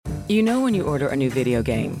You know when you order a new video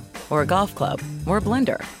game, or a golf club, or a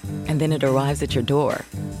blender, and then it arrives at your door,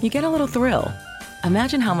 you get a little thrill.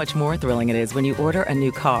 Imagine how much more thrilling it is when you order a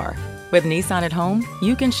new car. With Nissan at home,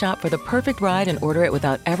 you can shop for the perfect ride and order it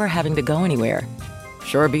without ever having to go anywhere.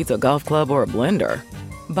 Sure beats a golf club or a blender.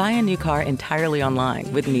 Buy a new car entirely online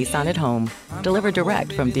with Nissan at home. Delivered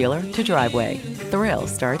direct from dealer to driveway. Thrill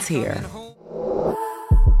starts here.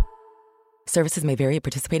 Services may vary at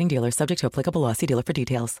participating dealers, subject to applicable law. See dealer for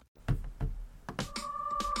details.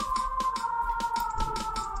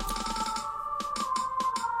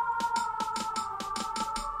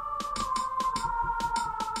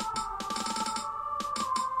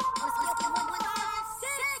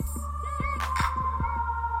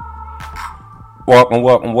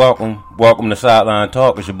 Welcome to Sideline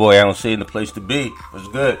Talk. It's your boy Alan C. The place to be. What's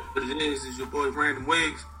good? What it is your boy Brandon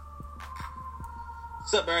Wiggs.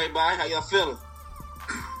 What's up, everybody? How y'all feeling?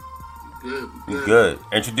 Good.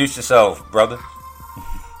 Introduce yourself, brother.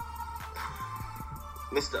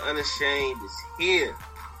 Mr. Unashamed is here.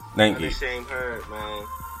 Thank you. Unashamed Heard, man.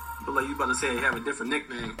 I feel like you about to say you have a different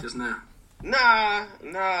nickname just now. Nah,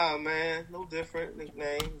 man. No different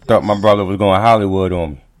nickname. Thought my brother was going Hollywood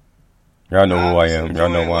on me. Y'all know who I am. Y'all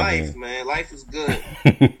know why I'm here. Man. Life is good.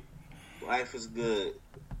 Life is good.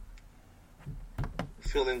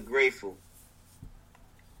 Feeling grateful.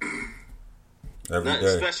 Every Nothing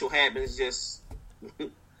day. special happens, just We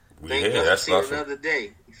thank here. God That's to see special. another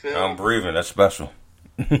day. You feel I'm me? breathing. That's special.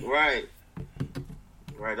 Right.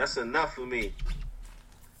 That's enough for me.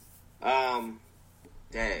 Dang.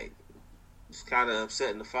 It's kind of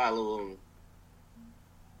upsetting to follow him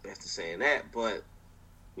after saying that, but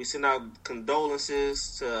we send out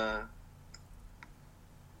condolences to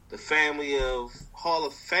the family of Hall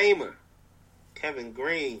of Famer Kevin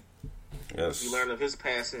Green. Yes. We learned of his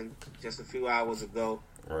passing just a few hours ago.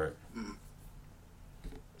 Right.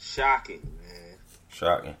 Shocking, man.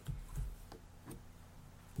 Shocking.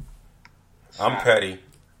 I'm petty.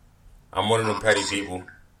 I'm one of them petty people.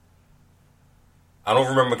 I don't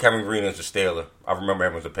remember Kevin Green as a Steeler. I remember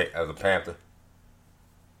him as a Panther.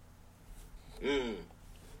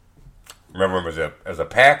 Remember him as a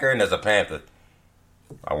Packer and as a Panther.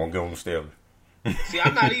 I won't give him Steeler. See,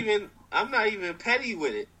 I'm not even petty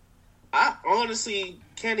with it. I honestly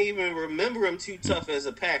can't even remember him too tough as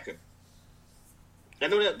a Packer. I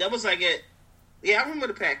know that was like it. Yeah, I remember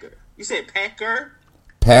the Packer. You said Packer?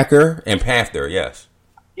 Packer and Panther, yes.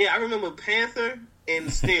 Yeah, I remember Panther and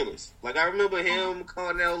the Steelers. Like, I remember him,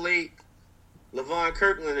 Cornell Lake, LaVon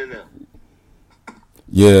Kirkland, and them.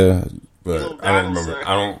 Yeah, but I don't Donaldson, remember.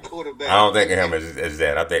 I quarterback. don't think of him as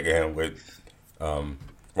that. I think of him with, well,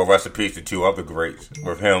 rest in peace to two other greats.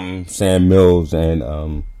 With him, Sam Mills, and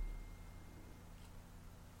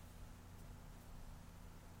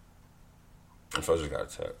I just got a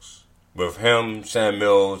text. With him, Sam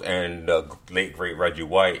Mills, and the late great Reggie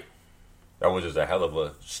White. That was just a hell of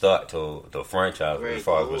a start to the franchise as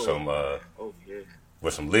far as with some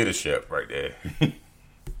with some leadership right there.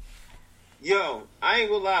 Yo, I ain't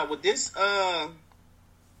gonna lie. With this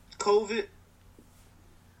COVID,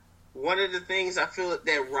 one of the things I feel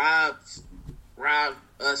that robbed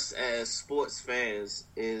us as sports fans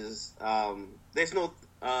is there's no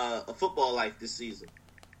a football life this season.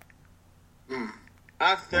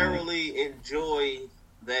 I thoroughly enjoy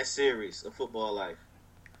that series of Football Life.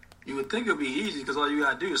 You would think it would be easy because all you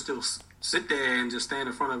gotta do is still sit there and just stand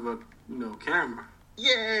in front of a camera.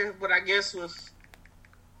 Yeah, but I guess you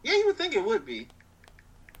would think it would be.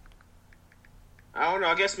 I don't know.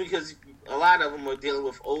 I guess because a lot of them are dealing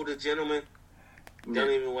with older gentlemen, don't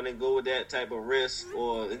even want to go with that type of risk,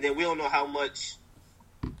 and then we don't know how much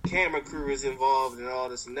camera crew is involved and all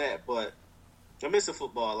this and that. But I miss a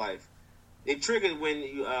Football Life. It triggered when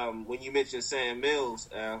you mentioned Sam Mills,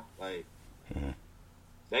 Al. Like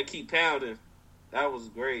that keep pounding. That was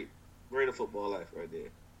great. Great a Football Life right there.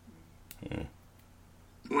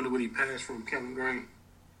 I wonder what he passed from Kevin Green.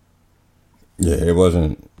 Yeah, it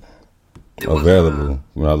wasn't available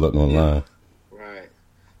when I looked online. Right.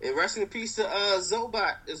 And rest in peace to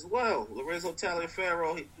Zobot as well. Lorenzo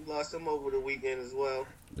Taliaferro, he lost him over the weekend as well.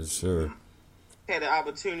 Yes, sir. Had the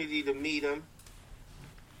opportunity to meet him.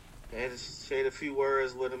 Had to share a few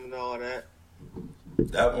words with him and all that.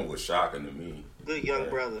 That one was shocking to me. Good young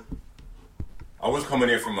brother. I was coming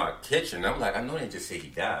in from my kitchen. I'm like, I know they just said he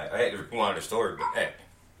died. I had to rewind the story back.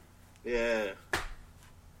 Yeah.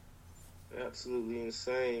 Absolutely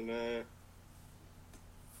insane, man.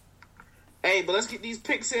 Hey, but let's get these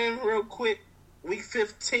picks in real quick. Week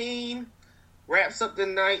 15 wraps up the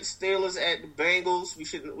night. Steelers at the Bengals.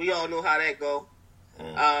 We all know how that go.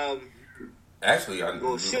 Actually, I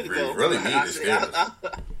really need the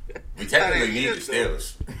Steelers. We technically need the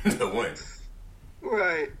Steelers to win.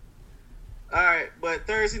 Right. All right, but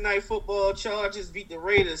Thursday night football, Chargers beat the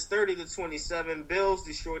Raiders 30-27. Bills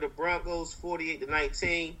destroyed the Broncos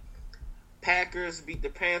 48-19. Packers beat the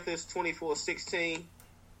Panthers 24-16.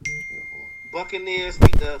 Buccaneers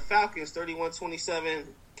beat the Falcons 31-27.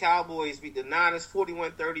 Cowboys beat the Niners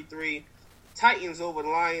 41-33. Titans over the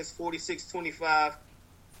Lions 46-25.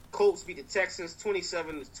 Colts beat the Texans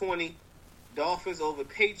 27-20. Dolphins over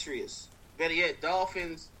Patriots. Better yet,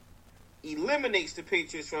 Dolphins eliminates the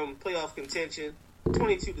Patriots from playoff contention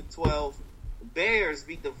 22-12. Bears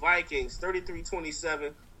beat the Vikings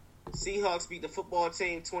 33-27. Seahawks beat the football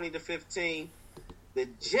team 20-15. The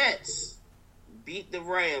Jets beat the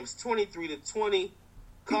Rams 23-20.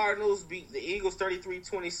 Cardinals beat the Eagles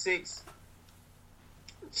 33-26.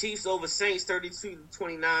 Chiefs over Saints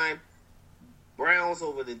 32-29. Browns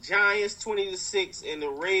over the Giants 20-6, and the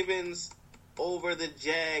Ravens over the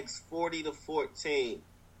Jags 40-14.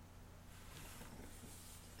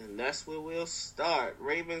 And that's where we'll start.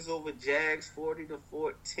 Ravens over Jags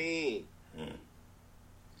 40-14.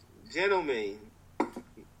 Gentlemen,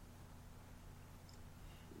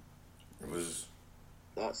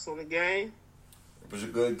 thoughts on the game? It was a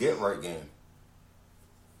good get-right game.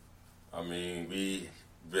 I mean, we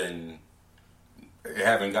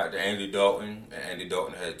haven't got to Andy Dalton, and Andy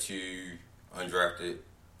Dalton had 2 undrafted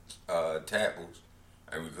tackles,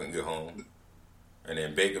 and we couldn't get home. And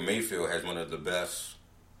then Baker Mayfield has one of the best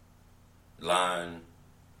line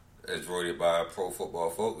as rated by Pro Football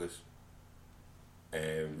Focus,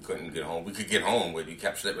 and we couldn't get home. We could get home, but he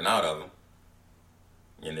kept slipping out of him.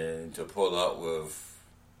 And then to pull up with,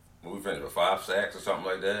 what we finished with 5 sacks or something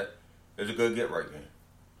like that, it's a good get-right game.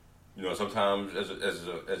 You know, sometimes as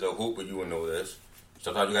a hooper, you will know this.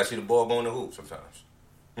 Sometimes you got to see the ball go in the hoop sometimes.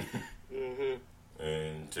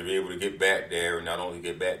 And to be able to get back there, and not only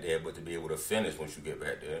get back there, but to be able to finish once you get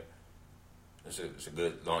back there, it's a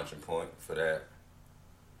good launching point for that.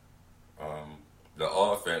 The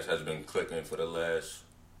offense has been clicking for the last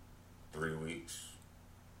 3 weeks.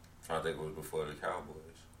 I'm trying to think what was before the Cowboys.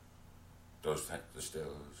 The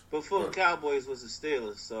Steelers. Before the Cowboys was the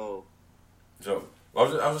Steelers, so I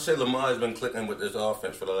was gonna say Lamar has been clicking with this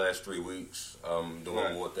offense for the last 3 weeks,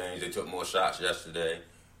 doing more things. They took more shots yesterday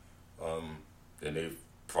than they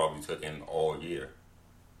probably took in all year.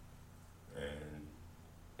 And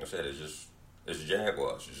like I said, it's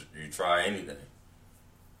Jaguars. You try anything.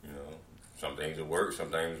 You know, some things will work, some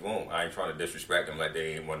things won't. I ain't trying to disrespect them like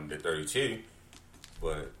they ain't won the 32,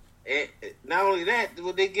 but and not only that,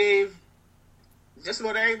 what they gave just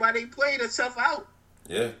about everybody played a tough out.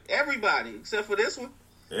 Yeah. Everybody, except for this one.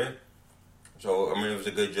 Yeah. So, I mean, it was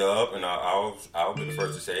a good job, and I'll be the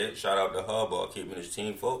first to say it. Shout out to Harbaugh keeping his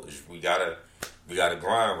team focused. We gotta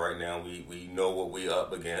grind right now. We know what we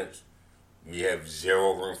up against. We have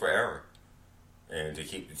zero room for error. And to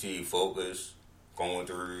keep the team focused, going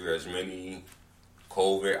through as many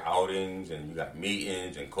COVID outings, and you got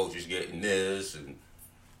meetings, and coaches getting this, and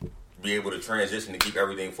be able to transition to keep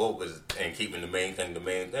everything focused and keeping the main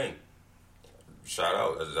thing. Shout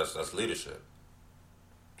out. That's leadership.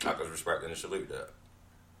 I can respect and salute that.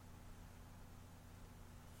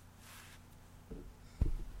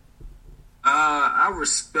 I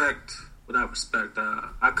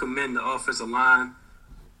commend the offensive line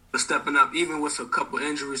for stepping up, even with a couple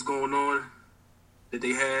injuries going on that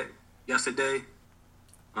they had yesterday.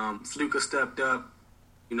 Fluka stepped up,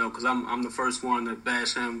 you know, because I'm the first one to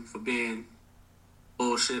bash him for being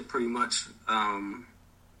bullshit, pretty much.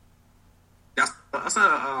 That's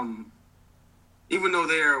not even though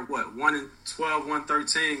they're 1-12,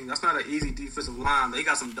 1-13, that's not an easy defensive line. They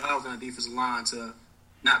got some dogs on the defensive line to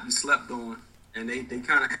not be slept on, and they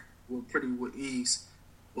kind of were pretty with ease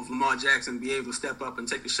with Lamar Jackson be able to step up and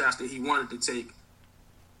take the shots that he wanted to take.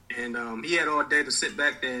 And he had all day to sit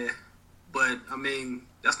back there, but I mean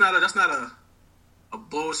that's not a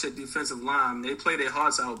bullshit defensive line. They play their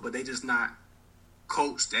hearts out, but they just not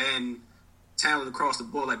coached and talented across the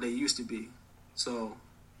board like they used to be. So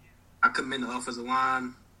I commend the offensive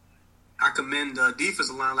line. I commend the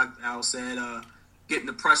defensive line, like Al said, getting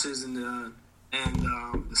the pressures and the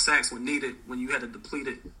sacks when needed when you had a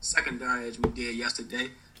depleted secondary as we did yesterday.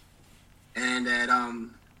 And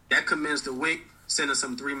that commends the Wink, sending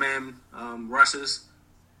some 3-man rushes,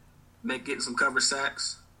 getting some cover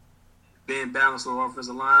sacks, being balanced with the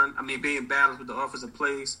offensive line. Being balanced with the offensive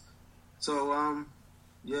plays. So,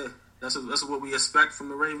 that's what we expect from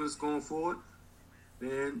the Ravens going forward.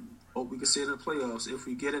 And hope we can see it in the playoffs if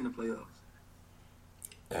we get in the playoffs.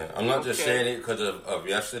 And I'm not just saying it because of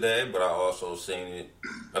yesterday, but I also seen it.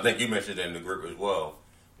 I think you mentioned it in the group as well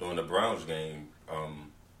during the Browns game.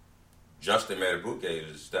 Justin Matabuke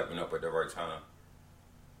is stepping up at the right time.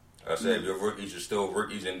 I said, if your rookies are still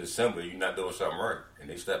rookies in December, you're not doing something right, and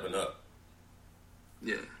they stepping up.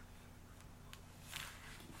 Yeah.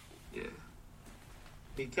 Yeah.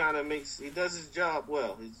 He kind of he does his job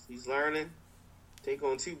well. He's learning. Take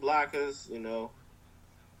on 2 blockers,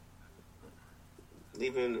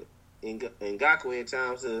 leaving Ngakoue at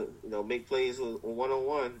times to, make plays with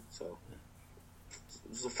one-on-one. So it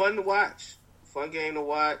was fun to watch. Fun game to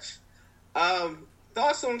watch.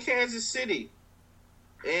 Thoughts on Kansas City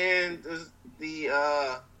and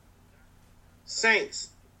the Saints.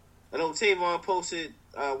 I know Tavon posted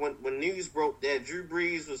when news broke that Drew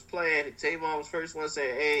Brees was playing. Tavon was first one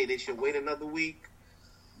saying, hey, they should wait another week.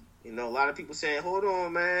 A lot of people saying, hold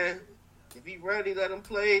on, man. If he ready, let him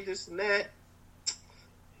play, this and that.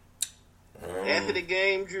 After the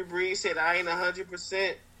game, Drew Brees said, I ain't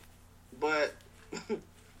 100%, but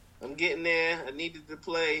I'm getting there. I needed to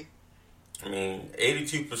play.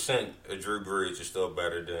 82% of Drew Brees is still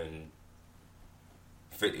better than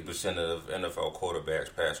 50% of NFL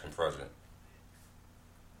quarterbacks past and present.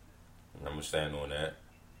 And I'm going to stand on that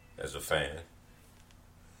as a fan.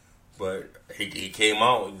 But he came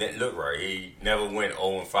out and didn't look right. He never went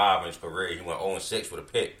 0-5 in his career. He went 0-6 with a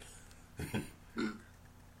pick.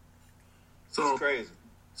 So it's crazy.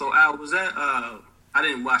 So Al, was that I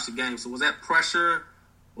didn't watch the game, so was that pressure,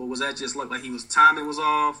 or was that just like he was timing was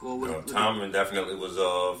off, or timing definitely was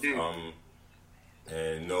off. Yeah.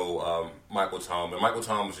 And Michael Thomas. Michael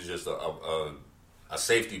Thomas is just a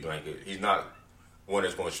safety blanket. He's not one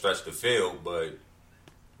that's going to stretch the field, but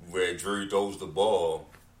where Drew throws the ball,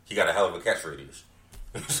 he got a hell of a catch radius.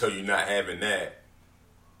 So you're not having that,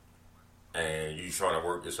 and you're trying to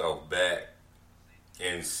work yourself back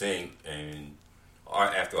in sync, and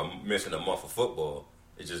after missing a month of football,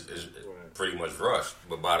 it's pretty much rushed.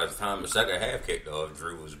 But by the time the second half kicked off,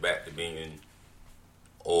 Drew was back to being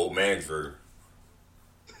old man Drew.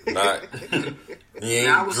 Not he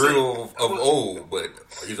ain't Drew of old, but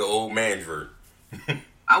he's an old man Drew.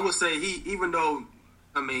 I would say even though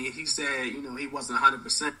he said he wasn't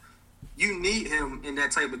 100%. You need him in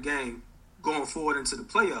that type of game going forward into the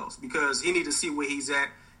playoffs, because he need to see where he's at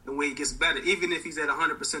and where he gets better, even if he's at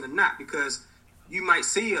 100% or not, because you might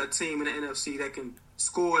see a team in the NFC that can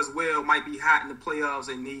score as well, might be hot in the playoffs,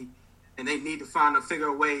 and they need to figure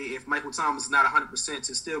a way, if Michael Thomas is not 100%,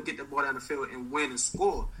 to still get the ball down the field and win and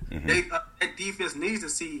score. Mm-hmm. That defense needs to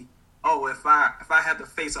see, if I have to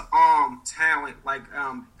face an arm talent like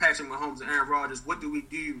Patrick Mahomes and Aaron Rodgers, what do we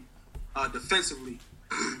do defensively?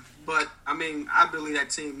 But I believe that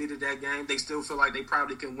team needed that game. They still feel like they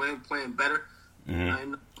probably can win playing better.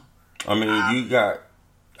 Mm-hmm. You got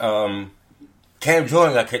Cam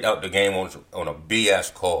Jordan got kicked out the game on a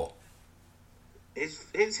BS call.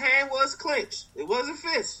 His hand was clenched. It wasn't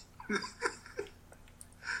fist.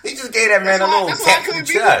 He just gave that man a little tap to the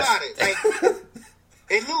chest.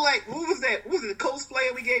 It looked like, what was that? Was it the Colts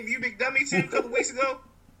player we gave you Big Dummy to a couple weeks ago?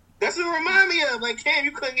 That's what it reminded me of. Like, Cam,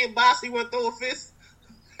 you couldn't get bossy, you want to throw a fist.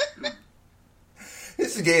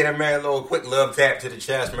 This is gave that man a little quick love tap to the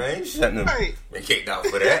chest, man. He shouldn't have been kicked out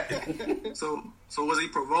for that. So was he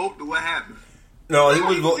provoked, or what happened? No,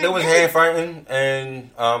 there was hand fighting, and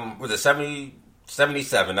was it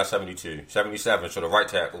 77, not 72, 77, so the right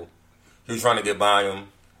tackle. He was trying to get by him,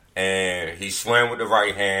 and he swam with the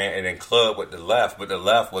right hand and then clubbed with the left, but the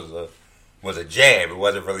left was a jab. It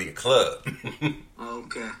wasn't really a club.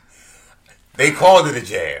 Okay. They called it a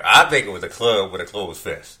jab. I think it was a club with a closed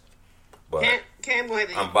fist. But Cam had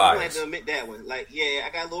to admit that one. Like, yeah, I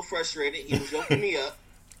got a little frustrated. He was yoking me up.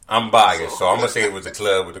 I'm biased, so I'm going to say it was a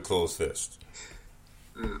club with a closed fist.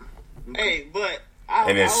 Hey, but...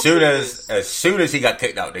 as soon as he got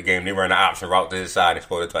kicked out the game, they ran the option route to his side and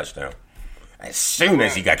scored a touchdown. As soon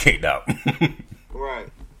as he got kicked out. Right.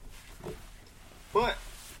 But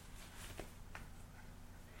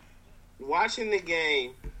watching the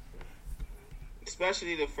game,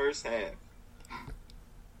 especially the first half,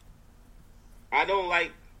 I don't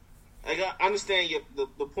like. I understand the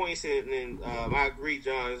points, and I agree,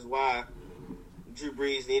 John, is why Drew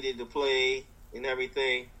Brees needed to play and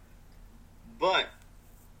everything. But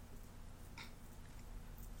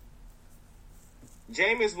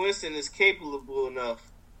Jameis Winston is capable enough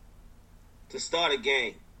to start a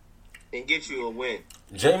game and get you a win.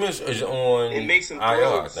 Jameis is on and make some IR,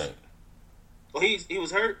 throws. I think. Well, he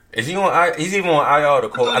was hurt. Is he on? He's even on IR.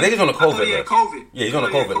 I think he's on the COVID list. COVID. Yeah, he's on the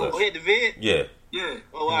COVID list. Oh, he had the vid? Yeah. Yeah.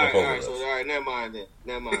 Oh, all right. So, never mind then.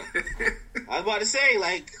 Never mind. I was about to say,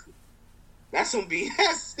 like, that's some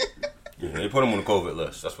BS. Yeah, they put him on the COVID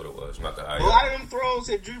list. That's what it was. Not the IR. A lot of them throws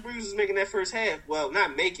that Drew Brees was making that first half. Well,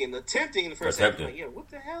 not making, attempting in the first half. Like, yo, what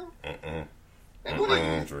the hell? Like, what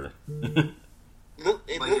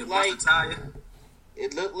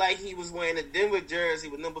it looked like he was wearing a Denver jersey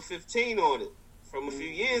with number 15 on it from a few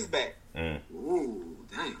years back. Ooh,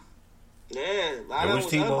 damn. Yeah, a lot it of was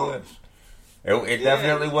was T-Boy. It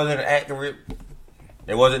definitely wasn't accurate.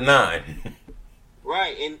 It wasn't 9.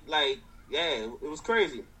 Right, and it was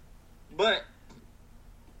crazy. But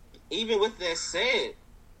even with that said,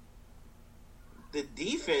 the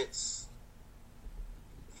defense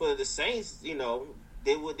for the Saints,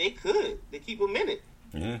 did what they could to keep them in it.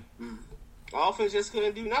 Yeah. Offense just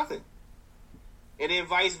couldn't do nothing. And then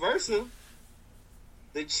vice versa,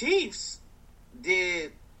 the Chiefs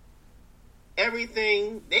did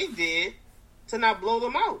everything they did to not blow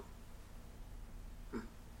them out.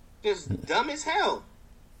 Just dumb as hell.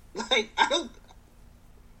 Like, I don't.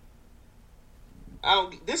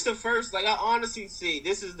 This is the first. Like, I honestly see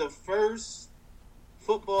this is the first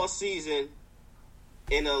football season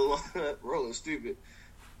in a Rolling stupid.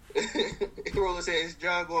 Roller said it's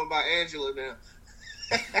John going by Angela now.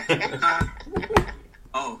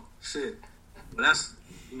 Oh shit! Well, that's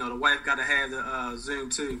the wife got to have the Zoom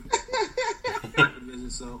too.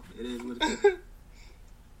 So it is what it is.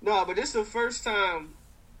 No, but this is the first time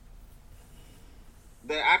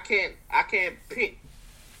that I can't pick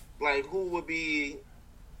like who would be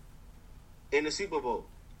in the Super Bowl.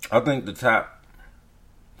 I think the top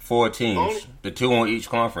 4 teams, the 2 on each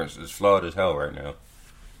conference, is flawed as hell right now.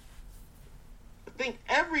 I think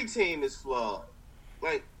every team is flawed.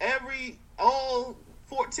 Like all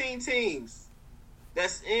 14 teams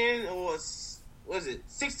that's in, or what is it,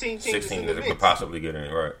 16 teams 16 that could possibly get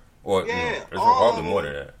in, right? Or yeah, it's probably more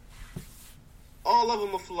than that. All of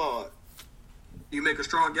them are flawed. You make a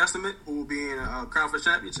strong guesstimate who will be in a conference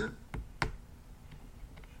championship?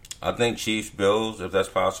 I think Chiefs, Bills, if that's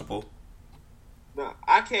possible. No,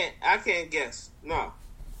 I can't guess. No,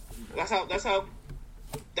 that's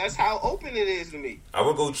how open it is to me. I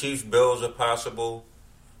would go Chiefs, Bills if possible.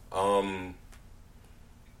 But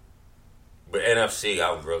NFC,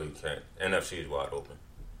 I really can't. NFC is wide open.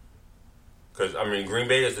 Because, Green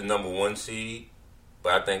Bay is the number 1 seed.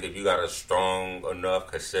 But I think if you got a strong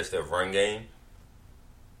enough, consistent run game,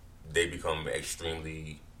 they become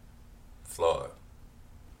extremely flawed.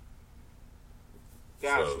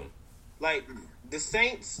 Gotcha. So, like, the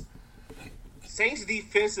Saints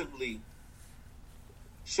defensively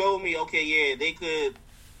showed me, okay, yeah, they could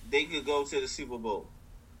go to the Super Bowl.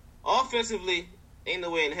 Offensively, ain't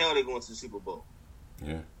no way in hell they're going to the Super Bowl.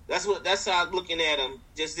 Yeah. That's how I'm looking at them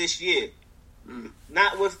just this year.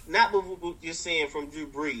 Not with what you're saying from Drew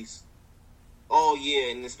Brees. Oh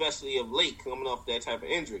yeah, and especially of late coming off that type of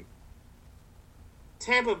injury.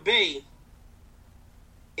 Tampa Bay,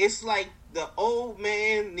 it's like the old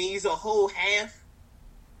man needs a whole half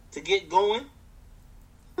to get going.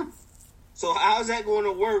 So how's that going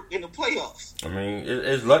to work in the playoffs?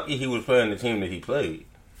 It's lucky he was playing the team that he played.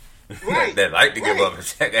 Right. that like to give up the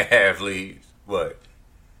second half leads. What?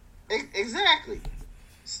 Exactly.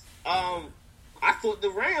 I thought the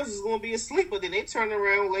Rams was going to be a sleeper. Then they turned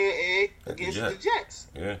around and lay an egg against the Jets.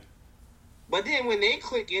 Yeah. But then when they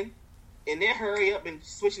clicking and they hurry up and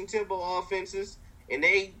switching tempo offenses, and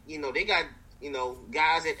they got,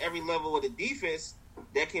 guys at every level of the defense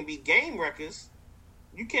that can be game wreckers,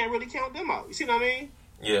 you can't really count them out. You see what I mean?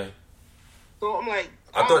 Yeah. So I'm like,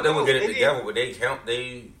 I thought they would get it together, but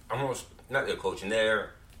not their coaching, I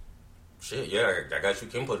got you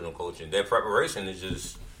can put in the coaching. Their preparation is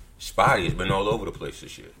just spotty. It's been all over the place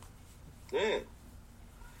this year. Yeah.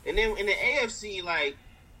 And then in the AFC, like,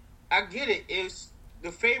 I get it. It's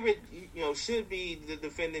the favorite, should be the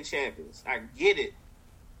defending champions. I get it.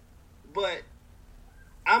 But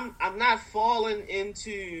I'm not falling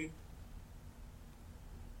into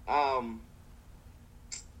I'm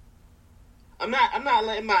not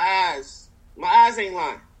letting my eyes ain't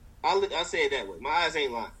lying. I'll say it that way. My eyes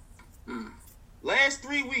ain't lying. Last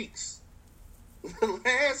 3 weeks,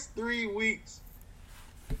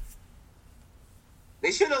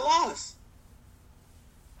 they should have lost.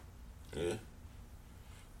 Yeah.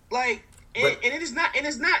 Like, it's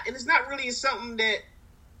not really something that.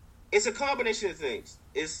 It's a combination of things.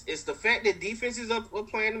 It's the fact that defenses are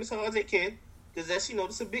playing them as hard as they can, because that's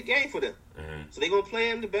it's a big game for them. Mm-hmm. So they're gonna play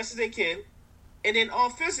them the best as they can, and then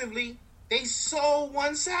offensively they so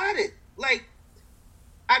one-sided. Like,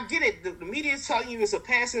 I get it. The media is telling you it's a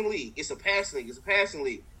passing league. It's a passing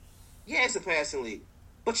league. Yeah, it's a passing league,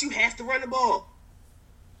 but you have to run the ball.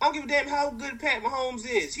 I don't give a damn how good Pat Mahomes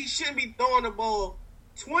is. He shouldn't be throwing the ball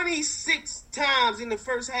 26 times in the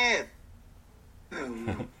first half.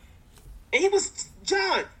 And he was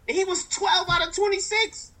 12 out of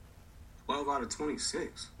 26. 12 out of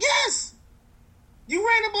 26. Yes. You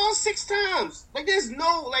ran the ball 6 times. Like that's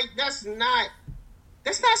not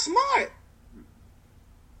smart.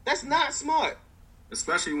 That's not smart.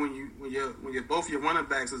 Especially when both your running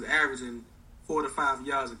backs is averaging 4 to 5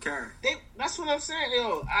 yards a carry. That's what I'm saying,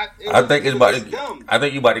 yo. I think you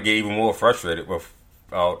about to get even more frustrated with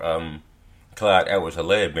Clyde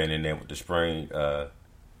Edwards-Helaire being in there with the sprain, the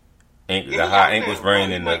high ankle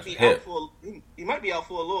sprain in the hip. He might be out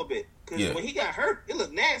for a little bit because when he got hurt, it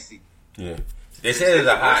looked nasty. Yeah, they said it's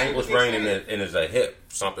a high ankle sprain and it's a hip,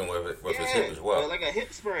 something with his hip as well, like a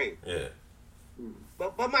hip sprain. Yeah.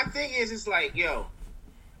 But my thing is, it's like, yo,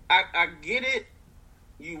 I get it.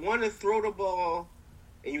 You want to throw the ball,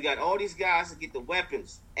 and you got all these guys to get the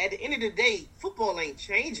weapons. At the end of the day, football ain't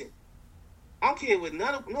changing. I don't care what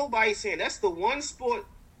nobody's saying. That's the one sport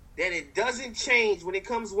that it doesn't change when it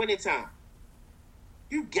comes winning time.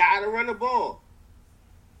 You gotta run the ball.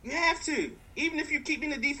 You have to, even if you're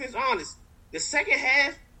keeping the defense honest. The second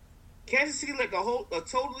half, Kansas City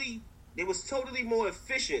they was totally more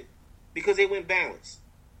efficient because they went balanced.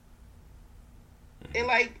 And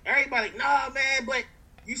like everybody, like, nah, man, but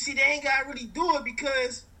you see, they ain't gotta really do it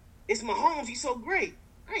because it's Mahomes. He's so great.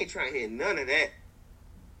 I ain't trying to hear none of that.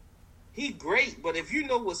 He great, but if you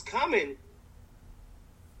know what's coming,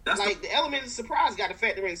 the element of surprise got to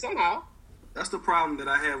factor in somehow. That's the problem that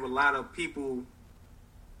I have with a lot of people,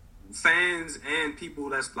 fans and people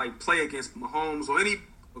that's like play against Mahomes or any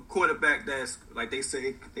quarterback that's like they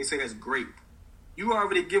say that's great. You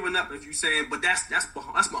already giving up if you saying, but that's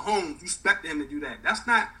Mahomes. You expect him to do that. That's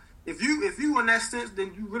not. If you in that sense,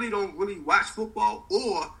 then you really don't really watch football,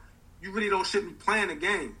 or you really should be playing the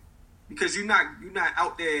game because you're not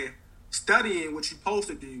out there studying what you're supposed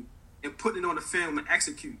to do and putting it on the film and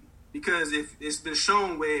executing. Because if it's been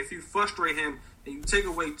shown where if you frustrate him and you take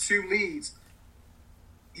away 2 leads,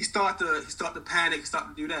 he start to panic, he start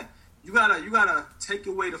to do that. You gotta take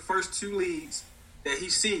away the first 2 leads that he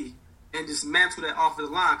see and dismantle that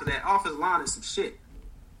offensive line, because that offensive line is some shit.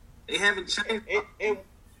 They haven't changed. And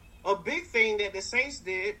a big thing that the Saints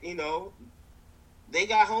did, they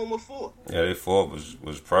got home with 4. Yeah, their 4 was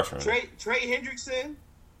pressuring. Trey Hendrickson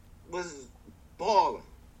was balling,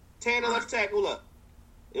 tearing the left tackle up.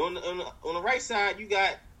 On the right side, you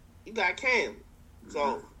got Cam.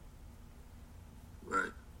 So,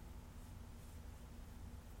 right.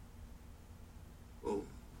 Oh,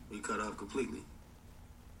 we cut off completely.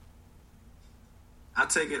 I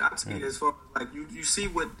take it as far as like you see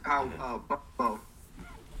how Buffalo.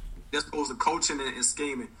 This goes to coaching and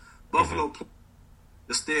scheming. Buffalo played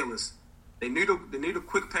the Steelers. They knew the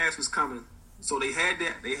quick pass was coming, so they had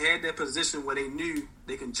that position where they knew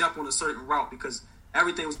they can jump on a certain route because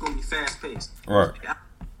everything was going to be fast paced. Right.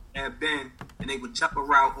 Had been, and they would jump a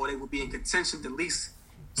route, or they would be in contention to at least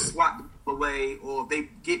swat the away, or they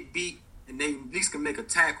get beat and they at least can make a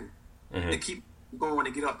tackle. They keep going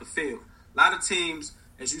and get off the field. A lot of teams,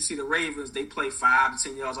 as you see the Ravens, they play 5 to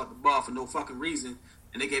 10 yards off the ball for no fucking reason,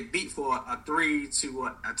 and they get beat for a 3 to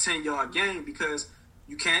a 10-yard game because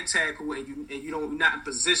you can't tackle and you're not in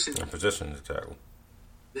position. In position to tackle.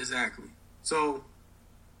 Exactly. So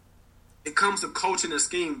it comes to coaching a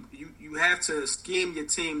scheme. You have to scheme your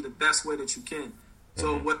team the best way that you can.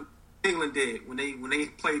 So what England did when they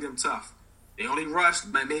played them tough, they only rushed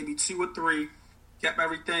maybe 2 or 3, kept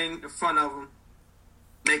everything in front of them,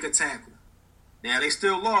 make a tackle. Now they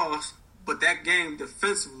still lost, but that game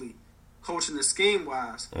defensively, coaching the scheme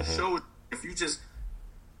wise, showed if you just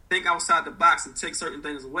think outside the box and take certain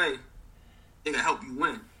things away, it can help you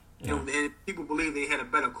win. And people believe they had a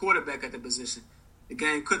better quarterback at the position. The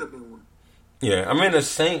game could have been won. Yeah, I mean the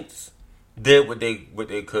Saints did what they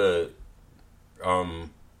could.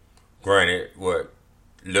 Granted, what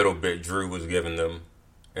little bit Drew was giving them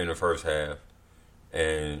in the first half,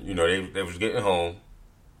 and they was getting home,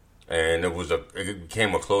 and it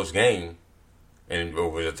became a close game, and it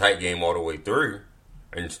was a tight game all the way through.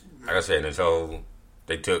 And like I said, until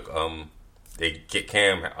they took they get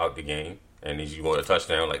Cam out the game, and he scored a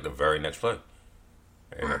touchdown like the very next play,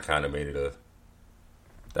 and that kind of made it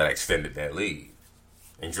that extended that lead.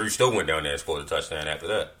 And Drew still went down there and scored a touchdown after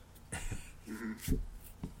that.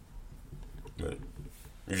 But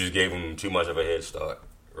you just gave him too much of a head start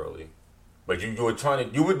early. But you were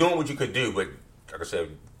doing what you could do. But like I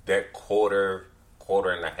said, that quarter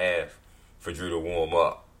and a half for Drew to warm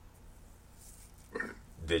up,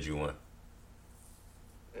 did you win?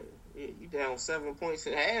 You down 7 points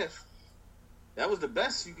at half. That was the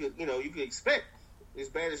best you could expect. As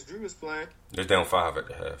bad as Drew was playing. They're down 5 at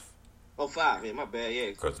the half. Oh, 5. Yeah, my bad.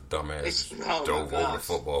 Yeah. Because the dumbass Oh, dove over the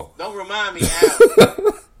football. Don't remind me,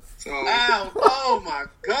 Al. Al, oh my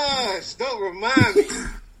gosh. Don't remind me.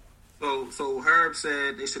 So Herb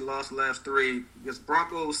said they should have lost the last 3. Against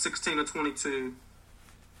Broncos, 16-22.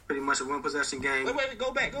 Pretty much a one-possession game. Wait,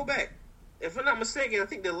 go back. If I'm not mistaken, I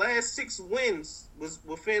think the last 6 wins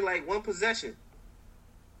were fair like one possession.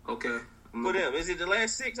 Okay. For them. Is it the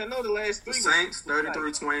last 6? I know the last 3 Saints,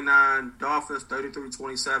 33-29. Dolphins,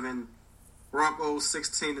 33-27. Broncos,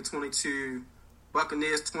 16-22.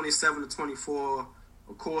 Buccaneers, 27-24.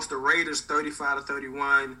 Of course, the Raiders,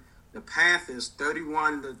 35-31. The Panthers,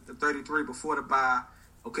 31-33 before the bye.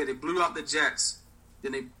 Okay, they blew out the Jets.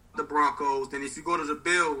 Then they beat the Broncos. Then if you go to the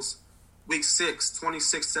Bills, week 6,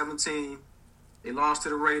 26-17. They lost to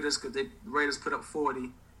the Raiders because the Raiders put up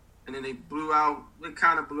 40. And then they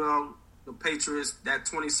kind of blew out the Patriots. That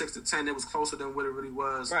 26-10, it was closer than what it really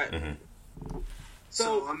was. Right. Mm-hmm.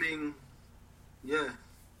 So, I mean, yeah.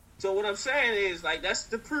 So what I'm saying is, like, that's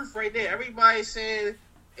the proof right there. Everybody's saying,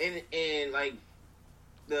 and like,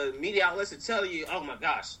 the media outlets are telling you, oh my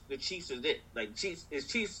gosh, the Chiefs are it. Like, Chiefs,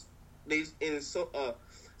 they in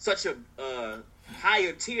such a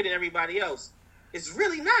higher tier than everybody else. It's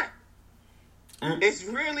really not. It's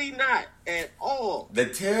really not at all. The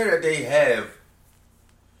tier that they have,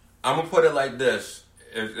 I'm gonna put it like this: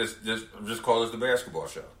 it's just call this the basketball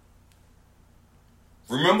show.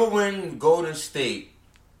 Remember when Golden State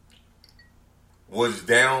was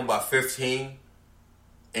down by 15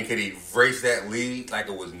 and could erase that lead like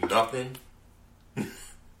it was nothing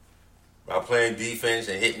by playing defense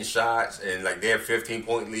and hitting shots, and like their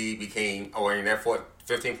 15-point lead became, or in that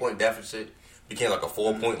 15-point deficit became like a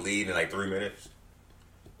 4-point lead in like 3 minutes.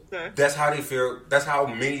 Okay. That's how they feel. That's how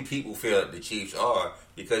many people feel that the Chiefs are,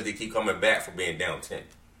 because they keep coming back from being down 10.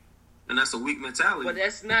 And that's a weak mentality. But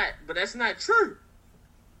that's not true.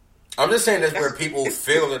 I'm just saying that's where people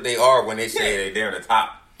feel that they are when they say they're in the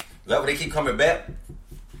top level. They keep coming back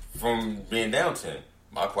from being down 10.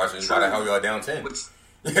 My question is, why the hell y'all down 10? If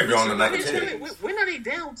you're on the number 10. When are they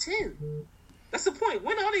down 10? That's the point.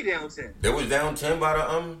 When are they down 10? They was down 10 by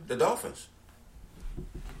the Dolphins.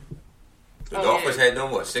 The Dolphins had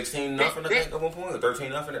done what, 16-0 I think at one point, or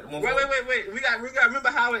 13-0 at one point. Wait. We got to remember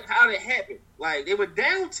how it happened. Like, they were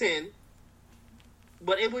down 10,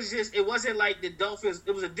 but it wasn't like the Dolphins.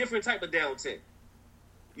 It was a different type of down 10.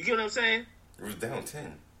 You get what I'm saying? It was down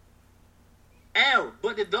 10.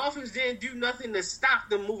 But the Dolphins didn't do nothing to stop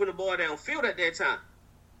them moving the ball downfield at that time.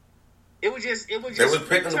 It was just. They was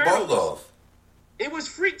picking the ball off. It was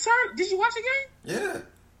freak turn. Did you watch the game? Yeah.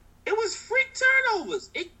 It was freak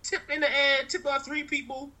turnovers. It tipped in the air, tipped off 3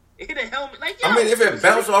 people. It hit a helmet. Like, yo, I mean, if it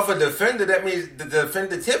bounced off a defender, that means the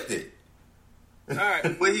defender tipped it. All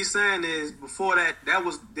right. What he's saying is, before that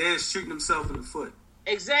was they're shooting themselves in the foot.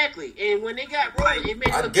 Exactly. And when they got rolling, it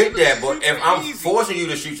made I get that, but if I'm forcing you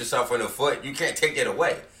to shoot yourself in the foot, you can't take that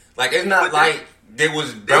away. Like, it's not like they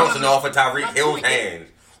was bouncing off of Tyreek Hill's hands,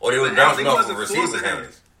 or they was bouncing off of receiver's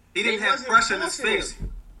hands. He didn't have pressure in his face.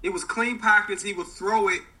 It was clean pockets. He would throw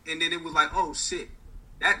it, and then it was like, oh, shit.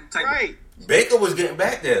 That type of... Baker was getting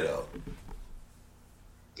back there, though.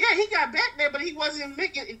 Yeah, he got back there, but he wasn't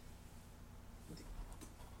making it.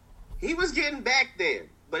 He was getting back there,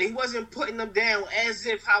 but he wasn't putting them down as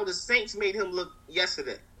if how the Saints made him look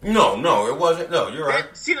yesterday. No, it wasn't. No, you're right.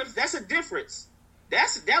 That's a difference.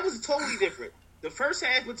 That was totally different. The first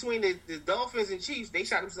half between the Dolphins and Chiefs, they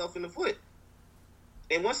shot themselves in the foot.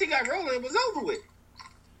 And once he got rolling, it was over with.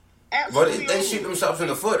 Absolutely. But they shoot themselves in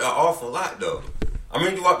the foot an awful lot, though. I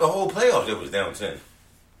mean, throughout the whole playoffs, it was down 10.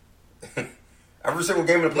 Every single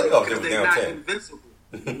game in the playoffs, it was down 10. Invincible.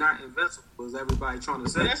 They're not invincible, as everybody trying to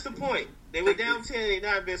say. But that's the point. They were down 10, they're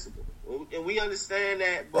not invincible. And we understand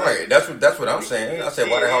that. But right, that's what I'm saying. I said,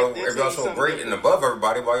 why the hell, if y'all so great and above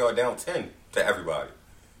everybody, why y'all down 10 to everybody?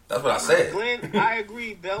 That's what I said. Glenn, I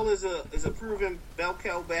agree. Bell is a proven bell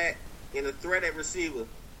cow back and a threat at receiver.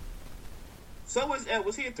 So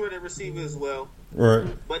was he a threat at receiver as well? Right.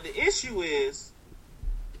 But the issue is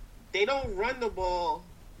they don't run the ball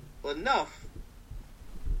enough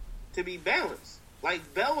to be balanced.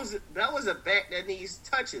 Like Bell was a back that needs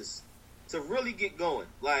touches to really get going.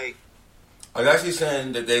 Like, I'm actually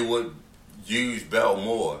saying that they would use Bell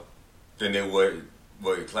more than they would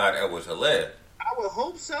Clyde Edwards-Helaire. I would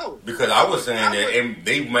hope so. Because I was saying that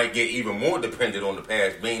they might get even more dependent on the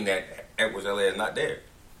pass, being that Edwards-Helaire is not there.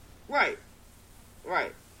 Right.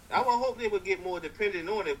 I would hope they would get more dependent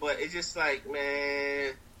on it, but it's just like,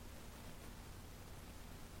 man,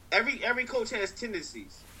 every coach has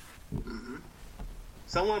tendencies. Mm-hmm.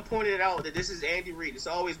 Someone pointed out that this is Andy Reid. It's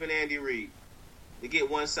always been Andy Reid to get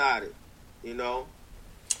one-sided, you know.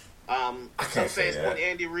 Some fans want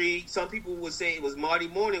Andy Reid. Some people would say it was Marty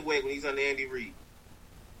Morningweg when he's under Andy Reid.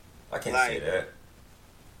 I can't say that.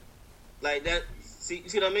 Like that. See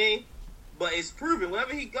what I mean? But it's proven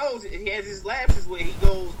whenever he goes, he has his lapses where he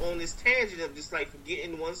goes on this tangent of just like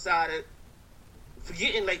forgetting one side,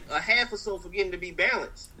 forgetting like a half or so, forgetting to be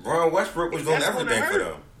balanced. Brian Westbrook was doing everything for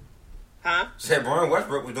them. Huh? Said Brian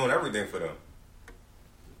Westbrook was doing everything for them.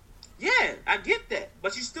 Yeah, I get that,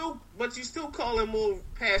 but you still calling more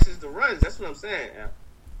passes than runs. That's what I'm saying.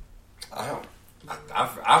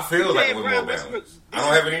 I feel like it was more balanced. I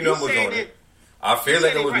don't have any numbers on it. I feel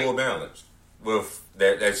like it was more balanced with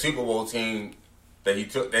that Super Bowl team that he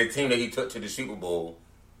took. That team that he took to the Super Bowl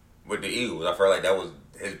with the Eagles. I felt like that was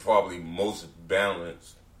his probably most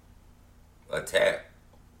balanced attack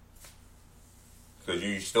because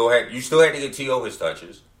you still had to get T.O. his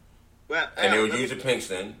touches. Well, and they were using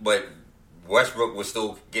Pinkston, but Westbrook was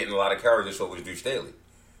still getting a lot of carries, so was Drew Staley.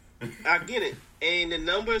 I get it. And the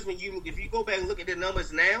numbers, if you go back and look at the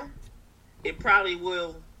numbers now, it probably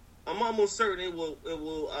will. I'm almost certain it will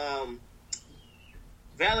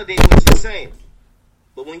validate what you're saying.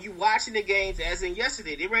 But when you watching the games, as in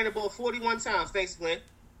yesterday, they ran the ball 41 times. Thanks, Glenn.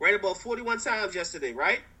 Ran the ball 41 times yesterday,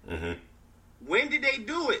 right? Mm-hmm. When did they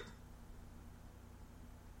do it?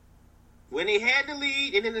 When they had the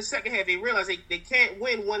lead, and in the second half, they realized they can't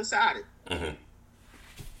win one-sided. Mm-hmm.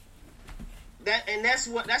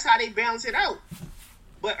 That's how they balance it out.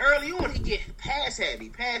 But early on, he get pass happy.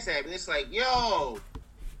 And it's like, yo,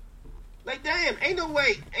 like damn, ain't no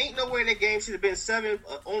way that game should have been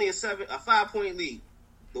only a 5-point lead.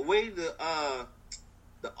 The way the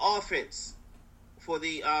offense for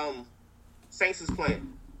the Saints is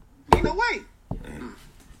playing, ain't no way. Mm-hmm.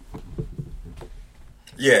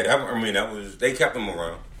 Yeah, that was they kept him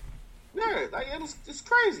around. Yeah, like it's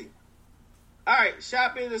crazy. All right,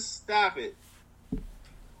 shop it or stop it.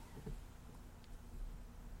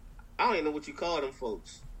 I don't even know what you call them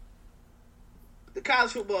folks. The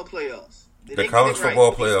college football playoffs. The college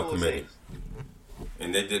football playoff committee,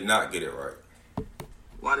 and they did not get it right.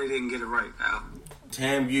 Why they didn't get it right, Al?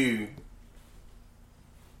 TAMU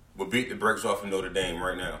will beat the brakes off of Notre Dame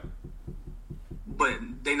right now. But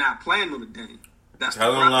they not playing Notre Dame.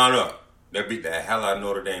 Tell them line up. They beat the hell out of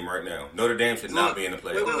Notre Dame right now. Notre Dame should not be in the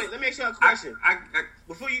playoffs. Wait. Let me ask you a question.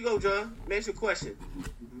 Before you go, John, let me ask you a question.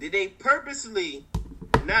 Did they purposely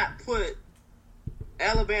not put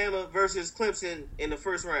Alabama versus Clemson in the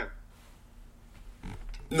first round?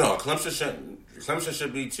 No, Clemson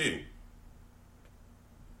should be 2.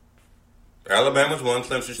 Alabama's 1,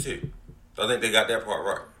 Clemson's 2. So I think they got that part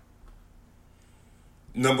right.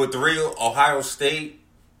 Number 3, Ohio State.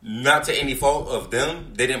 Not to any fault of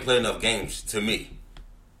them, they didn't play enough games to me.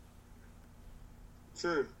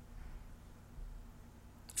 Sure.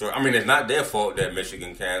 So, it's not their fault that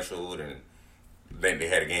Michigan canceled and then they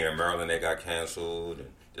had a game in Maryland that got canceled. And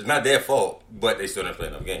it's not their fault, but they still didn't play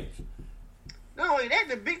enough games. Not only that,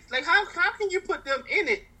 the big how can you put them in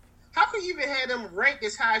it? How can you even have them ranked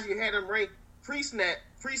as high as you had them ranked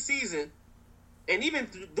preseason, and even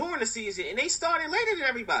during the season, and they started later than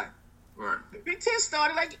everybody. Right. The Big Ten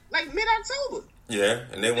started like mid-October. Yeah,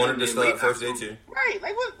 and they wanted to start first day too. Right,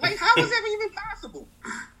 like how is that even possible?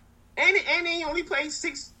 And they only played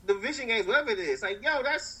 6 division games, whatever it is. Like, yo,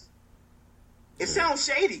 it sounds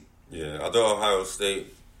shady. Yeah, although Ohio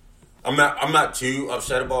State, I'm not too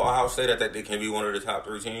upset about Ohio State. I think they can be one of the top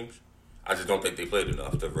 3 teams. I just don't think they played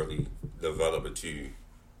enough to really develop it to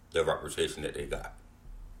the reputation that they got.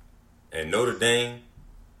 And Notre Dame,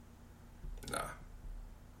 nah.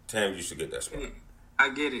 TAM used to get that spot. I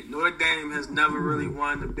get it. Notre Dame has never really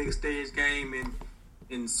won the big stage game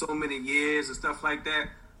in so many years and stuff like that.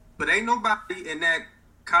 But ain't nobody in that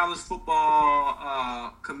college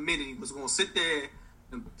football committee was going to sit there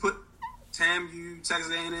and put TAMU,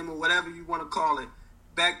 Texas A&M, or whatever you want to call it,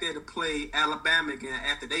 back there to play Alabama again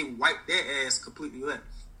after they wiped their ass completely left.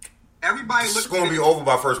 Everybody It's going to be over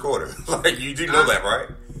by first quarter. Like, you do know that, right?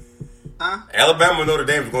 Huh? Alabama and Notre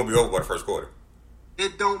Dame is going to be over by the first quarter.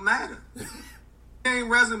 It don't matter. Same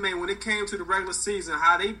resume when it came to the regular season,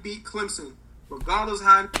 how they beat Clemson, regardless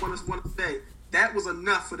how you want to say, that was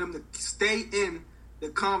enough for them to stay in the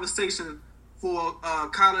conversation for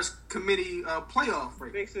college committee playoff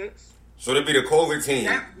rate. Makes sense. So they be the COVID team,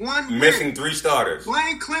 that one missing win, 3 starters.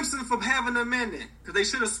 Blame Clemson for having them in there because they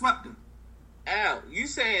should have swept them. Al, you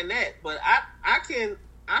saying that, but I can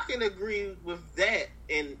agree with that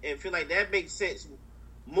and feel like that makes sense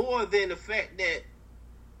more than the fact that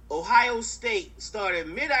Ohio State started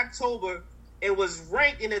mid-October and was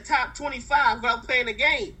ranked in the top 25 without playing a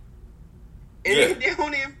game. And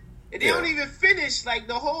And they don't even finish like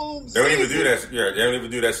the whole season. They don't even do that. Yeah, they don't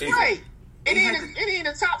even do that season. Right. It ain't in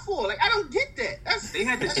the top 4. Like, I don't get that. They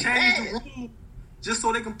had to change the rule just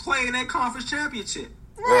so they can play in that conference championship.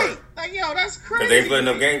 Right. Like, yo, that's crazy. They ain't playing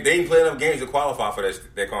enough games. They ain't playing enough games to qualify for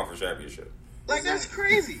that conference championship. Like, that's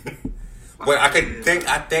crazy. But I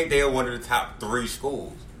think they are one of the top 3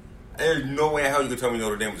 schools. There's no way in hell you could tell me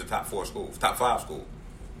Notre Dame was a top 4 school, top 5 school.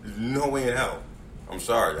 There's no way in hell. I'm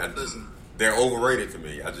sorry. They're overrated to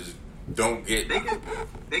me. I just don't get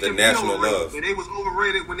the national love. They was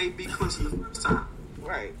overrated when they beat Clemson the first time.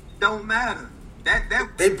 Right. Don't matter.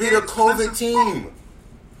 They beat a COVID team.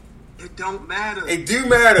 It don't matter. It do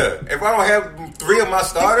matter. If I don't have 3 of my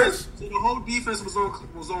starters, so the whole defense was on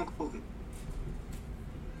COVID.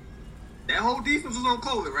 That whole defense was on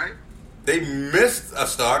COVID, right? They missed a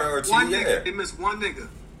starter or 2. Nigga. They missed one nigga.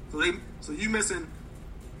 So you missing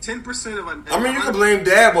 10% of a. I mean, you can blame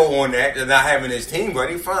Dabo on that and not having his team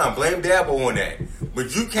ready. Fine, blame Dabo on that.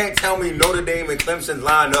 But you can't tell me Notre Dame and Clemson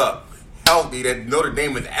line up healthy that Notre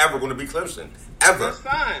Dame is ever going to be Clemson. Ever. That's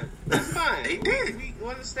fine. That's fine. They did. We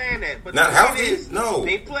understand that. But not healthy? No.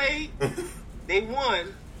 They played. They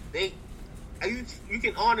won. You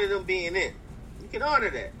can honor them being in. You can honor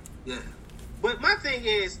that. Yeah. But my thing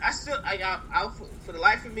is, I for the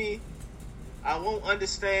life of me, I won't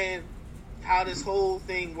understand how this whole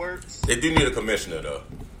thing works. They do need a commissioner, though.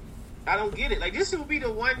 I don't get it. Like, this will be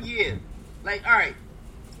the 1 year. Like, all right,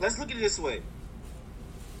 let's look at it this way.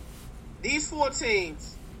 These 4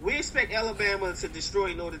 teams, we expect Alabama to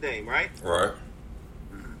destroy Notre Dame, right? Right.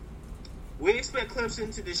 We expect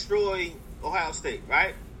Clemson to destroy Ohio State,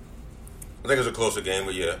 right? I think it's a closer game,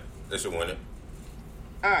 but yeah, they should win it.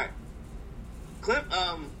 All right.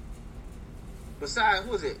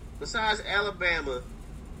 Besides Alabama,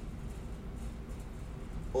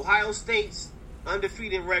 Ohio State's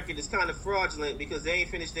undefeated record is kind of fraudulent because they ain't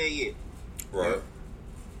finished there yet. Right.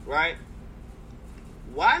 Right?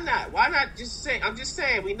 Why not? Why not just say, I'm just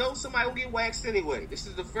saying, we know somebody will get waxed anyway. This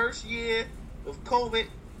is the first year of COVID.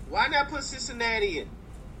 Why not put Cincinnati in?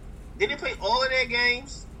 Did they play all of their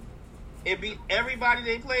games and beat everybody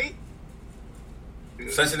they played?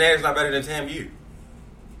 Cincinnati's not better than TAMU.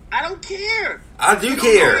 I don't care. I do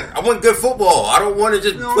care. I want good football. I don't want to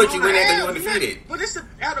just put you in there because you're undefeated. But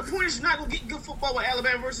the point is you're not going to get good football with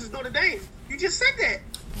Alabama versus Notre Dame. You just said that.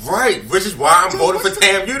 Right, which is why I'm voting for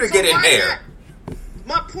TAMU to get in there.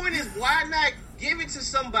 My point is, why not give it to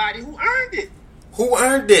somebody who earned it? Who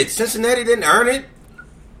earned it? Cincinnati didn't earn it.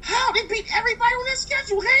 How? They beat everybody on their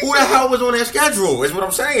schedule. Who the hell was on their schedule is what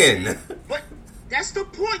I'm saying. But that's the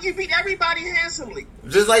point. You beat everybody handsomely.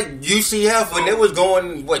 Just like UCF when they was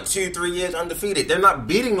going, 2-3 years undefeated. They're not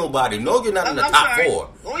beating nobody. No, you're not in the top 4.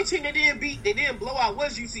 The only team they didn't blow out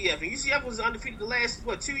was UCF. And UCF was undefeated the last,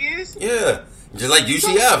 2 years? Yeah. Just like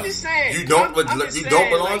UCF. So you don't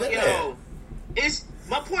belong there.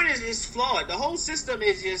 My point is, it's flawed. The whole system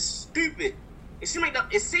is just stupid. It seemed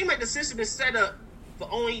like the system is set up for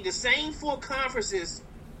only the same 4 conferences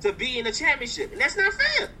to be in the championship, and that's not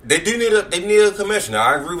fair. They need a commissioner.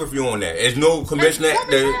 I agree with you on that. There's no commissioner.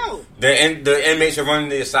 The inmates are running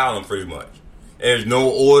the asylum pretty much. There's no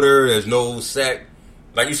order. There's no set.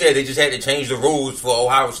 Like you said, they just had to change the rules for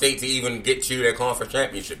Ohio State to even get to their conference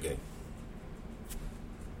championship game.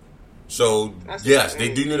 So, yes,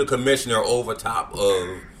 they do need a commissioner over top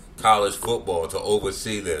of college football to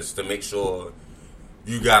oversee this, to make sure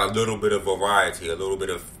you got a little bit of variety, a little bit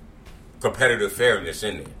of competitive fairness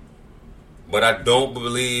in there. But I don't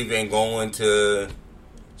believe in going to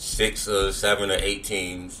 6 or 7 or 8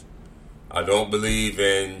 teams. I don't believe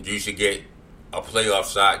in you should get a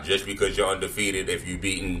playoff shot just because you're undefeated if you've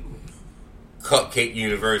beaten Cupcake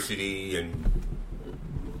University and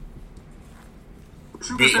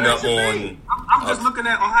beating up on... I'm just looking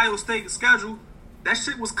at Ohio State's schedule. That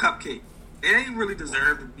shit was cupcake. It ain't really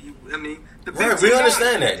deserved to be... I mean... we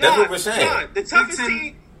understand that. That's what we're saying. John, the toughest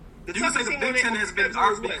team... You can say the Big Ten has been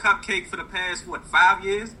arguably cupcake for the past, 5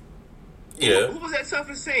 years? Yeah. Who was that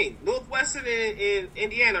toughest team? Northwestern in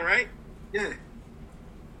Indiana, right? Yeah.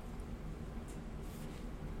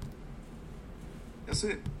 That's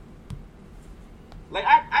it. Like,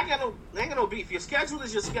 I got no beef. Your schedule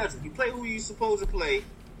is your schedule. You play who you're supposed to play.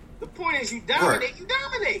 The point is, you dominate. Right. You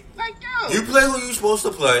dominate. Like, yo. You play who you're supposed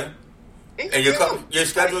to play. And your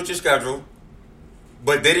schedule is your schedule.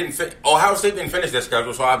 But they didn't. Ohio State didn't finish their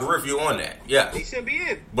schedule, so I agree with you on that. Yeah, they should be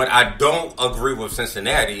in. But I don't agree with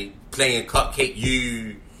Cincinnati playing Cupcake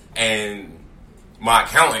U and my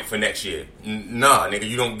accountant for next year. Nah, nigga,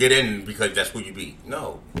 you don't get in because that's who you beat.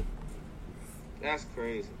 No, that's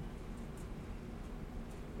crazy.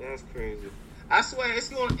 That's crazy. I swear, it's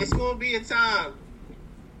going to be a time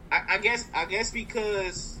I guess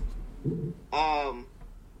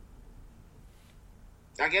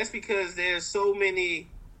because there's so many.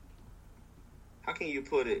 How can you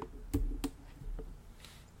put it?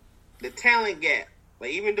 The talent gap.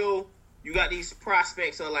 Like, even though you got these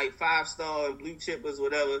prospects that are like 5-star and blue chippers,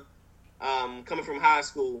 whatever, coming from high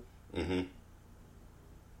school,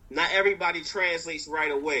 not everybody translates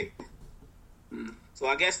right away. So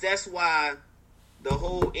I guess that's why the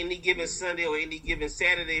whole any given Sunday or any given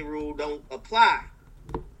Saturday rule don't apply,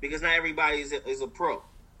 because not everybody is a pro.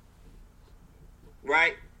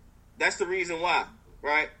 Right? That's the reason why,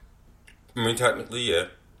 right? I mean, technically, yeah.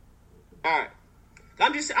 All right.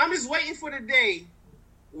 I'm just waiting for the day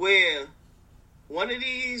where one of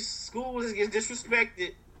these schools gets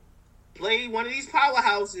disrespected, play one of these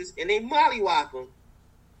powerhouses, and they mollywop them.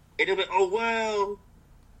 And they'll be, oh, well,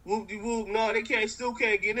 whoop-de-whoop, no, they still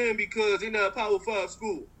can't get in because they're not a Power 5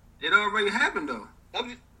 school. It already happened, though. But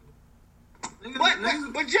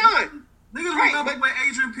John... Niggas remember when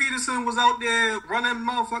Adrian Peterson was out there running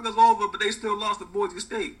motherfuckers over, but they still lost to Boise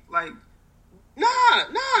State. Like, Nah,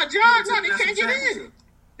 John, they can't get in.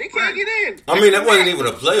 They can't get in. I mean, that wasn't even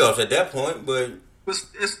a playoffs at that point, but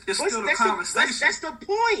it's still a conversation. That's the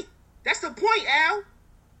point. That's the point, Al.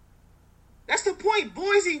 That's the point.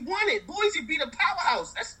 Boise won it. Boise beat a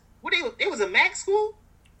powerhouse. That's what they was a MAC school.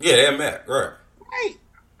 Yeah, they're MAC, right? Right.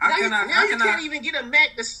 Now you can't even get a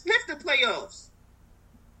MAC to sniff the playoffs.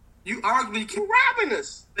 You arguably You're robbing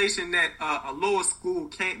us. That a lower school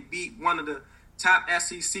can't beat one of the top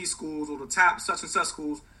SEC schools or the top such and such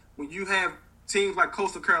schools when you have teams like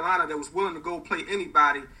Coastal Carolina that was willing to go play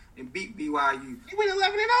anybody and beat BYU. They went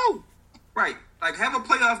 11-0. Right. Like, have a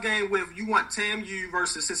playoff game with you want TAMU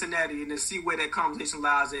versus Cincinnati and then see where that conversation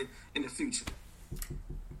lies in the future.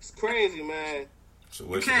 It's crazy, man. It's a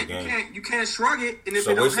waste of the game. You can't shrug it. And if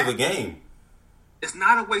it's a waste of the game. It's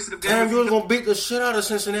not a waste of the game. TAMU's going to beat the shit out of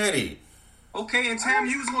Cincinnati. Okay, and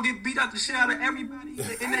TAMU's going to get beat out the shit out of everybody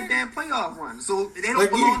in that damn playoff run. So they don't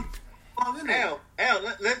belong in there. Al,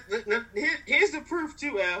 here's the proof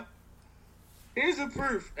too, Al. Here's the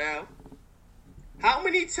proof, Al. How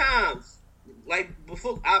many times, like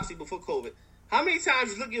before COVID, how many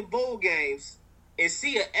times you look at bowl games and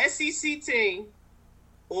see a SEC team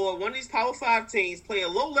or one of these Power 5 teams play a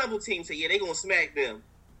low-level team, say, yeah, they're going to smack them.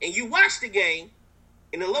 And you watch the game,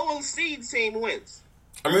 and the lower seed team wins.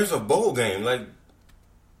 I mean, it's a bowl game. Like,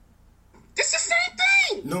 it's the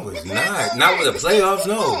same thing. No, it's not. Not with the playoffs,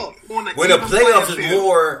 no. When the playoffs is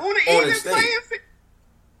more on the stake.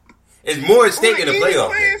 It's more at stake in the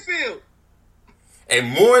playoff game. And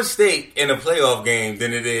more at stake in a playoff game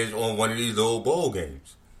than it is on one of these little bowl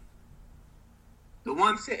games.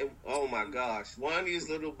 Oh my gosh, one of these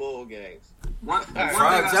little bowl games. I'm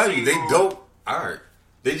trying to tell you, they don't. All right.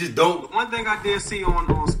 They just don't. One thing I did see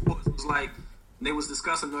on sports was like they was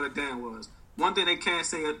discussing Notre Dame was one thing they can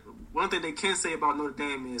say about Notre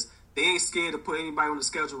Dame is they ain't scared to put anybody on the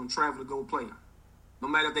schedule and travel to go play them. No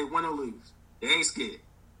matter if they win or lose, they ain't scared.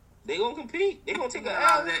 They gonna compete. They gonna take a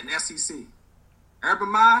out of that in SEC. Urban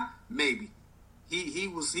Meyer, maybe he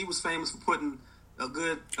was famous for putting a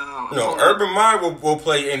good. Urban Meyer will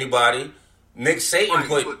play anybody. Nick Saban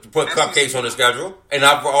put cupcakes on the schedule, and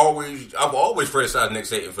I've always criticized Nick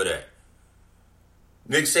Saban for that.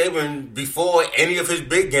 Nick Saban, before any of his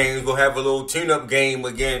big games, will have a little tune-up game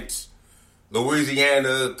against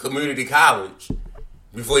Louisiana Community College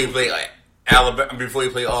before he play Alabama, before he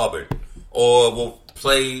play Auburn, or will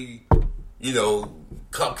play,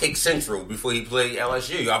 Cupcake Central before he play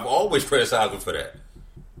LSU. I've always criticized him for that.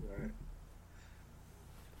 Right.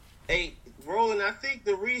 Hey, Roland, I think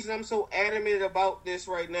the reason I'm so adamant about this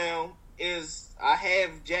right now is I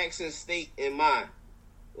have Jackson State in mind.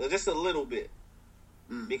 Well, just a little bit.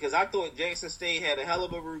 Because I thought Jackson State had a hell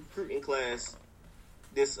of a recruiting class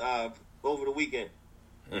this over the weekend.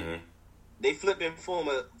 Mm-hmm. They flipping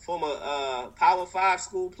former Power 5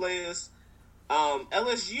 school players.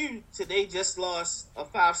 LSU today just lost a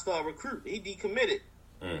 5-star recruit. He decommitted.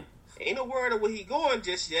 Ain't no word of where he going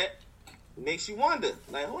just yet. It makes you wonder.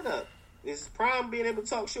 Like, hold up. Is Prime being able to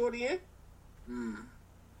talk Shorty in?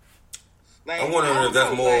 Like, I wonder if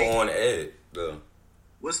that's more on Ed, though.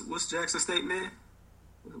 What's Jackson State, man?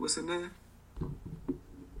 What's it name?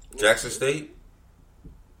 Jackson State?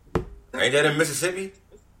 Ain't that in Mississippi?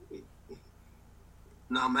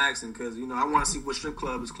 No, I'm asking because I want to see what strip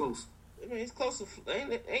club is close. I mean, it's close to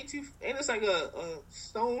ain't it's like a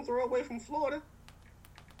stone throw away from Florida?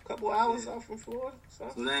 A couple hours off from Florida.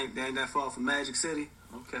 So they ain't that far from Magic City.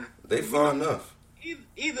 Okay, they far enough.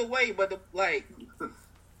 Either way, but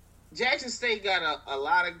Jackson State got a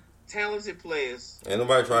lot of talented players. Ain't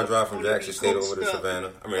nobody trying to drive from Gonna Jackson be State coached over to up Savannah.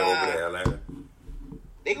 Over by- to Atlanta.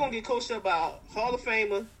 They're going to get coached up by Hall of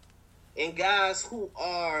Famer and guys who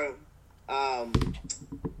are,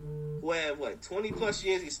 who have, 20 plus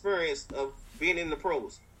years experience of being in the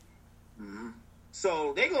pros. Mm-hmm.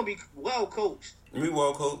 So they're going to be well coached. We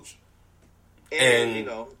well coached. And,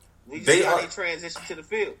 And we just they how are- they transition to the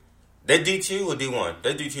field. They D2 or D1?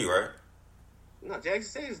 They D2, right? No, Jackson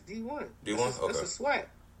State is D1. D1? That's Okay. a swag.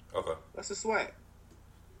 Okay. That's a swag.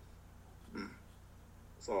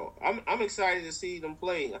 So I'm excited to see them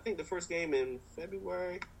play. I think the first game in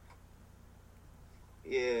February.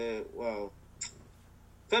 Yeah, well,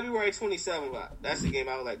 February 27th. That's the game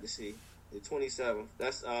I would like to see. The 27th.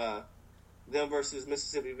 That's them versus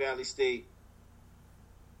Mississippi Valley State.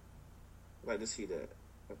 I'd like to see that.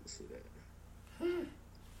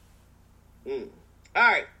 All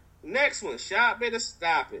right, next one. Shot better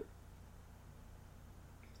stop it.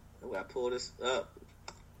 I gotta pull this up.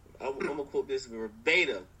 I'm gonna quote this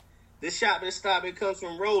verbatim. This shot better stop it comes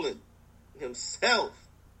from Roland himself.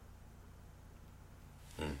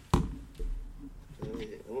 I'm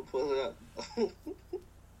gonna pull it up.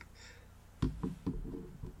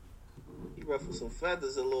 He ruffled some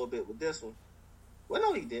feathers a little bit with this one. Well,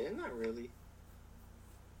 no, he didn't. Not really.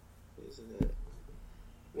 Where's it at?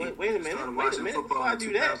 Wait a minute. Started Wait a watching minute football before I in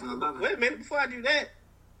do that. 2011. Wait a minute before I do that.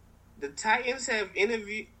 The Titans have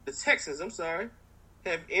interviewed the Texans. I'm sorry,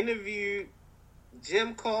 have interviewed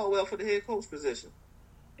Jim Caldwell for the head coach position.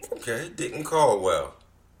 Okay, Dickon Caldwell.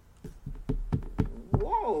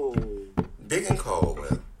 Whoa! Dickon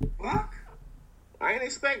Caldwell. Fuck. I didn't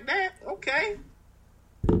expect that. Okay.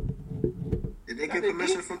 Did they get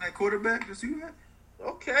permission from that quarterback to see that?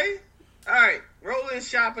 Okay. All right. Roland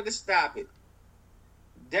Shopper to stop it.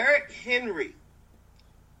 Derrick Henry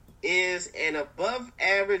is an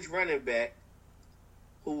above-average running back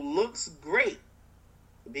who looks great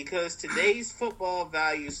because today's football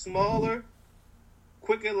values smaller,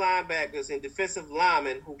 quicker linebackers and defensive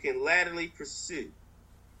linemen who can laterally pursue.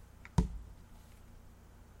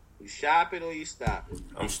 You shop it or you stop it.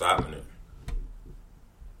 I'm stopping it.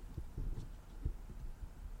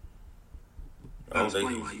 I don't think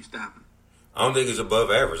Explain why you stopping. I don't think he's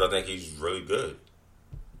above average. I think he's really good.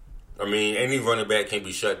 I mean, any running back can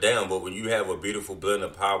be shut down, but when you have a beautiful blend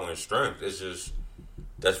of power and strength, it's just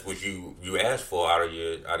that's what you ask for out of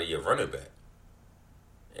your running back,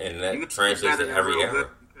 and that You translates gotta to be every real era. good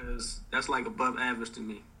because that's like above average to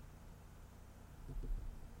me.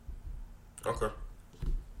 Okay.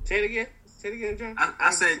 Say it again, John. I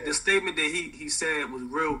said the statement that he said was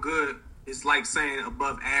real good is like saying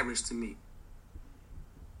above average to me.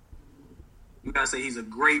 You gotta say he's a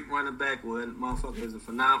great running back, or that motherfucker is a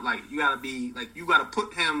phenomenal. Like you gotta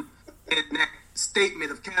put him in that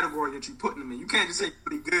statement of category that you putting him in. You can't just say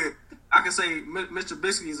pretty good. I can say Mr.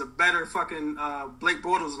 Trubisky is a better fucking Blake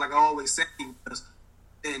Bortles, like I always say he was,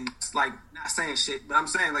 and it's like not saying shit, but I'm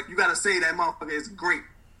saying like you gotta say that motherfucker is great.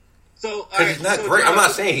 So Because he's not great. I'm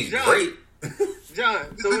not saying he's great.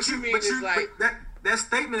 John. So what you mean is like that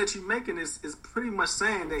statement that you're making is pretty much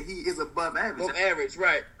saying that he is above average. above average,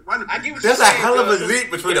 right? Running I back. get what There's you're a saying, hell of a John. leap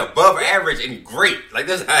between above average and great. Like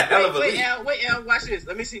there's a hell of a Wait, leap. Al, watch this.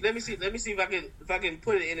 Let me see if I can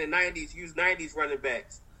put it in the 90s. Use 90s running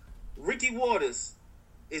backs. Ricky Waters,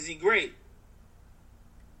 is he great?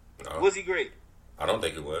 No, Was he great? I don't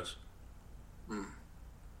think it was All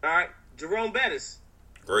right, Jerome Bettis.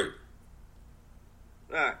 great.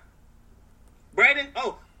 All right, Brandon.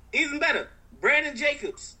 Oh, even better, Brandon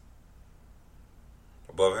Jacobs.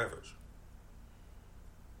 Above average.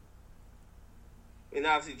 And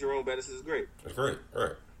obviously Jerome Bettis is great. It's great,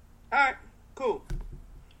 right? All right, cool.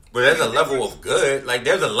 But there's a level of good. Like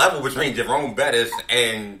there's a level between Jerome Bettis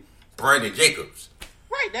and Brandon Jacobs.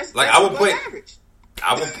 Right, that's Like, that's I would above put- average.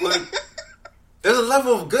 I would put. There's a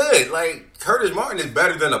level of good. Like Curtis Martin is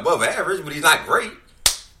better than above average, but he's not great.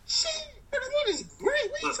 Shit, what is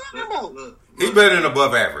great? What are you talking about? Look. He's better than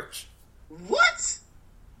above average. What?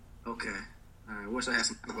 Okay. All right. Wish I had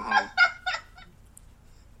some alcohol.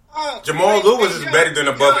 Jamal Lewis is better than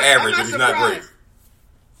above average, but he's not great.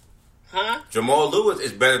 Huh? Jamal Lewis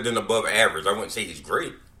is better than above average. I wouldn't say he's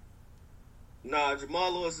great. Nah,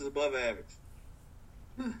 Jamal Lewis is above average.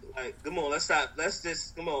 Like, come on, let's stop. Let's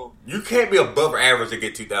just come on. You can't be above average to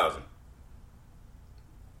get 2,000.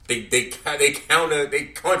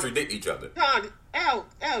 They contradict each other. John, Al,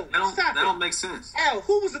 stop That it. don't make sense. Al,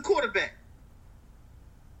 who was the quarterback?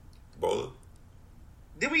 Bowler.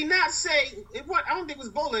 Did we not say it? What? I don't think it was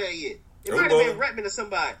Bowler that year. It It was might have been Bowler. Redmond or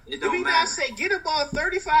somebody. It Did don't we matter. not say get a ball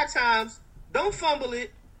 35 times, don't fumble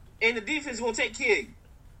it, and the defense won't take care of you?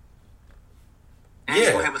 And he's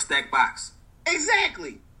gonna have a stacked box.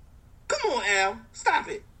 Exactly. Come on, Al. Stop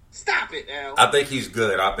it, Al. I think he's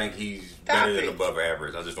good. I think he's better than above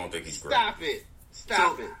average. I just don't think he's great. Stop it.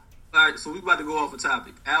 Stop it. All right, so we about to go off a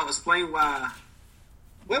topic. Al, explain why.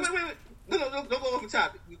 Wait. No, don't go off the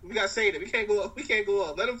topic. We gotta say that. We can't go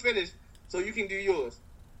up. Let him finish so you can do yours.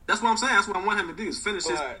 That's what I'm saying. That's what I want him to do is finish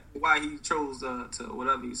right. why he chose to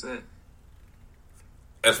whatever he said.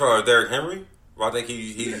 As far as Derrick Henry, I think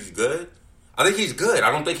he's good. I think he's good.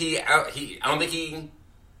 I don't think he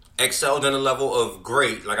excelled in a level of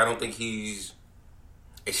great. Like I don't think he's.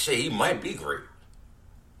 Shit, he might be great.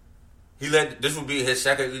 This will be his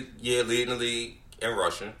second year leading the league in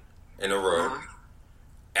rushing in a row. Uh-huh.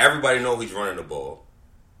 Everybody know he's running the ball.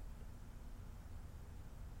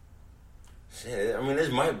 Shit, I mean, this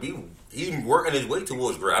might be. He's working his way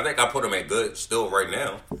towards great. I think I put him at good still right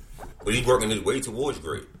now, but he's working his way towards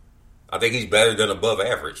great. I think he's better than above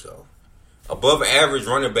average though. Above average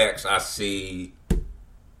running backs, I see.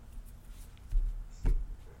 I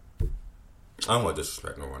don't want to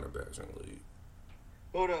disrespect no running backs in the league.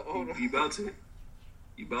 Hold on. You about to?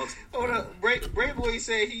 Hold up. Brave Boy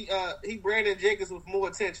said he Brandon Jacobs with more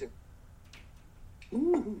attention.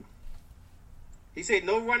 Ooh. He said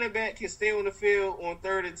no running back can stay on the field on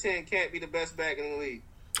 3rd and 10, can't be the best back in the league.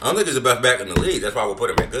 I don't think he's the best back in the league. That's why we'll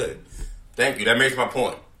put him at good. Thank you. That makes my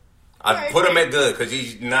point. I put him at good because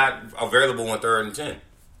he's not available on 3rd and 10.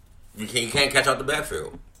 You can't catch out the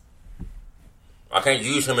backfield. I can't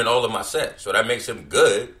use him in all of my sets, so that makes him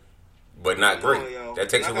good, but not great. That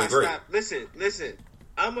takes away great. Listen.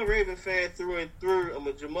 I'm a Raven fan through and through. I'm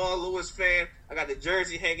a Jamal Lewis fan. I got the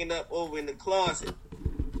jersey hanging up over in the closet.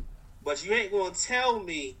 But you ain't gonna tell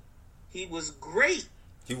me he was great.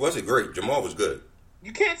 He wasn't great. Jamal was good.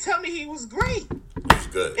 You can't tell me he was great. He was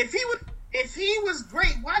good. If he was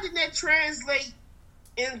great, why didn't that translate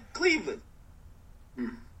in Cleveland?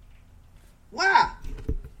 Why?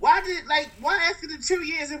 Why after the 2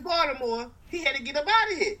 years in Baltimore, he had to get up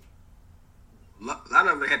out of here? A lot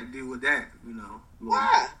of it had to do with that, you know.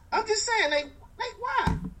 Why? I'm just saying, like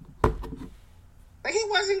why? Like he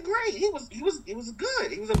wasn't great. He was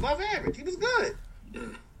good. He was above average. He was good.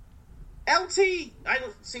 Yeah. LT, I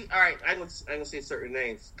don't see. All right, I don't say certain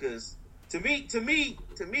names because to me,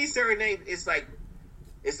 certain names it's like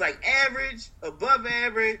average, above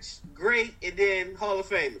average, great, and then Hall of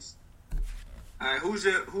Famers. All right, who's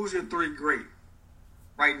your 3 great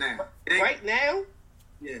right now? Right now?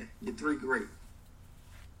 Yeah, your 3 great.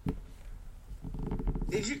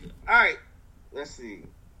 Did you? All right, let's see.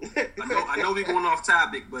 I know we going off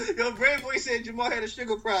topic, but Yo, Brave Boy said Jamal had a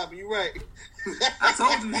sugar problem. You right? I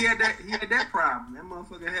told you he had that problem. That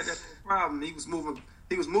motherfucker had that problem. He was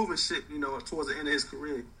moving shit, you know, towards the end of his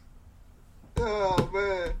career. Oh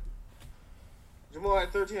man, Jamal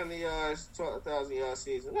had 1,300 yards, 12,000 yard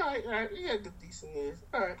season. All right, he had decent years.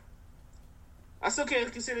 All right, I still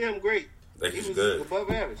can't consider him great. Like he was good.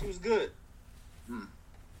 Above average. He was good.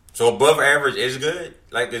 So above average is good?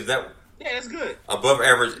 Like, is that... Yeah, that's good. Above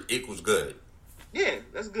average equals good? Yeah,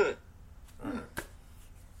 that's good. Right.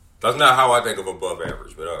 That's not how I think of above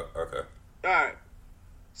average, but okay. All right.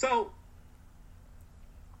 So...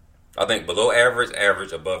 I think below average,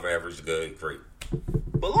 average, above average, good, great.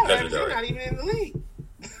 Below average, you're not even in the league.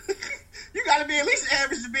 You got to be at least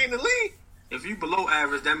average to be in the league. If you below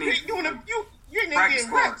average, that means you ain't even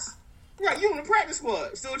getting reps. Right, you on the practice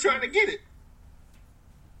squad, still trying to get it.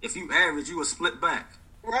 If you average, you a split back.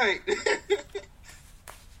 Right.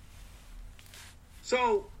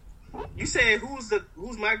 So, you said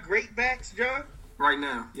who's my great backs, John? Right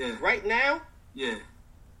now, yeah. Right now? Yeah.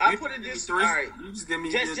 I put it this. All right. You just give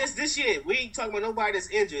me just this year. We ain't talking about nobody that's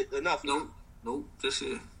injured enough. Nope. This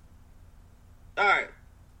year. All right.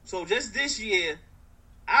 So just this year,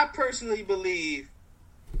 I personally believe,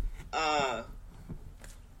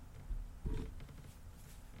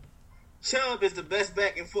 Chubb is the best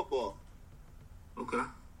back in football. Okay.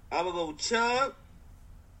 I would go Chubb,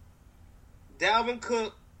 Dalvin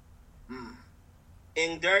Cook,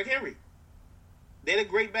 and Derrick Henry. They're the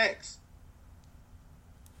great backs.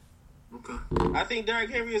 Okay. I think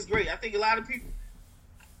Derrick Henry is great. I think a lot of people...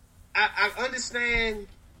 I understand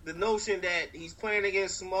the notion that he's playing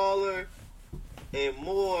against smaller and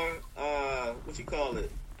more,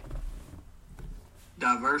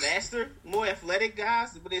 diverse. Faster, more athletic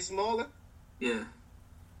guys, but they're smaller. Yeah.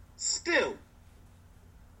 Still,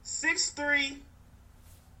 6'3",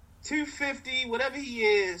 250, whatever he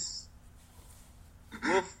is,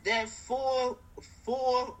 with that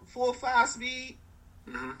 4.5 speed,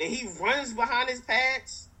 and he runs behind his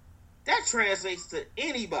pads, that translates to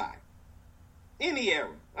anybody. Any era.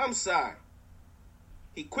 I'm sorry.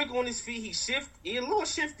 He quick on his feet. He a little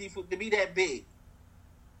shifty to be that big.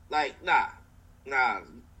 Like, nah.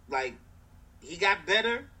 Like, he got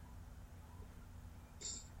better.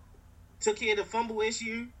 Took care of the fumble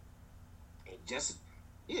issue. And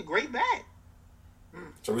he a great back.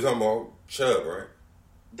 So we talking about Chubb, right?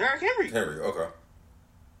 Derrick Henry. Okay.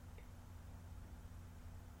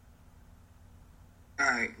 All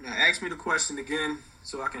right, now ask me the question again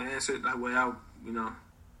so I can answer it that way out,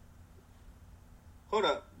 Hold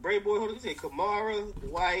up. Brave Boy, hold up. You say Kamara,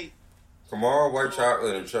 White. Kamara, White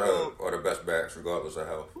Chocolate, and Chubb are the best backs regardless of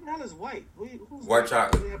health. Who the hell is White? Who's White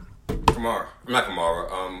Chocolate. Kamara. Not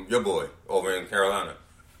Kamara. Your boy over in Carolina.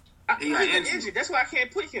 He's been injured. That's why I can't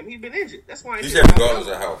put him. He's been injured. That's why I He said regardless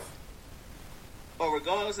of health. Oh,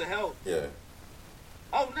 regardless of health? Yeah.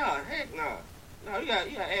 Oh, no. Heck no. No, you got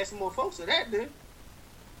to add some more folks to that, dude.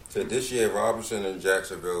 So this year, Robinson and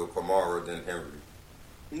Jacksonville, Kamara, then Henry.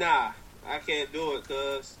 Nah, I can't do it,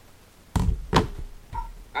 cuz.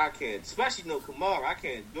 I can't. Especially no Kamara. I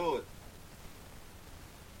can't do it.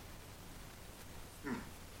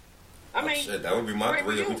 I mean, shit, that would be my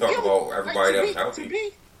three if we you talk about everybody else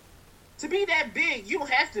healthy. To be that big, you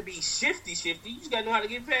don't have to be shifty. You just gotta know how to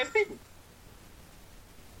get past people.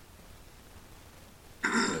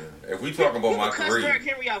 If we talk about my cuss three, Derrick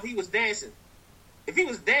Henry out if he was dancing. If he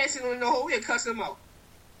was dancing on the hole, we'd cuss him out.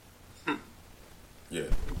 Yeah.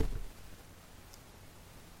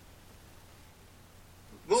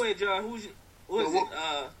 Go ahead, John. Who is it?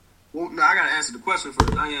 Well, no, I gotta answer the question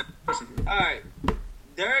first. All right.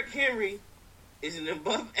 Derrick Henry is an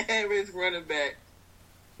above-average running back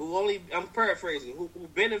I'm paraphrasing, who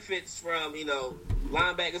benefits from,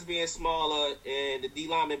 linebackers being smaller and the D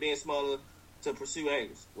lineman being smaller to pursue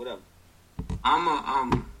angles, whatever. I'm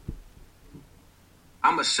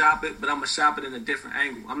a shop it, but I'm a shop it in a different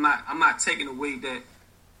angle. I'm not taking away that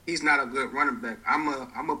he's not a good running back. I'm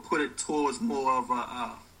a put it towards more of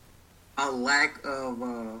a lack of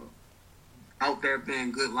out there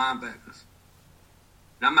being good linebackers.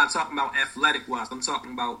 And I'm not talking about athletic wise. I'm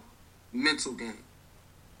talking about mental game.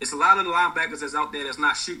 It's a lot of the linebackers that's out there that's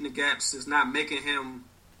not shooting the gaps, that's not making him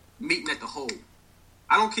meeting at the hole.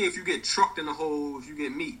 I don't care if you get trucked in the hole, if you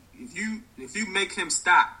get meat. If you make him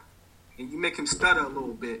stop and you make him stutter a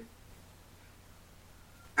little bit,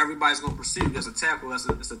 everybody's gonna pursue you as a tackle.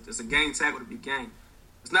 It's a game tackle to be game.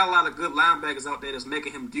 There's not a lot of good linebackers out there that's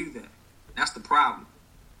making him do that. That's the problem.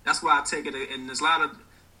 That's why I take it. And there's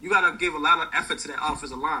you gotta give a lot of effort to that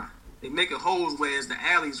offensive line. They make it holes where it's the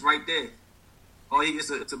alleys right there. Or it's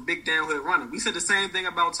a big downhill runner. We said the same thing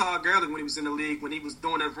about Todd Gurley when he was in the league, when he was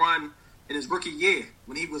doing that run in his rookie year,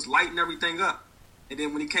 when he was lighting everything up. And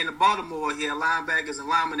then when he came to Baltimore, he had linebackers and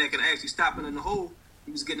linemen that could actually stop him in the hole.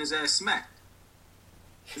 He was getting his ass smacked.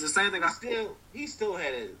 It's the same thing. He still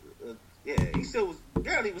had he still was.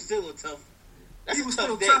 Gurley was still a tough. He was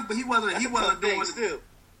still tough, but he wasn't doing still.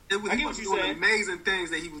 He wasn't doing amazing things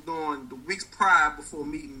that he was doing the weeks prior before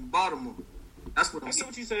meeting Baltimore. That's what I'm saying. I get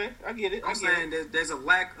what you're saying. I get it. I'm saying there's a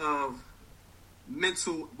lack of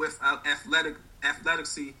mental with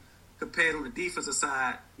athleticy compared on the defensive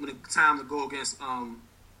side when it's time to go against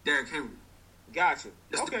Derrick Henry. Gotcha.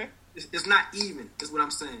 Okay. It's not even. Is what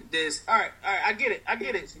I'm saying. All right. I get it.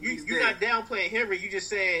 You're not downplaying Henry. You just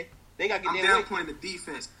saying they got to get I'm downplaying the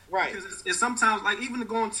defense, right? Because it's sometimes like even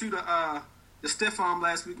going to the stiff arm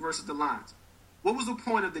last week versus the Lions. What was the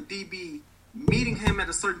point of the DB meeting him at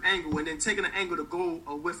a certain angle and then taking an angle to go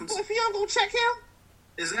with him? Well, if he don't go check him,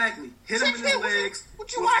 exactly. Hit him in his legs.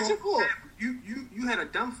 What you watching for? You had a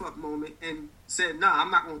dumb fuck moment and said, "Nah,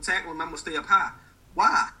 I'm not going to tackle him. I'm going to stay up high."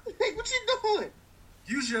 Why? Hey, what you doing?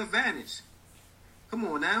 Use your advantage. Come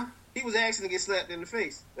on now. He was asking to get slapped in the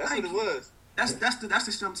face. That's what it was. That's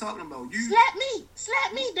the shit I'm talking about.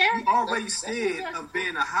 Slap me, Derrick. You already scared of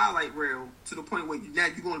being a highlight reel to the point where you're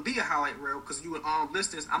going to be a highlight reel because you an armed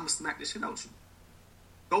distance. I'm gonna smack this shit out you.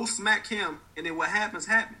 Go smack him, and then what happens.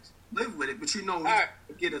 Live with it, but you know he's gonna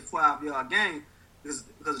get a 5-yard gain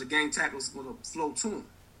because the game tackle is going to flow to him.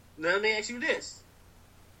 Now let me ask you this.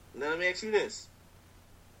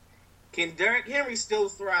 Can Derrick Henry still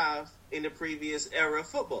thrive in the previous era of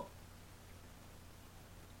football?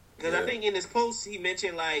 Because I think in his post he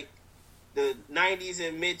mentioned like the 90s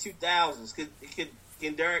and mid 2000s.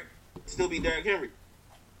 Can Derrick still be Derrick Henry?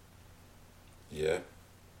 Yeah.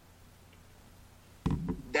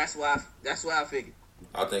 That's why I figured.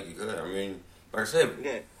 I think he could. I mean, like I said,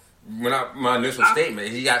 yeah. My initial statement,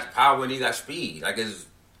 he got power and he got speed. Like,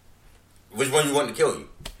 which one you want to kill you?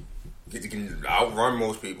 He can outrun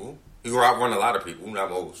most people. He can outrun a lot of people,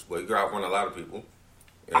 not most, but he can outrun a lot of people.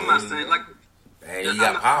 And I'm not saying like. And he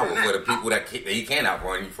got power for the people that he can't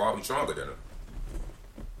outrun. He's probably stronger than him.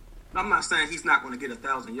 I'm not saying he's not going to get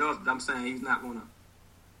 1,000 yards, but I'm saying he's not going to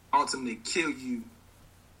ultimately kill you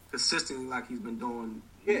consistently like he's been doing.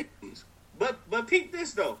 Yeah. But peep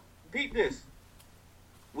this though. Peep this.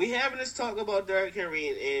 We having this talk about Derrick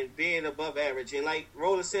Henry and being above average, and like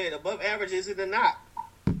Roller said, above average isn't a knock.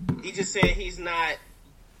 He just said he's not,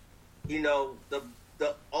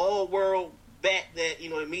 the all world back that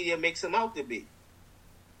the media makes him out to be.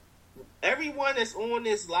 Everyone that's on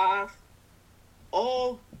this live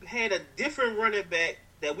all had a different running back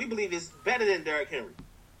that we believe is better than Derrick Henry.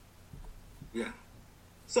 Yeah.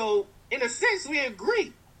 So in a sense, we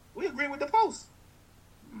agree. We agree with the post.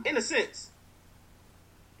 In a sense.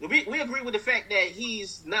 We agree with the fact that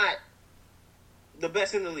he's not the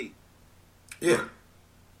best in the league. Yeah.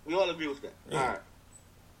 We all agree with that. Yeah. All right.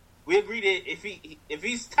 We agree that if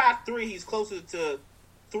he's top 3, he's closer to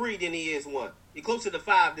 3 than he is 1. He's closer to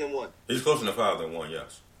 5 than 1. He's closer to 5 than 1,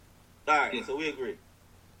 yes. All right, so we agree.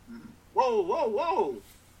 Whoa.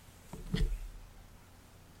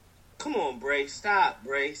 Come on, Bray. Stop,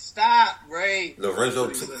 Bray. Lorenzo,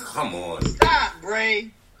 come on. Stop, Bray.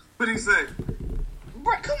 What did he say?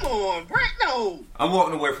 Bray, come on, Bray. No. I'm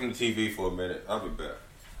walking away from the TV for a minute. I'll be back.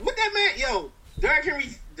 What that man? Yo, Derrick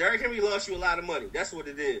Henry lost you a lot of money. That's what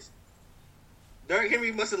it is. Derrick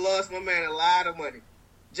Henry must have lost my man a lot of money.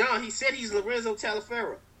 John, he said he's Lorenzo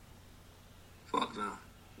Taliaferro. Fuck no.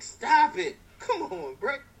 Stop it. Come on,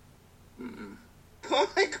 Bray. Mm-mm.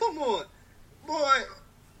 Come on. Boy,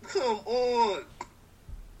 come on.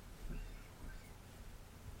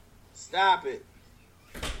 Stop it.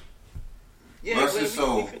 Yeah, Russ we is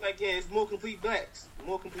so- feel like it's more complete backs.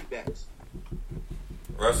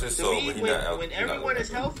 Russ is To so, me, but he's when not out. everyone is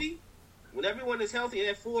healthy,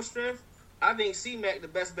 at full strength, I think C-Mac the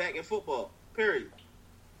best back in football. Period.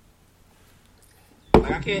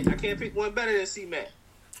 Like I can't pick one better than C-Mac.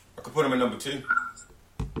 I could put him in number 2.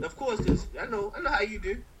 Of course, because I know how you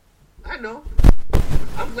do. I know.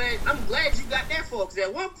 I'm glad you got that far, because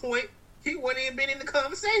at one point, he wouldn't even been in the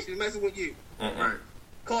conversation messing with you. Right.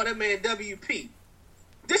 Call that man WP.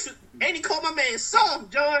 And he called my man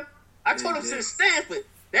soft, John. I told him since Stanford,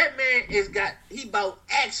 that man he about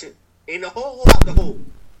action in the hole out the hole.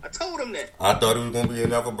 I told him that. I thought it was going to be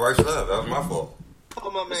enough for Bryce Love. That was my fault.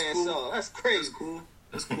 Call my man cool. soft. That's crazy.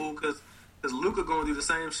 That's cool because Luka going to do the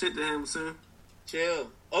same shit to him soon. Chill.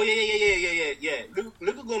 Oh, yeah.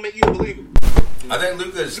 Luka going to make you a believer. I think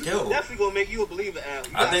Luka is skilled. Definitely going to make you a believer, Al.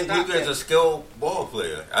 I think Luka is a skilled ball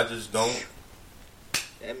player. I just don't.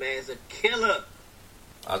 That man's a killer.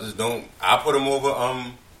 I just don't. I put him over.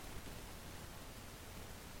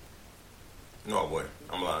 No, boy.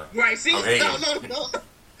 I'm lying. Right, see? I'm hating. No. All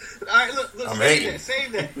right, look. I'm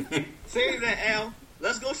Save that. Save that, Al.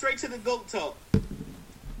 Let's go straight to the GOAT talk.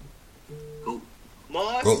 Goat.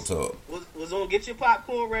 Mars GOAT talk. was on Get Your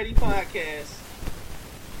Popcorn Ready podcast.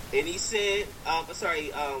 And he said, what's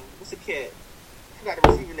the cat? I forgot the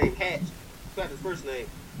receiver name, Hatch. I forgot his first name.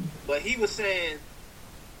 But he was saying,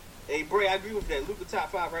 hey, Bray, I agree with that. Luka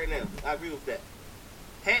top 5 right now. I agree with that.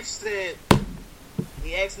 Hatch said,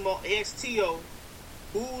 he asked T.O.,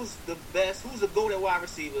 who's the GOAT at wide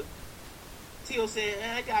receiver? T.O. said,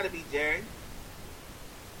 it gotta be Jerry.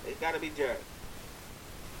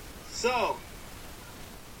 So,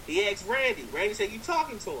 he asked Randy. Randy said, you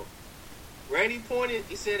talking to him? Randy pointed,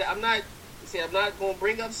 he said, I'm not going to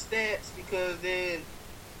bring up stats because then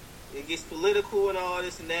it gets political and all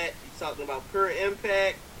this and that. He's talking about pure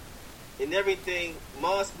impact and everything.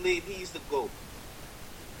 Moss believe he's the GOAT.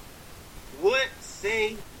 What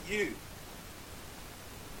say you?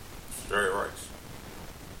 Jerry Rice.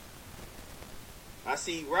 I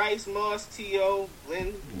see Rice, Moss, T.O.,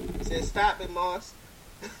 Glenn said, stop it, Moss.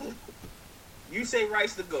 You say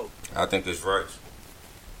Rice the GOAT. I think it's Rice.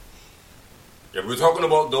 If we're talking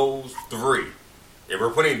about those 3, if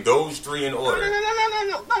we're putting those 3 in order.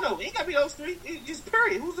 No. It ain't got to be those 3. It's just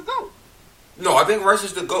period. Who's the GOAT? No, I think Rice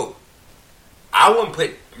is the GOAT. I wouldn't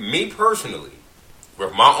put, me personally,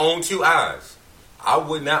 with my own 2 eyes, I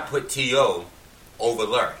would not put T.O. over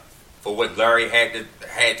Larry for what Larry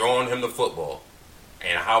had thrown him the football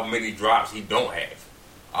and how many drops he don't have.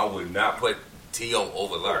 I would not put T.O.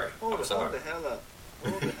 over Larry. I'm sorry.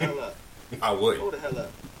 Hold the hell up. I would. Hold the hell up.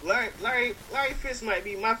 Larry Fitz might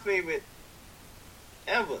be my favorite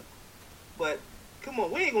ever. But, come on,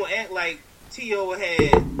 we ain't going to act like T.O.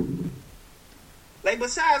 had... Like,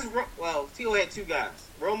 besides... Well, T.O. had 2 guys.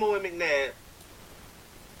 Romo and McNabb.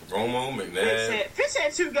 Fitz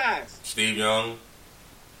had 2 guys. Steve Young.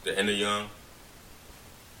 The end of Young.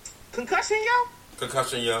 Concussion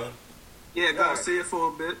Young? Yeah, Garcia for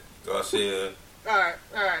a bit. Garcia. All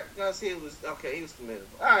right. Garcia was... Okay, he was commendable.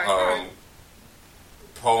 All right.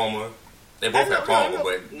 Palmer. They both had Palmer,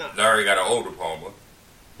 but Larry got an older Palmer.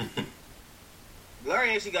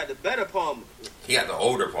 Larry actually got the better Palmer. He got the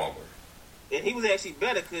older Palmer. And he was actually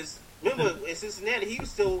better because, remember, in Cincinnati, he was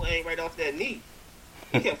still aimed right off that knee.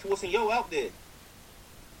 He kept forcing Yo out there.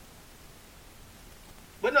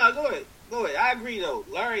 But no, go ahead. Go ahead. I agree, though.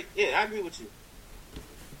 Larry, yeah, I agree with you.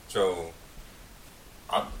 So,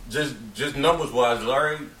 just numbers-wise,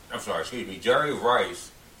 Jerry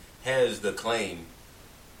Rice has the claim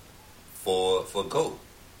for GOAT.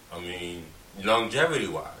 I mean,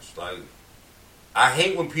 longevity-wise. Like, I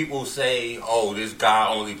hate when people say, oh, this guy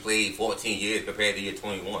only played 14 years compared to year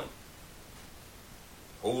 21.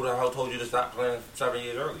 Who the hell told you to stop playing 7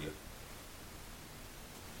 years earlier?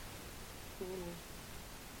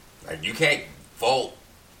 Like, you can't fault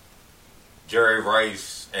Jerry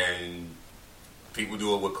Rice and people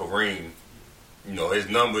do it with Kareem. You know, his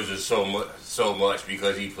numbers are so much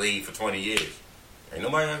because he played for 20 years. Ain't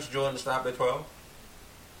nobody asked Jordan to stop at 12.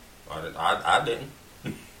 I didn't.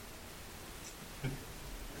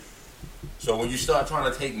 So when you start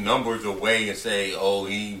trying to take numbers away and say, oh,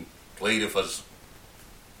 he played it for...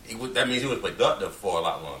 that means he was productive for a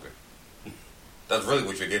lot longer. That's really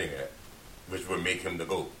what you're getting at, which would make him the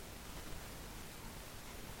GOAT.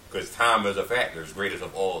 Because time is a factor. It's greatest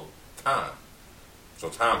of all time. So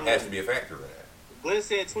time has to be a factor in that. Glenn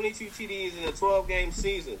said 22 TDs in a 12-game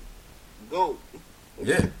season. GOAT.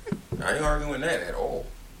 Yeah. I ain't arguing that at all.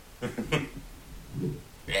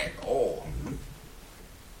 At all.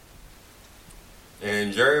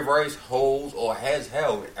 And Jerry Rice holds or has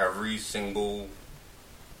held every single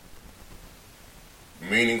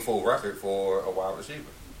meaningful record for a wide receiver.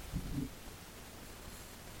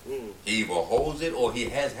 He either holds it or he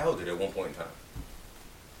has held it at one point in time.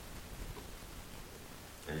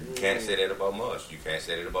 And you can't say that about Moss. You can't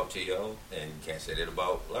say that about T.O. And you can't say that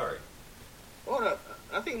about Larry. Hold up.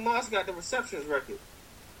 I think Moss got the receptions record.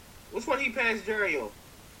 Which one he passed Jerry on?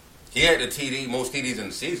 He had the most TDs in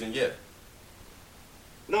the season, yeah.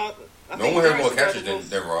 No, no one had more catches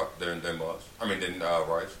than Moss. I mean, than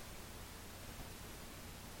Rice.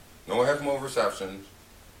 No one has more receptions.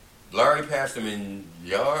 Larry passed him in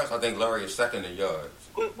yards. I think Larry is second in yards.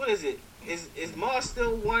 What is it? Is Moss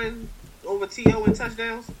still one over T.O. in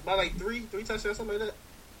touchdowns? By like three touchdowns, something like that?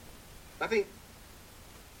 I think.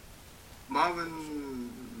 Marvin.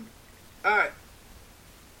 All right.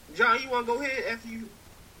 John, you want to go ahead after you?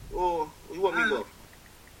 Or you want me to go?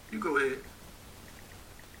 You go ahead.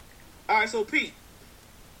 All right, so Pete.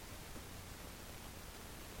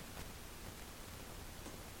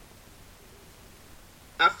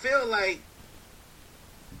 I feel like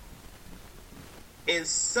in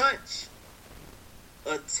such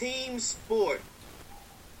a team sport,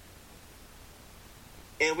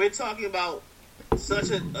 and we're talking about such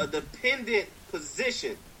a dependent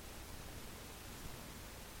position,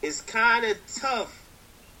 it's kind of tough.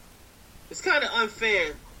 It's kind of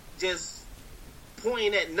unfair just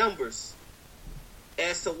pointing at numbers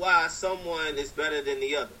as to why someone is better than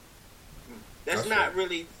the other. That's not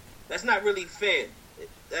really fair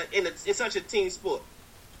in such a team sport.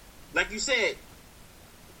 Like you said,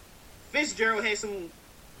 Fitzgerald had some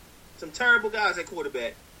terrible guys at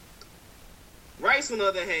quarterback. Rice, on the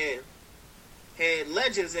other hand, had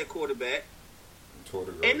legends at quarterback.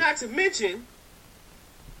 And not to mention,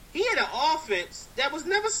 he had an offense that was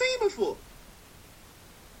never seen before.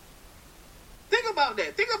 Think about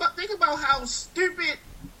that. Think about how stupid.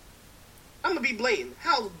 I'm gonna be blatant.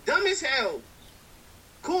 How dumb as hell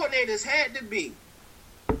coordinators had to be.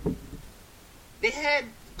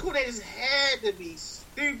 Coordinators had to be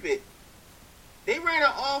stupid. They ran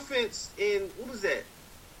an offense in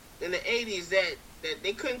in the 80s that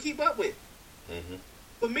they couldn't keep up with. Mm-hmm.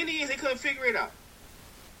 For many years they couldn't figure it out.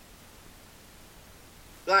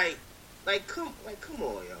 Like come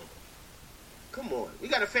on, yo. Come on. We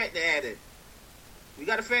got a factor added. You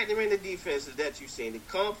got to factor in the defenses that you've seen, the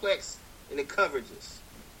complex and the coverages.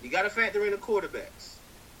 You got to factor in the quarterbacks.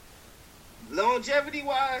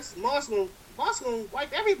 Longevity-wise, Moss gonna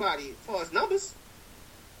wipe everybody as far as numbers.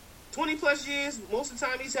 20-plus years, most of the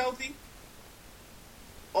time he's healthy.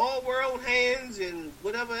 All-world hands and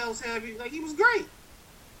whatever else have you. Like, he was great.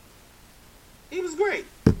 He was great.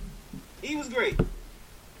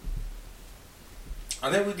 I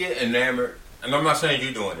think we get enamored, and I'm not saying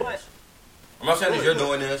you're doing this. I'm not saying that you're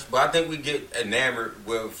doing this, but I think we get enamored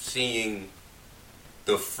with seeing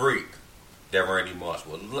the freak that Randy Moss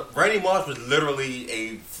was. Randy Moss was literally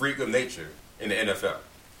a freak of nature in the NFL.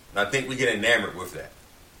 And I think we get enamored with that.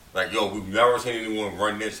 Like, yo, we've never seen anyone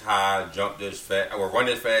run this high, jump this fast, or run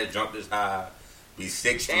this fast, jump this high, be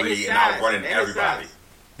 6'3", and outrunning everybody.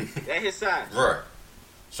 That's his size. Right.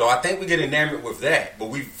 So I think we get enamored with that, but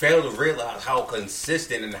we fail to realize how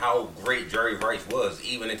consistent and how great Jerry Rice was,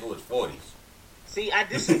 even into his 40s. See, I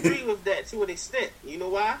disagree with that to an extent. You know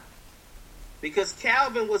why? Because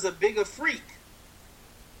Calvin was a bigger freak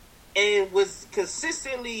and was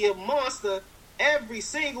consistently a monster every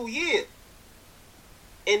single year.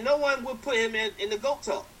 And no one would put him in the GOAT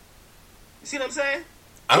talk. You see what I'm saying?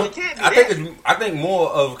 I think more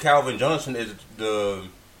of Calvin Johnson is the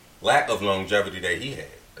lack of longevity that he had.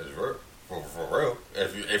 For real.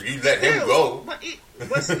 If you let him go.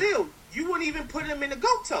 But still, you wouldn't even put him in the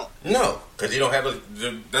GOAT talk. No, because he don't have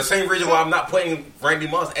the same reason why I'm not putting Randy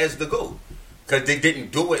Moss as the GOAT. Because they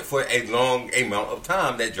didn't do it for a long amount of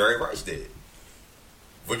time that Jerry Rice did.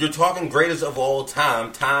 When you're talking greatest of all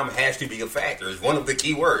time, time has to be a factor. It's one of the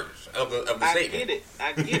key words of the statement.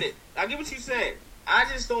 I get it. I get what you're saying. I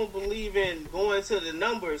just don't believe in going to the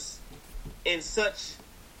numbers in such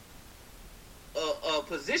a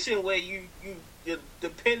position where you're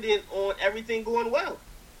dependent on everything going well.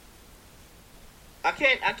 I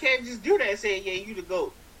can't just do that and say, yeah, you the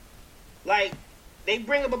GOAT. Like, they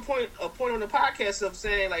bring up a point on the podcast of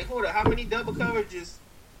saying, like, hold on, how many double coverages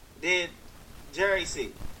did Jerry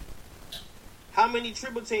see? How many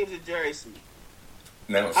triple teams did Jerry see?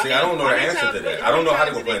 Now, see, I don't know the answer to that. I don't know how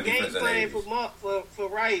they were playing defense in the 80s. For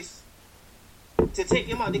Rice to take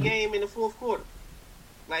him out the game in the fourth quarter.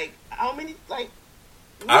 Like, how many? Like,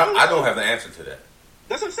 I don't have the answer to that.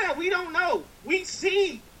 That's what I'm saying. We don't know. We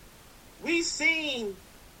seen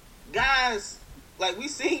guys, like, we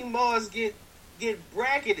seen Mars get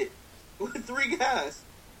bracketed with 3 guys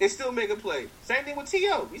and still make a play. Same thing with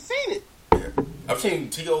T.O. We seen it. Yeah. I've seen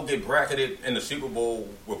T.O. get bracketed in the Super Bowl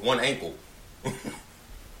with one ankle.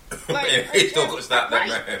 Like, and he still could stop that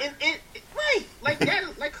man. Right. Like,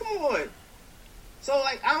 that, like, come on. So,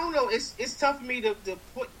 like, I don't know. It's tough for me to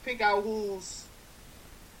pick out who's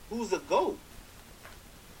a GOAT.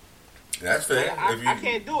 That's fair. Like, I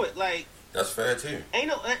can't do it. Like, that's fair too. Ain't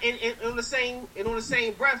no and on the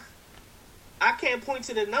same breath, I can't point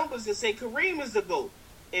to the numbers and say Kareem is the GOAT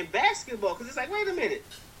in basketball because it's like, wait a minute,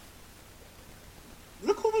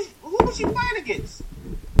 look who was you playing against?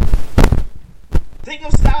 Think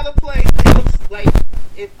of style of play.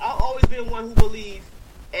 I've always been one who believe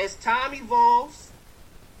as time evolves,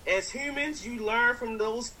 as humans, you learn from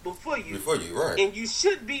those before you, right? And you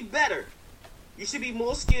should be better. You should be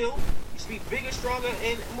more skilled. You should be bigger, stronger,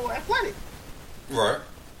 and more athletic. Right.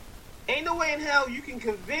 Ain't no way in hell you can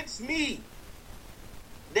convince me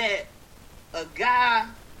that a guy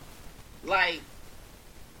like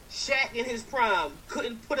Shaq in his prime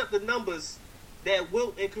couldn't put up the numbers that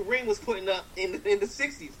Wilt and Kareem was putting up in the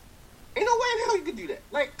 60s. Ain't no way in hell you could do that.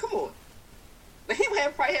 Like, come on. Like, he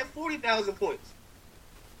probably had 40,000 points.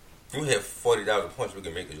 If we had 40,000 points, we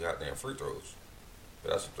can make his goddamn free throws.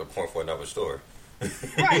 But that's a point for another story.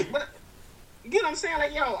 Right, but you get what I'm saying?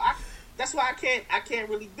 Like, that's why I can't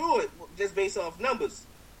really do it just based off numbers.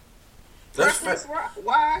 Preference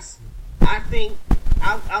wise, I think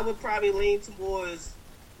I would probably lean towards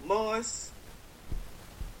Moss,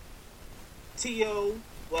 T.O.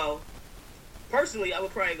 Well, personally, I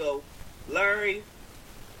would probably go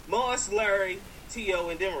Moss, Larry, T.O.,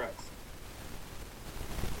 and then Rice.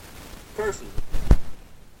 Personally.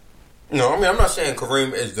 No, I mean, I'm not saying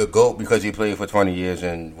Kareem is the GOAT because he played for 20 years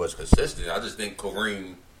and was consistent. I just think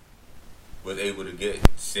Kareem was able to get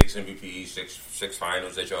 6 MVPs, six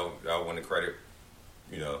finals that y'all want to credit.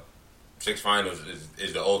 6 finals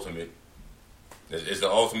is the ultimate. It's the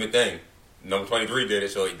ultimate thing. Number 23 did it,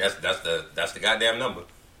 so that's the goddamn number.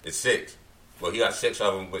 It's 6. Well, he got 6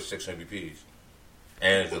 of them with 6 MVPs,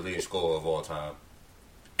 and is the leading scorer of all time,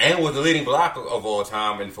 and was the leading blocker of all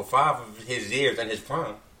time. And for 5 of his years in his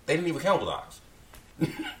prime, they didn't even count blocks.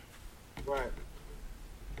 Right.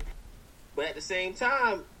 But at the same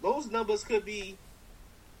time, those numbers could be,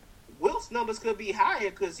 Wilt's numbers could be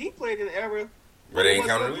higher because he played in an era where they ain't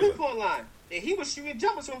counting the 3-point line, and he was shooting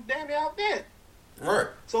jumpers from damn near out there. Right.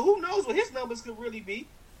 So who knows what his numbers could really be?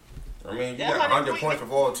 I mean, you got 100 points for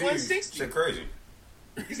all twos. Shit crazy.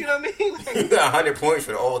 You see what I mean? Like, you got 100 points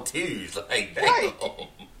for all twos. Like, damn.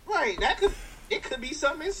 Right. It could be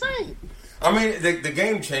something insane. I mean, the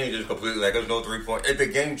game changes completely. Like, there's no 3-point. The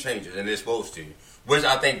game changes, and it's supposed to. Which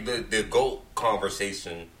I think the GOAT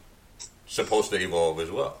conversation supposed to evolve as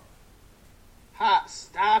well.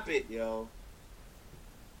 Stop it, yo.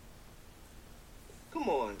 Come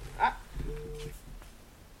on.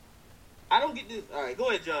 I don't get this. All right, go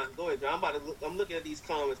ahead, John. I'm looking at these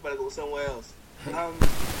comments. About to go somewhere else.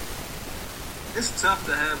 It's tough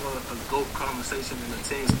to have a GOAT conversation in the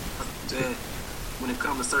teams when it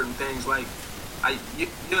comes to certain things. Like,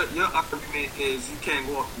 Your argument is you can't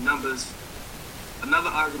go off the numbers. Another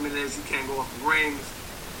argument is you can't go off the rings.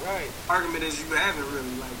 Right. Argument is you haven't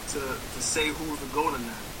really to say who's the GOAT or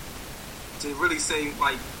not. To really say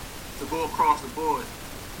to go across the board.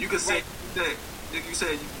 You could say that if you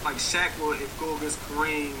said Shaq would if go against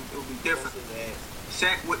Kareem, it would be different.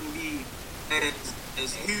 Shaq wouldn't be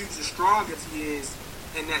as huge and strong as he is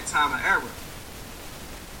in that time of era.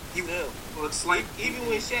 He was even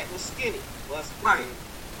when Shaq was skinny. Right.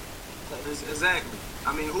 Exactly.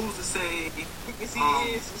 I mean, who's to say? Because he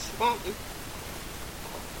is spunky.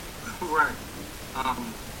 Right.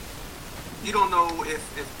 You don't know if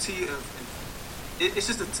it's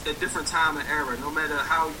just a different time and era. No matter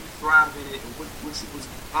how you thrive in it and what you was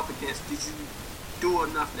up against, did you do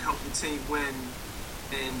enough to help your team win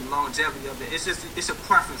and the longevity of it? It's a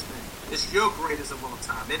preference thing. It's your greatest of all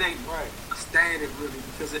time. It ain't a standard really,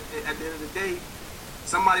 because at the end of the day,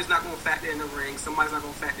 somebody's not going to factor in the ring. Somebody's not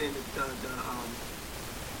going to factor in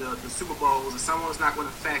the Super Bowls, and someone's not going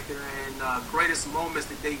to factor in greatest moments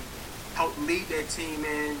that they help lead their team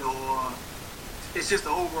in, or it's just the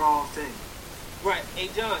overall thing. Right. Hey,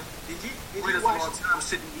 John, did you greatest watch? Of all time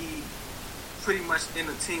shouldn't be pretty much in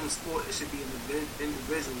a team sport. It should be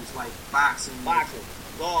individuals like boxing,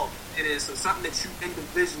 golf. It is something that you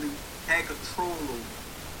individually had control over,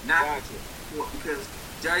 not because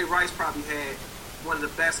Jerry Rice probably had one of the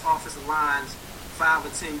best offensive lines 5 or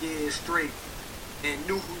 10 years straight and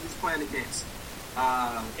knew who he was playing against.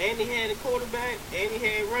 And he had a quarterback, and he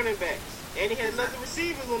had running backs, and he had another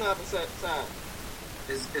receivers on the other side.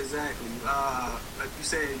 Exactly. Like you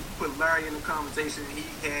said, you put Larry in the conversation. He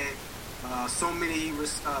had so many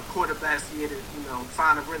quarterbacks he had to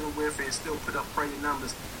find a rhythm with and still put up crazy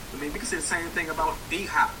numbers. I mean, we can say the same thing about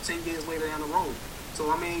D-Hop 10 years later down the road.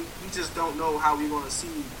 So, I mean, we just don't know how we're going to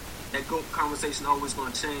see that GOAT conversation always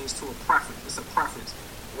going to change to a preference. It's a preference.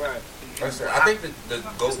 Right. I think the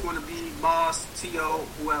GOAT... It's going to be Moss, T.O.,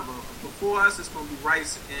 whoever. Before us, it's going to be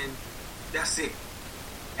Rice, and that's it.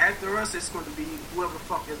 After us, it's going to be whoever the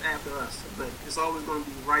fuck is after us. But it's always going to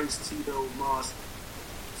be Rice, T.O., Moss,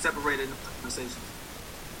 separated in the conversation.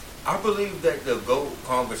 I believe that the GOAT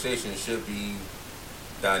conversation should be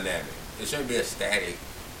dynamic. It shouldn't be a static,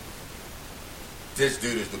 this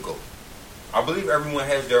dude is the GOAT. I believe everyone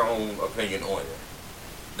has their own opinion on it.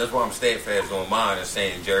 That's why I'm steadfast on mine and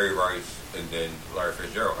saying Jerry Rice and then Larry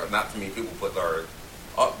Fitzgerald. Not too many people put Larry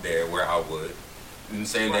up there where I would. And the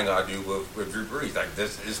same thing I do with Drew Brees. Like,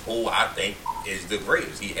 this is who I think is the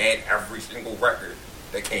greatest. He had every single record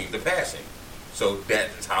that came to passing. So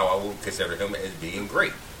that's how I would consider him as being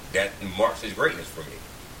great. That marks his greatness for me.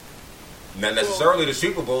 Not necessarily the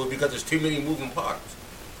Super Bowl, because there's too many moving parts.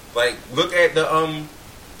 Like, look at the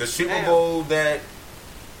Super Bowl that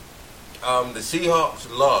the Seahawks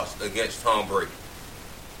lost against Tom Brady.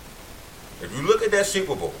 If you look at that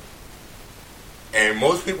Super Bowl, and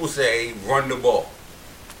most people say run the ball,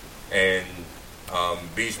 and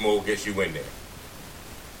beast mode gets you in there.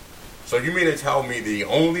 So you mean to tell me the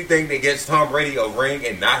only thing that gets Tom Brady a ring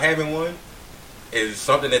and not having one is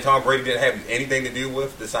something that Tom Brady didn't have anything to do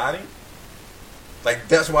with deciding? Like,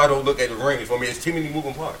 that's why I don't look at the rings. For me, it's too many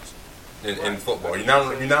moving parts in football. You're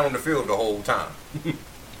not on the field the whole time.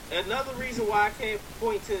 Another reason why I can't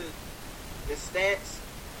point to the stats.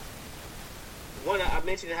 One, I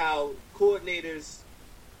mentioned how coordinators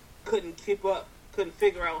couldn't keep up, couldn't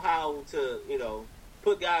figure out how to,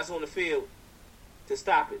 put guys on the field to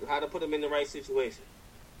stop it, how to put them in the right situation.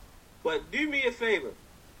 But do me a favor.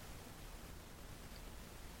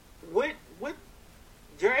 With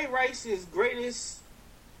Jerry Rice's greatest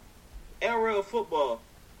era of football,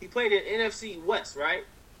 he played in NFC West, right?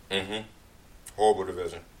 Mm-hmm. Horrible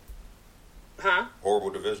division. Huh?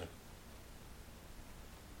 Horrible division.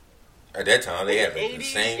 At that time, they had the 80s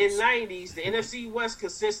Saints. and 90s, the NFC West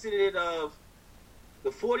consisted of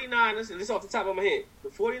the 49ers, and this is off the top of my head, the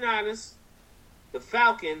 49ers, the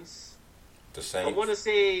Falcons, the Saints. I want to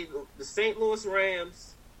say the St. Louis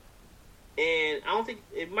Rams, and I don't think,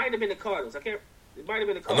 it might have been the Cardinals. It might have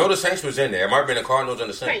been the Cardinals. I know the Saints was in there. It might have been the Cardinals and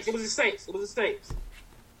the Saints. It was the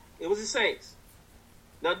Saints.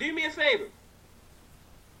 Now do me a favor.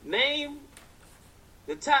 Name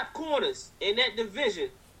the top corners in that division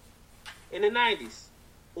in the 90s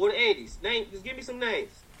or the 80s. Just give me some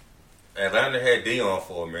names. Atlanta had Dion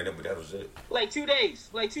for a minute, but that was it. Like 2 days.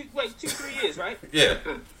 Like 3 years, right? Yeah.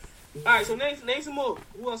 Alright, so name some more.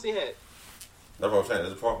 Who else they had? That's what I'm saying.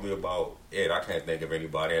 This is probably about it. I can't think of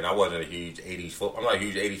anybody, and I wasn't a huge 80s football. I'm not a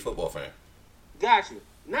huge 80s football fan. Got you.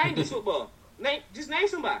 90s football. Just name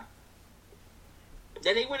somebody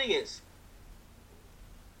that they went against.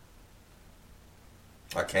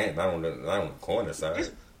 I can't. Not on the corner side.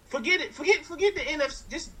 Just forget it. Forget the NFC.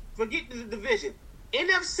 Just forget the division.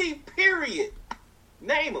 NFC. Period.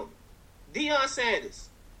 Name them. Deion Sanders.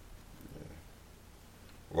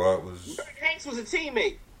 Well, it was. Burt Hanks was a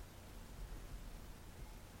teammate.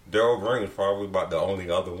 Darryl Green was probably about the only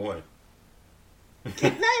other one.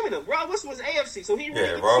 Keep naming them. Rod Wilson was AFC, so he really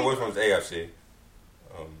Yeah, Rod Wilson was AFC.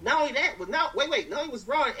 Not only that, but now wait. No, he was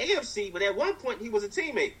Raw in AFC, but at one point he was a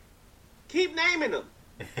teammate. Keep naming them.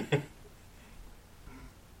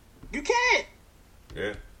 You can't.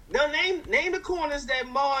 Yeah. Now name the corners that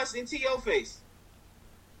Mars and T.O. faced.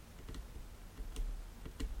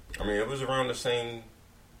 I mean, it was around the same.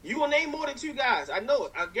 You gonna name more than two guys? I know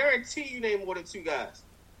it. I guarantee you name more than two guys.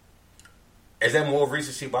 Is that more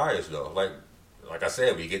recency bias though? Like I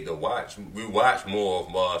said, we watch more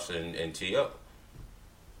of Moss and T.O.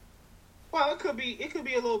 Well, it could be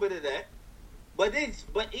a little bit of that, but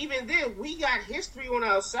even then, we got history on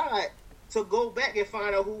our side to go back and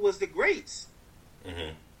find out who was the greats.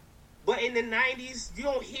 Mm-hmm. But in the '90s, you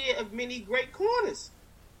don't hear of many great corners.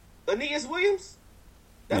 Aeneas Williams,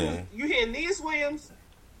 you hear Aeneas Williams,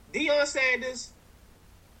 Deion Sanders,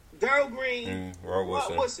 Darryl Green, Rod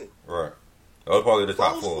Wilson. Right. That was probably the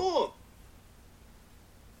top Those four.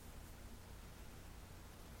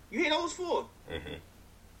 You hear those four? Mm-hmm.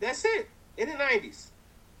 That's it. In the '90s.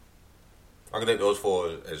 I can think those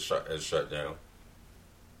four as shut down.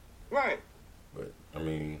 Right. But I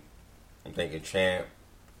mean, I'm thinking Champ,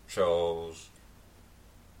 Charles,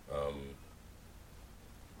 who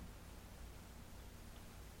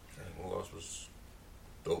else was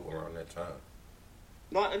dope around that time?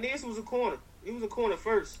 No, Aeneas was a corner. He was a corner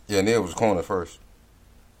first. Yeah, Neil was corner first.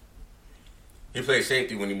 He played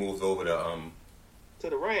safety when he moved over to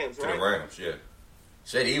the Rams, right? To the Rams, yeah.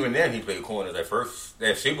 Said even then he played corners.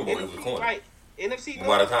 That Super Bowl he was corner. Right. NFC North.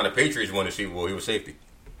 By the time the Patriots won the Super Bowl, he was safety.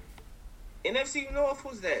 NFC North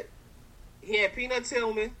was that. He had Peanut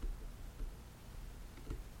Tillman.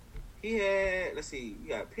 He had, let's see, you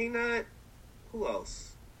got Peanut. Who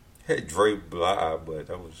else? Had Dre Bly, but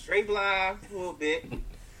that was Dre Bly a little bit.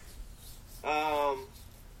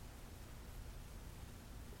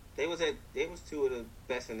 They was two of the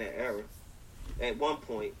best in that era. At one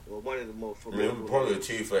point, or one of the more familiar. I mean, probably the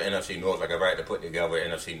chief for NFC North. Like, if I had to put together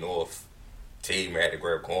an NFC North team, I had to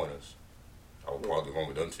grab corners. I would probably go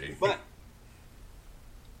with them two. But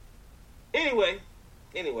anyway,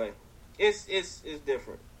 it's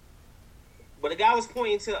different. But the guy was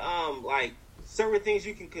pointing to like certain things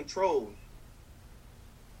you can control,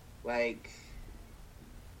 like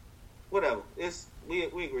whatever. We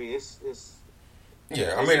agree. It's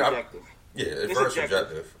yeah. I mean, subjective. It's very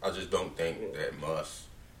subjective. I just don't think that must.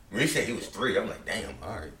 When he said he was 3, I'm like, damn.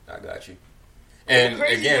 All right, I got you. And the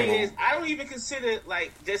crazy again, thing is, I don't even consider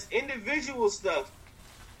like just individual stuff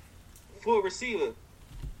for a receiver.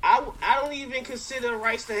 I don't even consider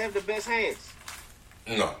Rice to have the best hands.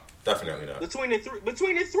 No, definitely not. Between the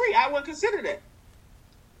three, I wouldn't consider that.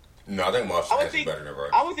 No, I think Moss is better than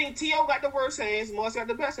Rice. I would think T.O. got the worst hands, Moss got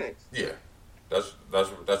the best hands. Yeah, that's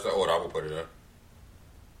the order I would put it in.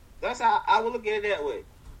 That's how I would look at it that way.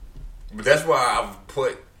 But that's why I've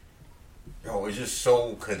put. It's just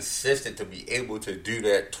so consistent to be able to do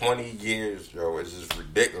that 20 years, it's just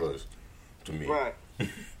ridiculous to me. Right.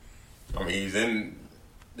 I mean, he's in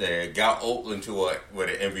there, got Oakland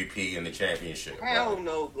with an MVP in the championship. Hell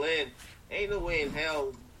no, Glenn. Ain't no way in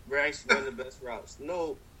hell Rice run the best routes.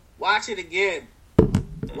 No. Watch it again.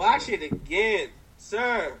 Watch it again,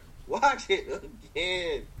 sir. Watch it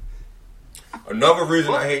again. Another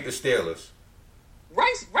reason I hate the Steelers.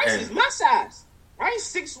 Rice is my size.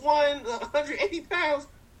 Rice 6'1", 180 pounds.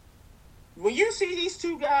 When you see these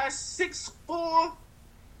two guys 6'4",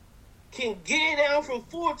 can get it down from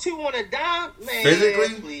 4'2" on a dime, man.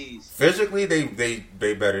 Physically,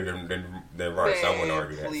 they better than Rice. Man, I wouldn't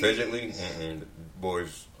argue that. please. Physically, the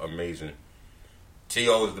boy's amazing.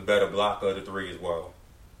 T.O. is the better blocker of the three as well.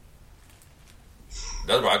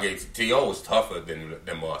 That's why I gave T.O. was tougher than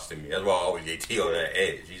Moss to me. That's why I always gave T.O. that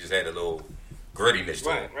edge. He just had a little grittiness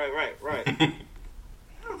to him. Right.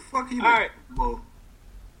 How the fuck are you All right. All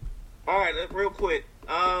All right, real quick.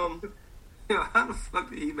 how the fuck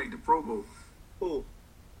did he make the Pro Bowl? Who?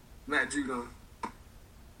 Matt Judon.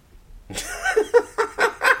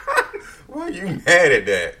 Why are you mad at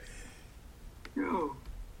that? Yo.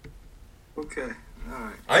 Okay. All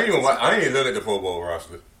right. I didn't even look at the Pro Bowl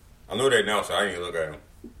roster. I know they announced it. I didn't even look at them.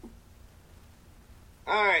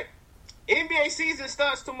 All right. NBA season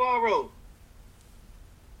starts tomorrow.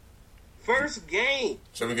 First game.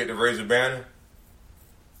 So we get the Razor banner?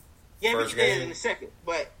 Yeah, First we get game? in a second.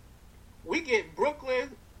 But we get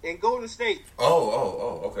Brooklyn and Golden State.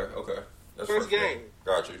 Okay. That's First game.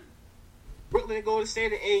 Got you. Brooklyn and Golden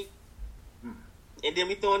State at 8. And then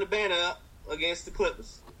we throwing the banner up against the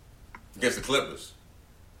Clippers. Against the Clippers.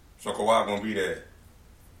 So Kawhi gonna be there.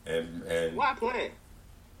 And why playing?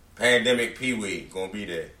 Pandemic Pee Wee gonna be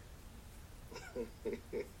there.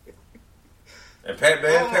 And Pat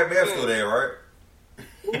Bear's still there, right?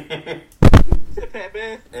 You said Pat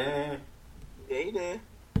Bear? Mm-hmm. Yeah, he there.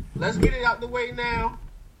 Let's get it out the way now.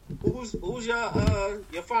 Who's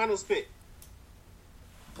your finals pick?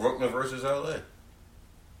 Brooklyn versus LA.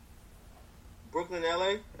 Brooklyn,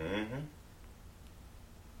 LA? Mm-hmm.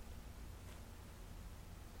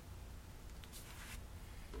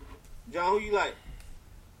 John, who you like?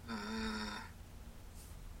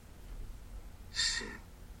 Shit.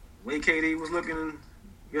 When KD was looking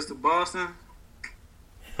against the Boston.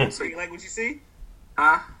 So you like what you see?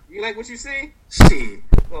 Huh? You like what you see? Shit.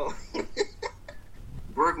 Oh.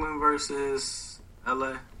 Brooklyn versus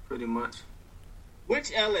LA, pretty much.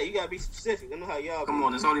 Which LA? You gotta be specific. I know how y'all. Come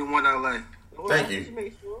on, there's only one LA. Thank you. Just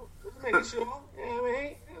making sure. Just making sure. Yeah, I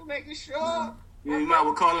mean, just making sure. You might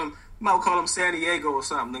well call them San Diego or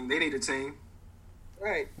something. They need a team.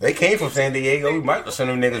 Right. They came from San Diego. We might send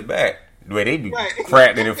them niggas back. The way they be Right.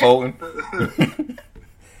 cracking and folding.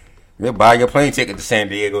 They'll buy your plane ticket to San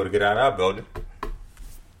Diego to get out of our building.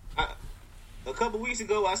 A couple weeks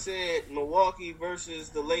ago, I said Milwaukee versus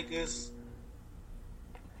the Lakers,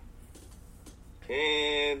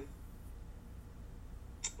 and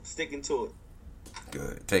I'm sticking to it.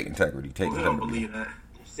 Good. Take integrity. Take I don't integrity. believe that.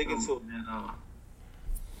 I'm sticking to it. At all.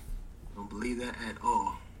 Don't believe that at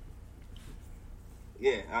all.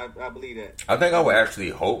 Yeah, I believe that. I think I would actually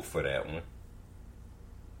hope for that one.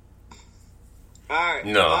 All right.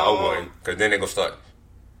 No, I wouldn't. Because then they're going to start.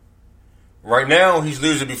 Right now, he's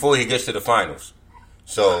losing before he gets to the finals.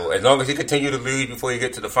 So, as long as he continue to lose before he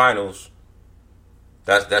gets to the finals,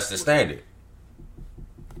 that's the standard.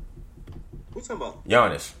 What you talking about?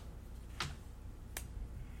 Giannis.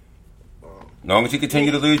 As long as he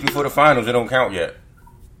continue to lose before the finals, it don't count yet.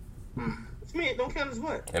 What you mean? It don't count as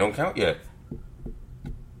what? It don't count yet.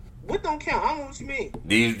 What don't count? I don't know what you mean.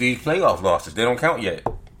 These playoff losses, they don't count yet.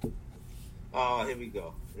 Oh, here we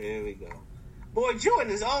go. Here we go. Boy,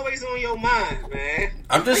 Jordan is always on your mind, man.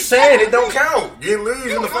 I'm just saying, it don't count. You lose in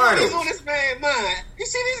the Always finals. on this man's mind. You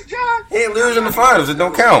see this, John? He ain't lose in the finals. It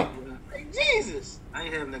don't count. Hey, Jesus. I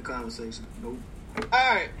ain't having that conversation. Nope.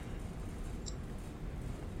 All right.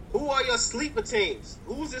 Who are your sleeper teams?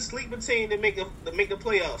 Who's the sleeper team that make the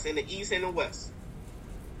playoffs in the East and the West?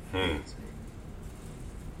 Shit,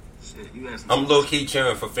 you asked. I'm low key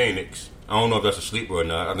cheering for Phoenix. I don't know if that's a sleeper or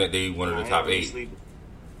not. I think they one of the top 8. Sleeper.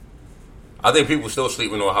 I think people still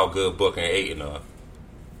sleeping on how good Book and Ayton are.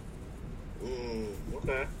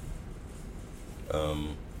 Okay.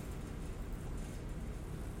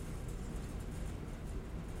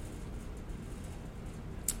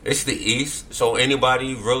 It's the East, so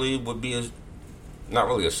anybody really would be not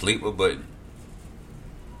really a sleeper, but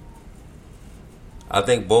I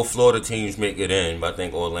think both Florida teams make it in, but I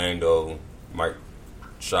think Orlando might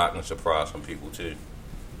shock and surprise some people too.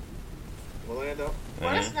 Orlando?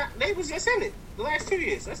 Well, that's not. They was just in it the last 2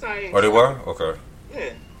 years. That's not. Oh, they were? Okay.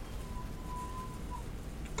 Yeah.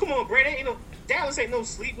 Come on, Brady. Ain't no Dallas ain't no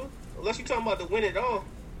sleeper unless you talking about the win it all.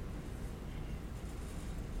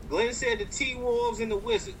 Glenn said the T-Wolves and the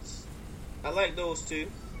Wizards. I like those two.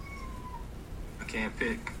 I can't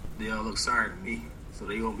pick. They all look sorry to me, so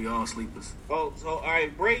they gonna be all sleepers. Oh, so all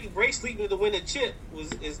right. Bray sleeper to win the chip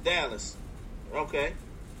is Dallas. Okay.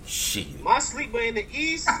 Shit. My sleeper in the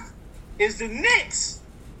East is the Knicks.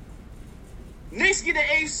 Knicks get the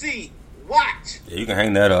AFC. Watch. Yeah, you can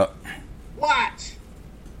hang that up. Watch.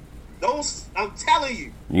 Those, I'm telling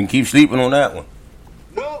you. You can keep sleeping on that one.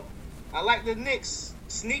 Nope. I like the Knicks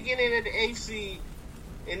sneaking in at the AFC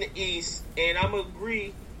in the East, and I'm going to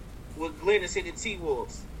agree with Glenn and say the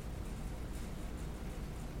T-Wolves.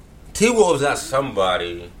 T-Wolves got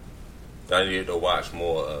somebody that I need to watch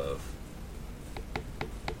more of.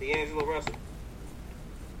 D'Angelo Russell.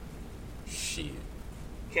 Shit.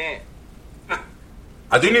 Cat.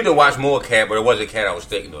 I do need to watch more Cat, but it wasn't Cat I was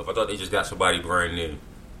thinking of. I thought they just got somebody brand new.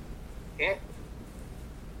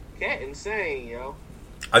 Cat insane, yo.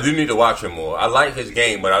 I do need to watch him more. I like his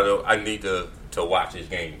game, but I need to watch his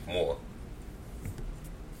game more.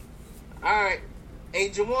 All right. Hey,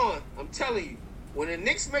 Jawan, I'm telling you, when the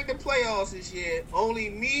Knicks make the playoffs this year, only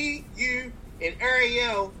me, you, and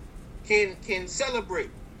Ariel can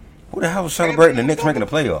celebrate. Who the hell was celebrating the Knicks making the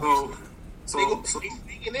playoffs? So They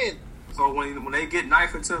sneaking in. So when they get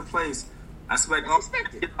ninth or 10th place, I expect all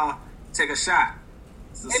y'all take a shot.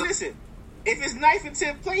 So, Hey, listen. If it's 9th and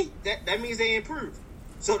 10th place, that means they improved.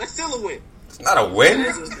 So that's still a win. It's not a win.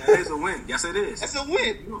 That is a win. Yes, it is. That's a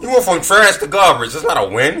win. You went from trash to garbage. It's not a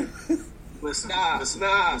win. Listen. Nah,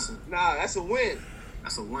 that's a win.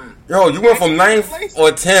 That's a win. Yo, you went from 9th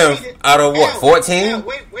or 10th out of what, 14?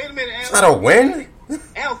 Wait a minute, Al. It's not a win?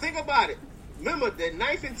 Al, think about it. Remember, the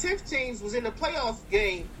 9th and 10th teams was in the playoff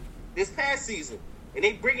game this past season, and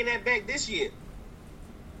they bringing that back this year.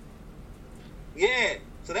 Yeah,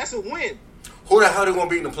 so that's a win. Who the hell they gonna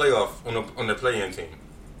beat in the playoff on the play-in team?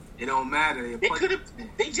 It don't matter. They could have.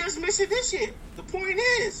 They just missed it this year. The point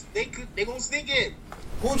is, they gonna sneak in.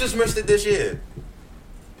 Who just missed it this year?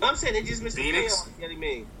 I'm saying they just missed Phoenix. the playoff. You know what I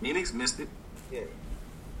mean? Phoenix missed it. Yeah.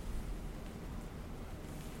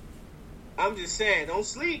 I'm just saying, don't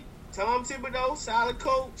sleep. Tom Thibodeau, solid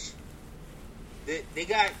coach. They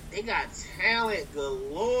got talent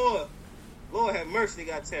galore. Lord have mercy, they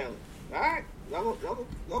got talent. All right, y'all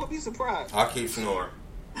gonna be surprised. I'll keep snoring.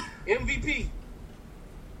 MVP,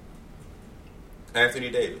 Anthony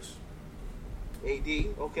Davis. AD,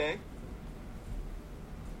 okay.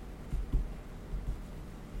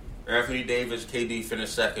 Anthony Davis, KD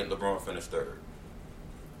finished second, LeBron finished third.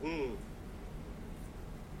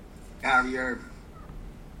 Kyrie Irving.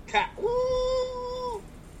 Ooh,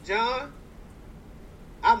 John,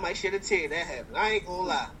 I might shed a tear that happened. I ain't gonna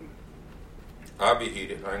lie. I'll be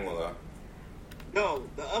heated. I ain't gonna lie. No,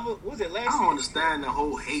 the other, what was it last I don't year? understand the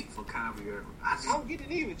whole hate for Kyrie Irving. I don't get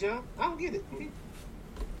it either, John. I don't get it.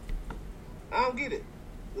 I don't get it.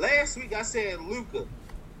 Last week I said Luka,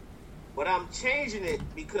 but I'm changing it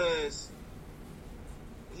because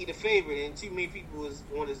he the favorite and too many people was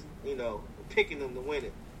on his, picking him to win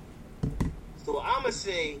it. So I'm gonna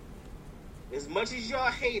say, as much as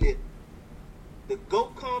y'all hate it, the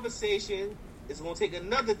GOAT conversation is gonna take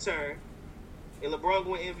another turn, and LeBron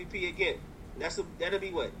going MVP again. That'll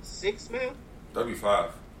be what, 6, man? That'll be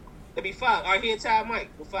 5. That'll be 5. All right, here, Ty Mike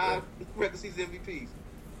with 5 regular season MVPs.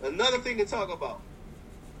 Another thing to talk about.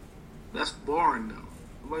 That's boring though.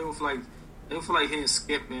 Nobody don't feel like hearing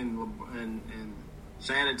Skip and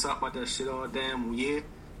Shannon talk about that shit all damn year.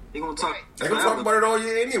 They gonna talk. They gonna talk about it all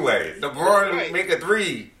year anyway. LeBron make a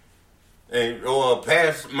 3 or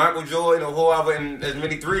pass Michael Jordan or whoever in as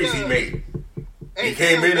many threes he made. He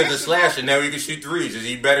came in as a slasher. Now he can shoot 3s. Is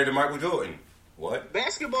he better than Michael Jordan? What?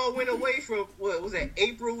 Basketball went away from what was that,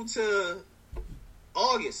 April to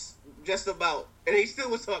August, just about, and they still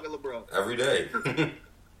was talking LeBron every day.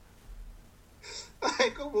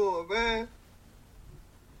 Like, come on, man.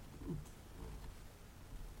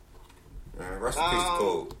 Rest in peace,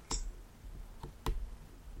 Cole.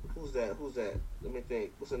 Who's that? Let me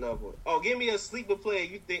think. What's another one? Oh, give me a sleeper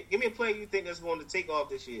player. Give me a player you think that's going to take off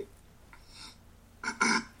this year.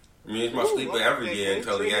 I mean, it's my sleeper every year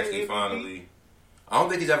until he actually finally. I don't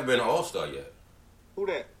think he's ever been an All-Star yet. Who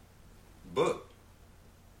that? Book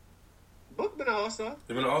been an All-Star.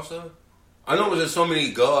 He been an All-Star? I know there's so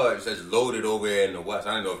many guards that's loaded over there in the West.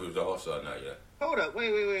 I didn't know if he was an All-Star or not yet. Hold up.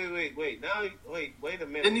 Wait. Now, wait a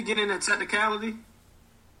minute. Didn't he get in a technicality?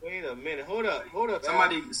 Wait a minute. Hold up.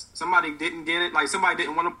 Somebody didn't get it. Like somebody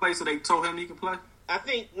didn't want to play, so they told him he could play. I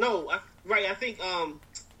think I think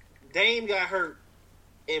Dame got hurt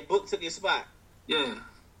and Book took his spot. Yeah.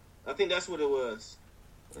 I think that's what it was.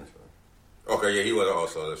 Okay, yeah, he was an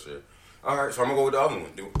All-Star this year. All right, so I'm gonna go with the other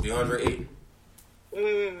one, DeAndre Ayton.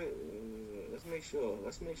 Wait. Let's make sure.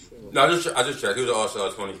 No, I just checked. He was an All-Star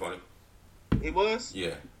 2020. He was?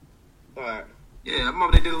 Yeah. All right. Yeah, I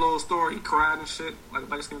remember they did a little story. He cried and shit, like a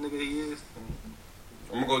light-skinned nigga he is.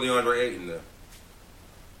 I'm gonna go DeAndre Ayton there.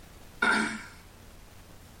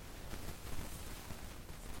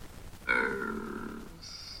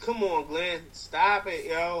 Come on, Glenn. Stop it,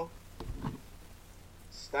 yo.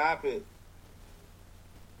 Stop it.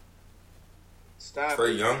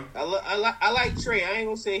 Trae Young? I like Trae. I ain't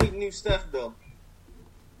gonna say he knew stuff though.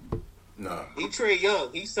 No. He Trae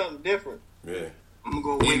Young. He's something different. Yeah. I'm gonna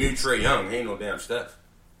go He knew Wiggins. Trae Young. He ain't no damn Steph.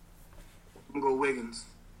 I'm gonna go Wiggins.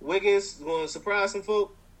 Wiggins gonna surprise some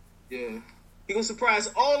folk. Yeah. He gonna surprise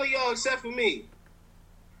all of y'all except for me.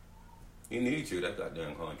 He needs you. That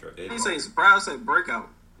goddamn contract. He didn't say surprise. He said breakout.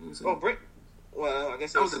 He didn't say- Oh, break. Well, I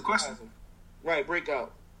guess That was the surprising. question. Right,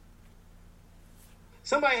 breakout.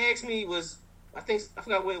 Somebody asked me I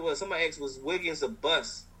forgot what it was. Somebody asked was Wiggins a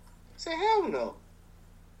bust? I said hell no.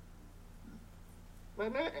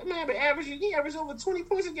 Like man, he averaged over 20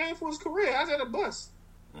 points a game for his career. How's that a bust?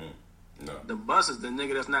 No. The bust is the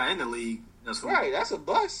nigga that's not in the league. That's what. Right, that's a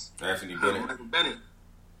bust. Anthony Bennett. Michael Bennett.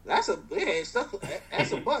 That's a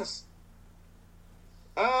that's a bust.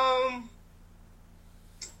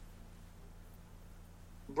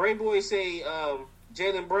 Bray Boy say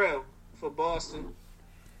Jaylen Brown for Boston.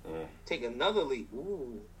 Take another leap.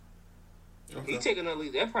 Ooh. Okay. He take another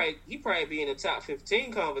leap. He probably be in the top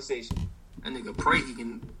 15 conversation. That nigga pray he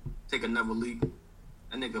can take another leap.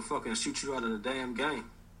 That nigga fucking shoot you out of the damn game.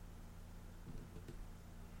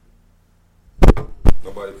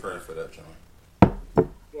 Nobody praying for that, John.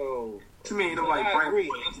 Yo, What you mean nobody I praying agree.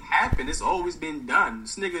 for it? It's happened. It's always been done.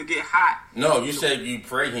 This nigga get hot. No, you said you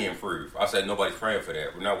pray he improve. I said nobody's praying for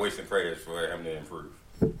that. We're not wasting prayers for him to improve.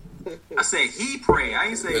 I said he pray. I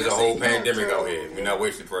ain't say There's I a said whole he- pandemic out here. We're not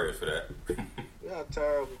wasting prayers for that. y'all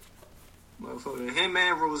terrible. Motherfucker, him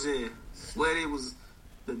and Rozier swear it was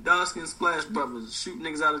the Dusky and Splash brothers shoot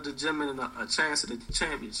niggas out of the gym and a chance at the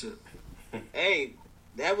championship. Hey,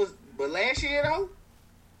 but last year though,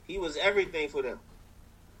 he was everything for them.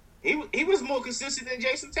 He was more consistent than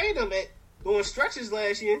Jason Tatum at doing stretches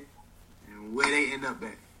last year. And where they end up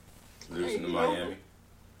at? Losing to Miami.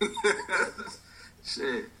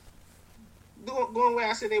 Shit. Going where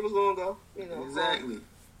I said they was going to go. You know, Exactly.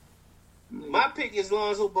 My pick is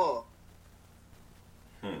Lonzo Ball.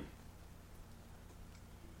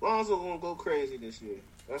 Lonzo gonna go crazy this year.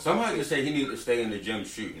 That's Somebody my just said he needed to stay in the gym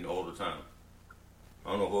shooting all the time.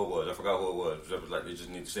 I don't know who it was. I forgot who it was. It was like they just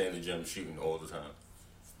need to stay in the gym shooting all the time.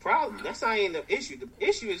 Probably. That's not even the issue. The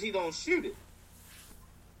issue is he don't shoot it.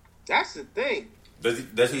 That's the thing.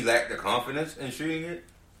 Does he lack the confidence in shooting it?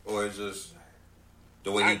 Or is just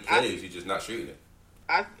the way he plays, he's just not shooting it?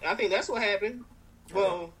 I think that's what happened.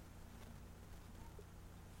 Well,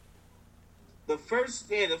 the first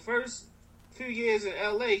few years in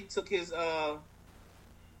LA took his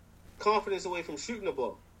confidence away from shooting the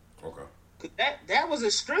ball. Okay. 'Cause that was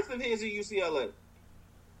a strength of his at UCLA.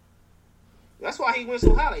 That's why he went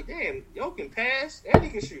so high. Like, damn, yo can pass and he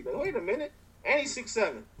can shoot. Like, wait a minute, and he's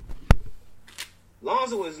 6'7".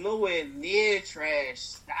 Lonzo is nowhere near trash.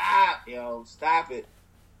 Stop, yo, stop it.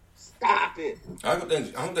 Stop it. I don't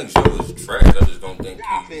think Joe is trash. I just don't think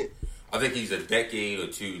Stop it. I think he's a decade or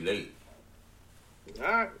two late. All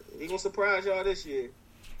right, he gonna surprise y'all this year.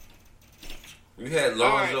 You had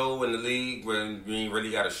Lonzo in the league when you ain't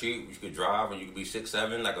really got to shoot. You could drive and you could be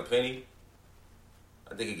 6'7" like a Penny.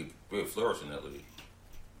 I think he could really flourish in that league.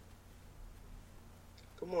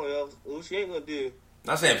 Come on, yo. What you ain't gonna do?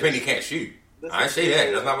 Not saying Penny can't shoot. I ain't say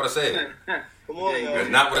that. That's not what I said. Come on, yo. That's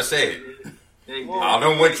not what I said. There you Come go. on. I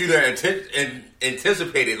don't want you to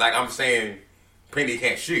anticipate it like I'm saying Penny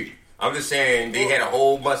can't shoot. I'm just saying they had a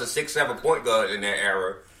whole bunch of 6'7" point guards in that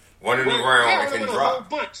era running around and can A whole drop.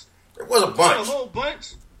 bunch. It was a A bunch. whole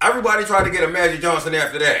bunch. Everybody tried to get a Magic Johnson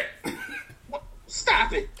after that. What?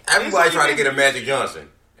 Stop it. Everybody It's tried to only get a Magic Johnson.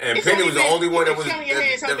 And It's Penny only was the been- only one that you was, can count your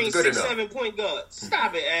hands how that many was good 6'7" enough. point guards.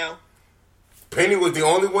 Stop it, Al. Penny was the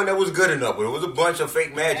only one that was good enough, but it was a bunch of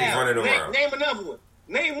fake Magics Al, running around. Name another one.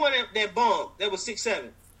 Name one that bombed that was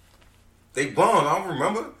 6'7". They bombed, I don't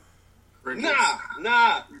remember.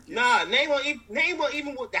 Nah. Name one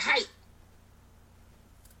even with the height.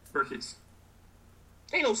 Crickets.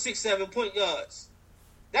 Ain't no 6'7" point guards.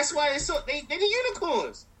 That's why they're the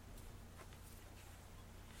unicorns.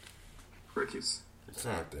 Crickets. It's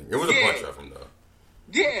not a thing. It was a bunch of them, though.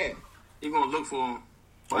 Yeah. You gonna look for him.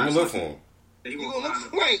 I'm going to look for them. He You gonna gonna look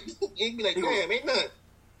find him. right. You be like, He damn, ain't nothing.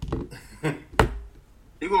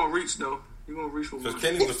 He gonna reach though. He gonna reach for one. Because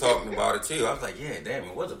Kenny was talking about it, too. I was like, yeah, damn,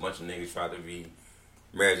 it was a bunch of niggas trying to be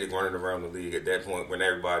Magic running around the league at that point when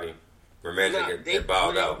Magic had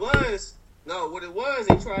bowed out. What it was,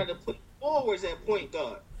 they tried to put forwards at point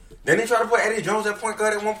guard. Then they tried to put Eddie Jones at point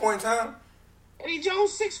guard at one point in time? Eddie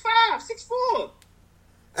Jones 6'5", 6'4".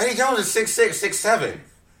 Eddie Jones is 6'6", 6'7".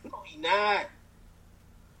 No, he not.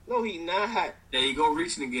 There you go,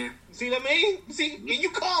 reaching again. See what I mean? See, you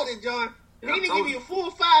called it, John. Yeah, He I didn't told give you you. a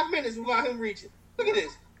full 5 minutes without him reaching. Look at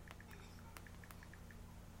this.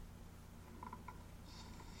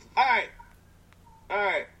 All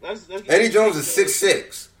right. Let's get Eddie these Jones picks is in.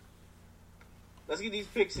 6'6". Let's get these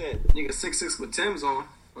picks in. Nigga 6'6" with Tim's on.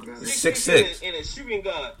 Okay. 6'6". And a shooting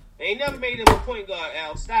guard. They ain't never made him a point guard,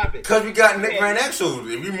 Al. Stop it. Because we got Nick Van Exel.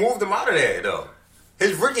 We moved him out of there, though.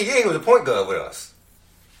 His rookie year, he was a point guard with us.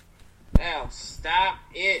 Al, stop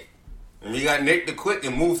it. And we got Nick the Quick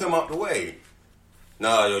and moved him up the way.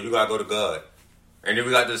 No, yo, you got to go to guard. And then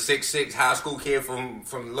we got the 6'6" high school kid from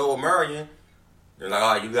Lower Merion. They're like,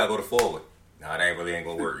 all right, you got to go to forward. Nah, that ain't going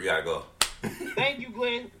to work. You got to go. Thank you,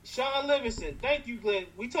 Glenn. Sean Livingston. Thank you, Glenn.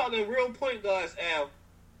 We talking real point guards, Al.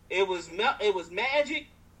 It was Magic,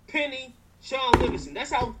 Penny, Sean Livingston.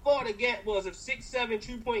 That's how far the gap was of 6'7"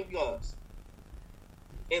 2-point guards.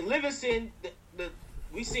 And Livingston,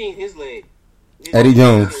 we seen his leg. Eddie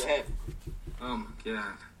Jones. Oh my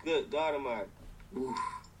god. Good God Almighty. Oof.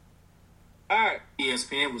 All right.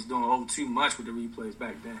 ESPN was doing too much with the replays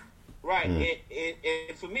back then. Right.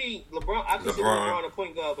 And for me, LeBron, I consider LeBron a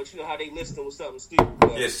point guard, but you know how they list him with something stupid.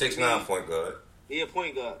 Yeah, 6'9" point guard. Yeah,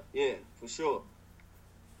 point guard. Yeah, for sure.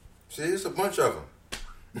 See, it's a bunch of them.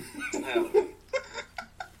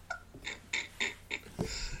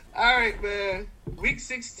 All right, man. Week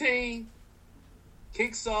 16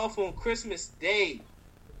 kicks off on Christmas Day.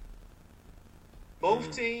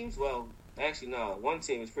 Both teams, well, actually, no. One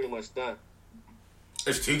team is pretty much done.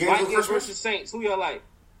 It's 2 games on Christmas? Versus Saints. Who y'all like?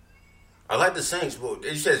 I like the Saints, but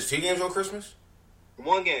you said it's 2 games on Christmas?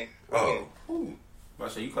 One game. Ooh. I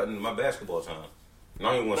say you cutting my basketball time. I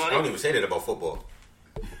don't even say that about football.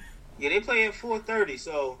 Yeah, they play at 4:30,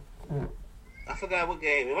 so I forgot what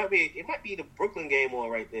game. It might be the Brooklyn game on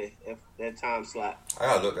right there at that time slot. I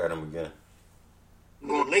gotta look at them again.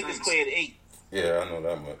 The Lakers play at 8. Yeah, I know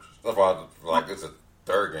that much. That's why it's a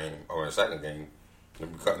third game or a second game. They'll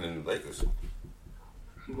be cutting in the Lakers.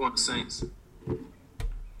 I'm going to Saints. All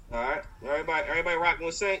right, everybody rocking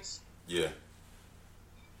with Saints. Yeah.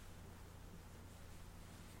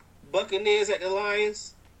 Buccaneers at the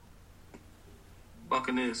Lions.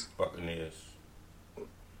 Buccaneers.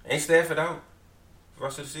 Ain't Stafford out the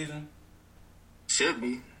rest of the season? Should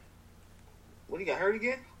be. What, he got hurt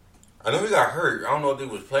again? I know he got hurt. I don't know if he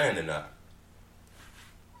was playing or not.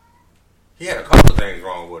 He had a couple of things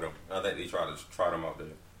wrong with him. I think they tried him out there.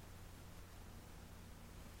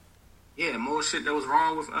 Yeah, more shit that was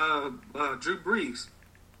wrong with Drew Brees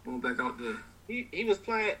going back out there. He was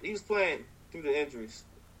playing through the injuries.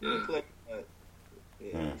 Yeah.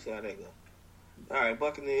 See how that go. All right,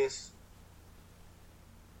 Buccaneers.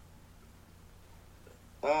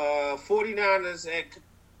 49ers at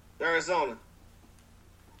Arizona.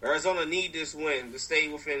 Arizona need this win to stay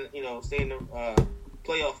within, stay in the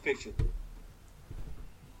playoff picture.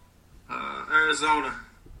 Arizona.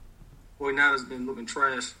 49ers been looking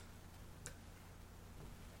trash.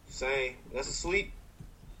 Same. That's a sweep?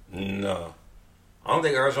 No. I don't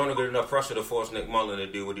think Arizona got enough pressure to force Nick Mullen to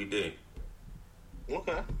do what he did.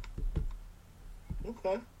 Okay.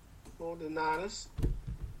 For the Niners.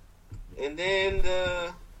 And then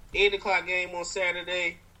the 8 o'clock game on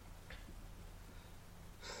Saturday.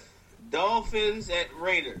 Dolphins at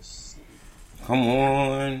Raiders. Come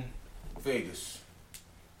on. Vegas.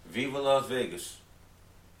 Viva Las Vegas.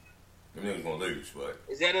 Them niggas gonna lose, but...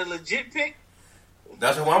 Is that a legit pick?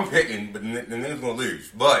 That's who I'm picking, but the niggas gonna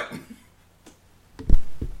lose. But...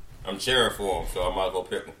 I'm cheering for him, so I might as well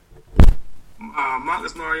pick him.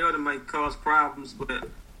 Marcus Mariota might cause problems, but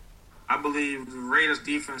I believe the Raiders'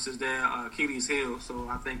 defense is their Achilles heel, so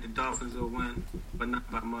I think the Dolphins will win, but not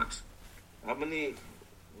by much. I'm gonna need...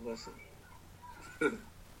 Listen.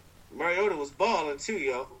 Mariota was balling too,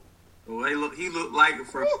 yo. Well, he looked like the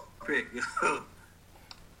first pick, yo.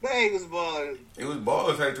 Man, he was balling. He was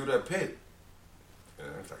balling right through that pick. And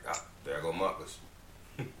it's like, there go Marcus.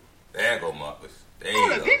 There go Marcus. There you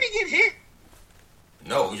go. Didn't he get hit?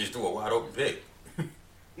 No, he just threw a wide open pick.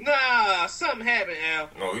 Nah, something happened, Al.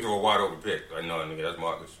 No, he threw a wide open pick. I know, nigga, that's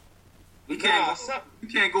Marcus. You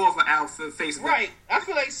can't go off an outfit face. Right. I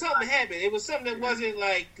feel like something happened. It was something that wasn't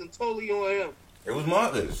like totally on him. It was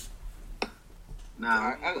Marcus.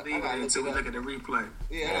 Nah, I believe it until we look at the replay.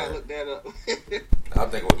 Yeah, I gotta look that up. I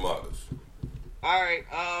think it was Marcus. All right,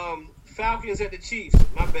 Falcons at the Chiefs.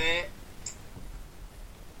 My bad.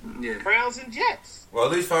 Yeah. Browns and Jets. Well,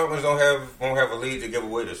 at least Falcons won't have a lead to give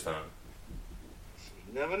away this time.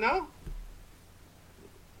 You never know.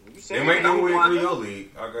 They might give away through your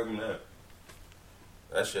lead. I'll give them that.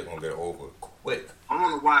 That shit gonna get over quick. I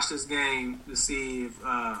want to watch this game to see if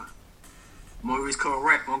Maurice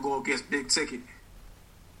Clarett gonna go against Big Ticket.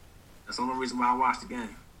 That's the only reason why I watch the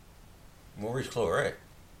game. Maurice Clarett.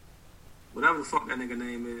 Whatever the fuck that nigga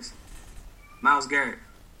name is. Myles Garrett.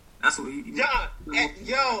 That's what he...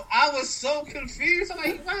 Yo, I was so confused. I'm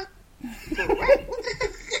like, what?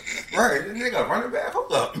 Right, this nigga running back.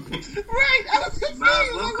 Hold up. Right, I was confused.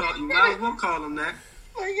 You might as well call him that.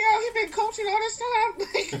 Like, yo, he been coaching all this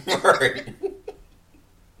time. Right.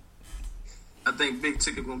 I think Big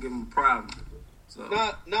Ticket gonna give him a problem. So.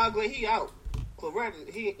 Nah, Glenn, he out. Clarett,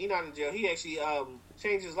 he not in jail. He actually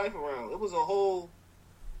changed his life around. It was a whole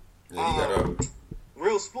Yeah, he got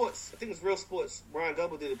Real Sports. I think it's Real Sports. Brian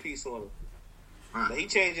Double did a piece on him. Right. He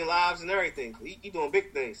changing lives and everything. He doing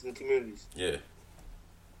big things in the communities. Yeah.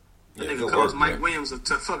 I think it caused Mike Williams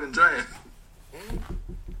to fucking draft.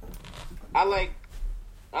 I like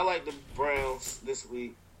the Browns this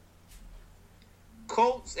week.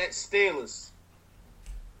 Colts at Steelers.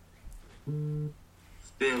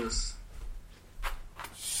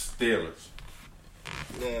 Steelers.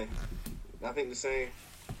 Yeah, I think the same.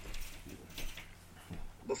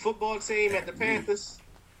 The football team at the Panthers.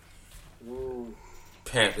 Ooh.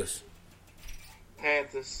 Panthers.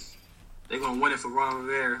 They're going to win it for Ron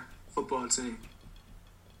Rivera football team.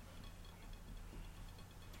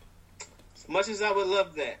 As much as I would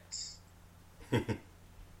love that. Ron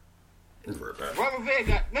Rivera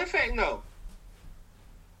got... Matter of fact, no.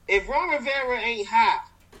 If Ron Rivera ain't high,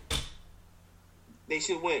 they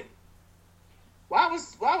should win. Why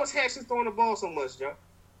was Haskins throwing the ball so much, Joe?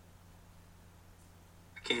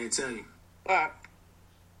 I can't tell you. All right.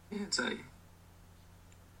 Can't tell you.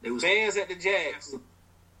 They was Bears at the Jags.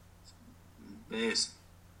 Bears.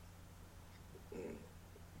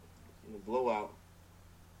 In the blowout.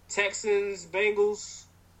 Texans, Bengals.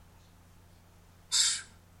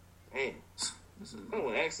 Man, I don't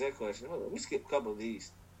want to ask that question. Hold on, let me skip a couple of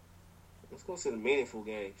these. Let's go to the meaningful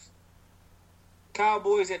games.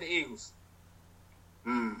 Cowboys at the Eagles.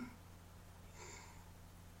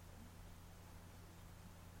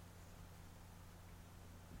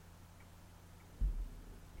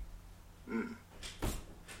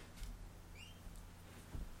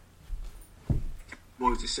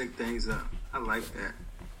 Boys to shake things up. I like that.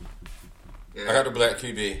 Yeah. I got the black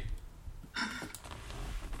QB.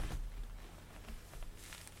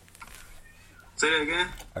 Say that again?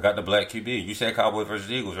 I got the black QB. You said Cowboys versus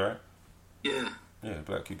Eagles, right? Yeah. Yeah,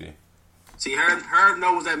 black QB. See, Herb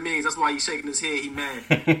knows what that means. That's why he's shaking his head. He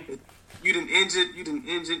mad. You done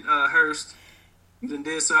injured Hurst. You done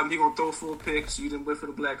did something. He gonna throw full picks. You done wait for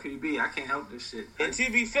the black QB. I can't help this shit. And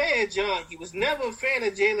to be fair, John, he was never a fan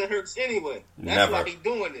of Jalen Hurts anyway. That's Never. why he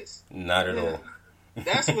doing this. Not at all.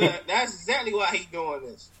 That's exactly why he doing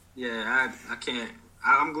this. Yeah, I can't.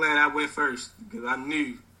 I'm glad I went first because I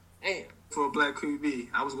knew Damn. for a black QB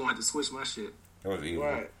I was going to have to switch my shit. That was evil.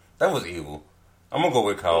 Right. That was evil. I'm gonna go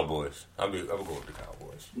with Cowboys. I'm gonna go with the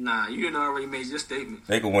Cowboys. Nah, you done already made your statement.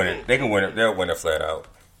 They can win it. They can win it. They'll win it flat out.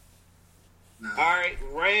 Nah. All right,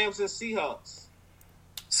 Rams and Seahawks.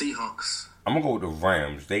 Seahawks. I'm gonna go with the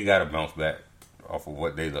Rams. They gotta bounce back off of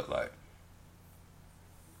what they look like.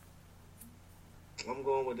 I'm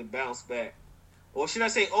going with the bounce back. Or should I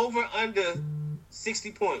say over under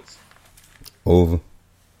 60 points? Over.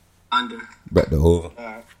 Under. Bet the over. All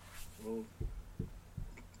right. Well,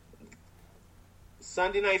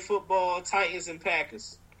 Sunday Night Football, Titans and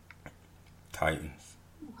Packers. Titans.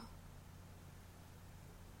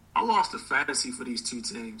 I lost the fantasy for these two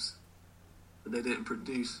teams, but they didn't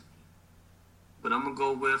produce. But I'm gonna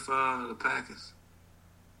go with the Packers.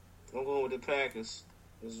 I'm going with the Packers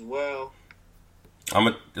as well.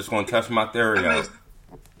 I'm just gonna test my theory out.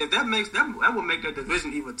 That would make that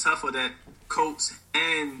division even tougher. That Colts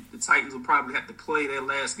and the Titans will probably have to play their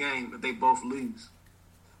last game if they both lose.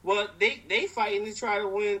 Well, they fighting to try to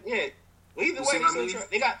win. Yeah, well, either way,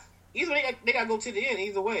 they got to go to the end.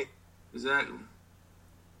 Either way, exactly.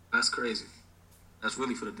 That's crazy. That's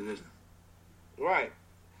really for the division. Right.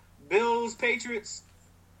 Bills, Patriots.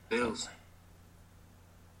 Bills.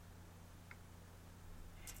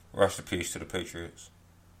 Rest in peace to the Patriots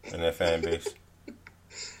and their fan base.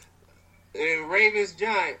 And Ravens,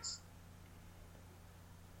 Giants.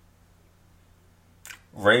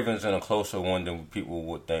 Ravens in a closer one than people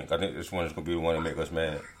would think. I think this one is going to be the one to make us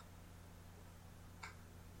mad.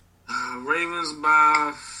 Ravens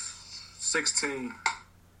by 16.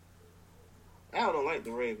 I don't like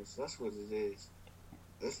the Ravens. That's what it is.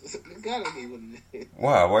 It gotta be what it is.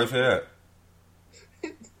 Why? Why you say that?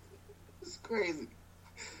 It's crazy.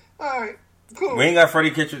 All right, cool. We ain't got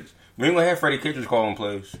Freddie Kitchens. We ain't going to have Freddie Kitchens calling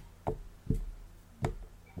plays.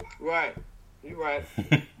 Right. You're right.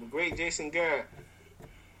 The great Jason Garrett.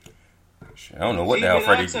 I don't know what the hell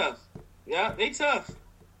Freddie... tough. Yeah, they tough.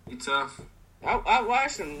 They tough. I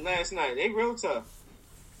watched them last night. They real tough.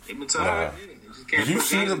 They been tough. Nah. They just can't Did you put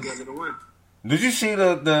see games the- together to win. Did you see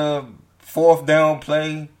the fourth down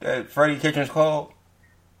play that Freddie Kitchens called?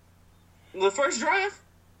 The first drive?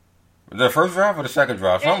 The first drive or the second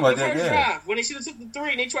drive? Something like that, the first yeah. drive. When they should have took the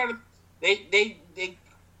three, and they tried to... They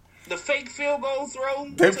the fake field goal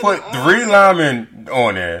throw. They put three linemen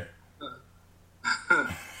on there.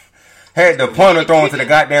 Had the punter thrown to the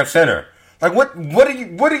goddamn center. Like what are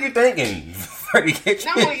you thinking, Freddie Kitchens?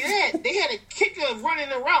 Not only that, they had a kicker running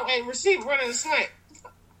the route and receiver running the slant.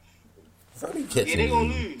 Freddie Kitchens. Yeah, they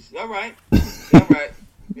gonna lose. All right. All right.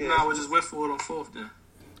 Yeah. No, we'll just wait for it on fourth then.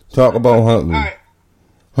 Talk about Huntley. All right.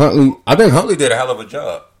 Huntley, I think Huntley did a hell of a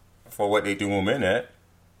job for what they threw him in at.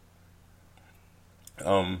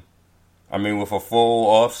 I mean, with a full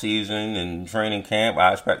off season and training camp,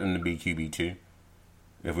 I expect him to be QB2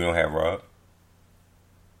 if we don't have Rob.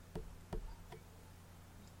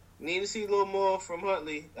 Need to see a little more from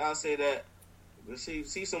Huntley. I'll say that. We'll see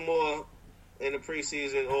some more in the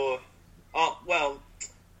preseason, or I'll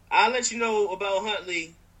let you know about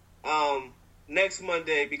Huntley next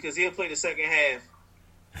Monday because he'll play the second half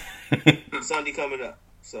Sunday coming up.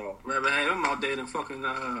 So rather have him out there than fucking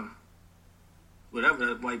whatever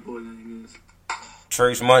that white boy name is.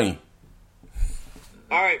 Trace Money.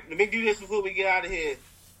 All right, let me do this before we get out of here.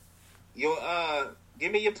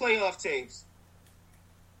 Give me your playoff teams.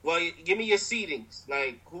 Well, give me your seedings.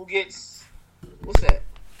 Like, who gets, what's that?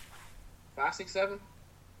 5, 6, 7?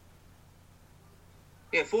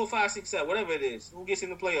 Yeah, 4, 5, 6, 7, whatever it is. Who gets in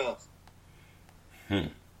the playoffs? At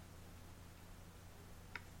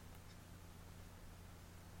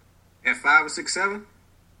 5 or 6, 7?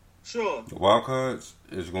 Sure. The wild cards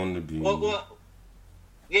is going to be. Well,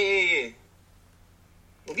 yeah.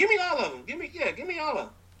 Well, give me all of them. Give me all of them.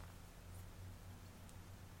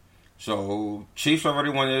 So, Chiefs already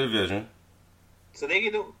won their division. So they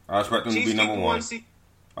get the. I expect them Chiefs to be number one.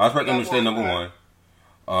 I expect them to stay one, number right.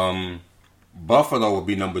 one. Buffalo will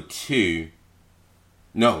be number 2.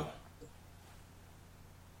 No.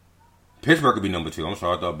 Pittsburgh could be number 2. I'm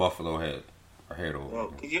sorry, I thought Buffalo had over.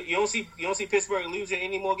 Oh, you don't see Pittsburgh losing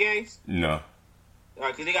any more games? No. All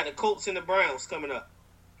right, because they got the Colts and the Browns coming up.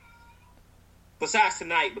 Besides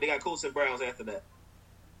tonight, but they got Colts and Browns after that.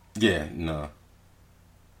 Yeah, no.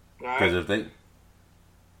 Because if they...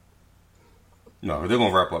 No, they're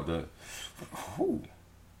going to wrap up the... Ooh.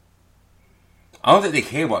 I don't think they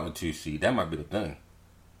care about the 2 seed. That might be the thing.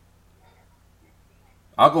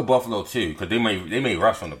 I'll go Buffalo too, because they may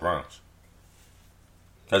rush on the Browns.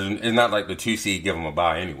 Because it's not like the 2 seed give them a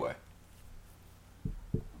bye anyway.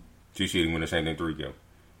 2 seed win the same thing 3 give.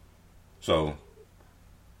 So,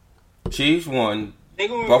 Chiefs 1, they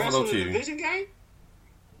gonna Buffalo wrestle 2. the division game?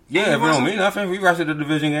 Yeah, if it don't mean nothing, we wrestled the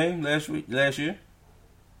division game last year.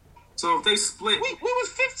 So if they split, we was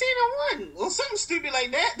 15-1 or something stupid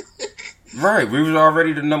like that. Right, we was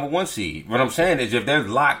already the number 1 seed. What I'm saying is, if they're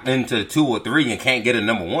locked into 2 or 3 and can't get a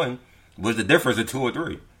number 1, what's the difference of 2 or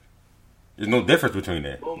 3? There's no difference between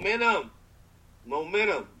that. Momentum.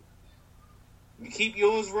 You keep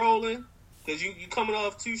yours rolling because you coming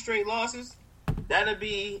off 2 straight losses. That'll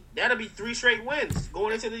be 3 straight wins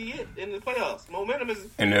going into the year in the playoffs. Momentum is.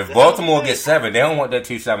 And if Baltimore gets 7, they don't want that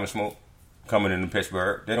 2-7 smoke coming into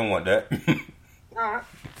Pittsburgh. They don't want that. All right.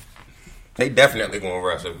 They definitely gonna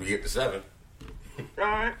rush if we get to 7. All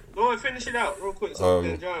right, go and finish it out real quick. So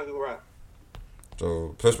John can rock.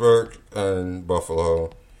 So Pittsburgh and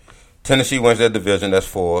Buffalo. Tennessee wins their division. That's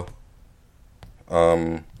 4.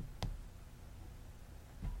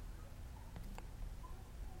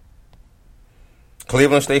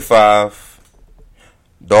 Cleveland stay 5.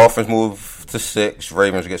 Dolphins move to 6.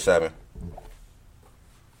 Ravens get 7.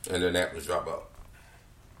 And then that was drop out.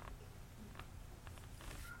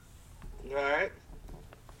 All right.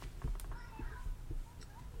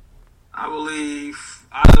 I believe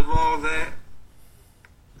out of all that,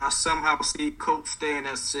 I somehow see Colts staying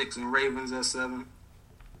at 6 and Ravens at 7.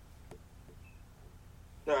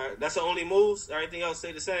 All right, that's the only moves. Everything else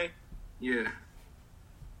stay the same. Yeah,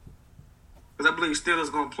 because I believe Steelers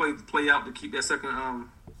going to play out to keep that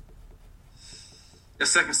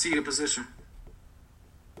second seeded position.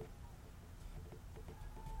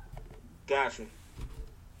 Gotcha.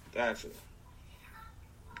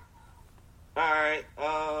 All right.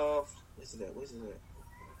 What's that?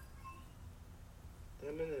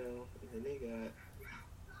 Damn it now. And they got.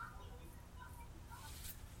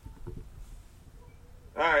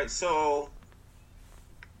 All right. So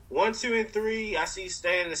 1, 2, and 3, I see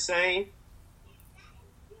staying the same.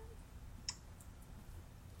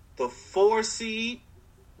 The 4th seed.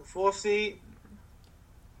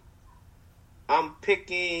 I'm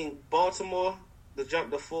picking Baltimore to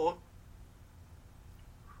jump to 4.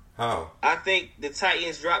 How? I think the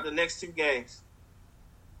Titans drop the next 2 games.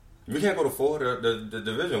 We can't go to 4. The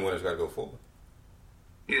division winners got to go 4.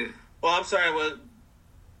 Yeah. Well, I'm sorry.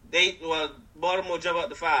 Baltimore jump up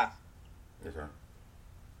to 5. Okay.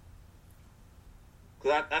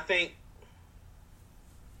 Because I think,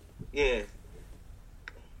 yeah.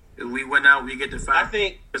 If we went out, we get to 5. I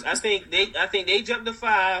think they jump to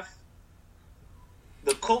 5.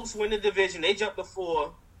 The Colts win the division. They jump to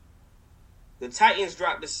 4. The Titans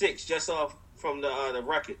drop to 6 just off from the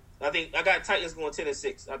record. I got Titans going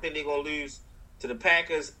 10-6. I think they're going to lose to the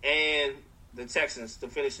Packers and the Texans to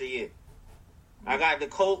finish the year. I got the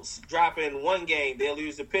Colts dropping 1 game. They'll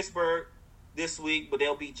lose to Pittsburgh this week, but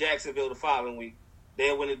they'll beat Jacksonville the following week.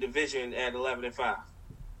 They'll win the division at 11-5.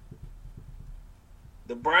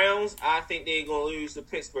 The Browns, I think they're going to lose to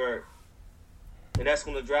Pittsburgh, and that's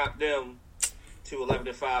going to drop them to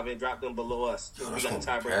 11-5 and drop them below us. We got a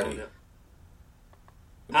tiebreaker on them.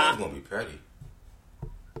 It's going to be petty.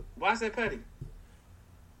 Why is that petty?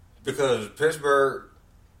 Because Pittsburgh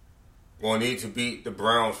will need to beat the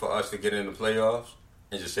Browns for us to get in the playoffs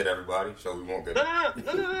and just hit everybody, so we won't get it.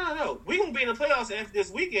 No. We gonna be in the playoffs after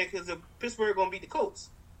this weekend because Pittsburgh gonna beat the Colts.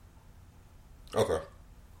 Okay.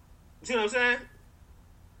 You see what I'm saying?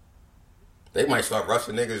 They might start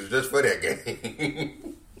rushing niggas just for that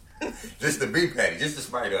game. Just to be petty, just to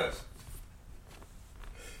spite us.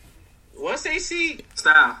 Once they see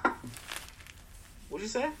Style. What'd you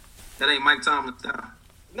say? That ain't Mike Tomlin style.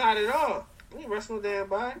 Not at all. We ain't rushing no damn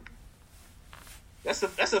body. That's a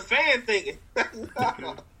fan thinking.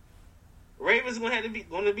 Ravens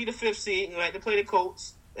gonna be the 5th seed and gonna have to play the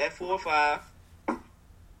Colts at 4 or 5.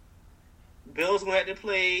 Bills gonna have to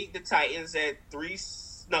play the Titans at 3.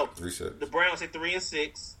 No, 3-6. The Browns at 3 and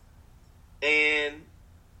 6, and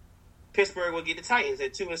Pittsburgh will get the Titans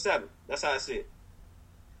at 2 and 7. That's how I see it.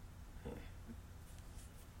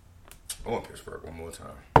 I want Pittsburgh one more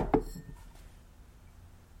time.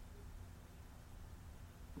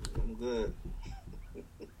 I'm good.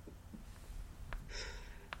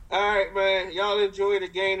 All right, man. Y'all enjoy the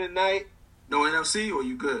game tonight. No NFC or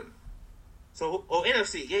you good? So,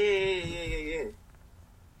 NFC. Yeah.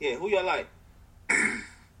 Yeah, who y'all like?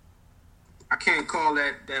 I can't call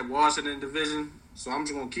that Washington division, so I'm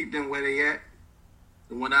just gonna keep them where they at.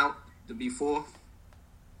 The one out to be 4th.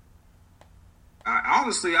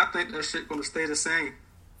 Honestly, I think that shit gonna stay the same.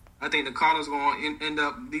 I think the Cardinals gonna end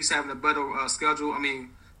up at least having a better schedule. I mean,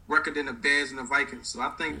 record than the Bears and the Vikings. So I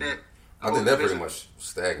think that. I think they're pretty much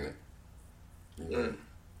stagnant. Yeah.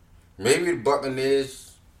 Maybe the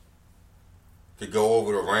Buccaneers could go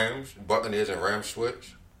over the Rams. Buccaneers and Rams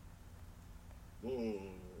switch.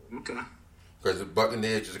 Okay. Because the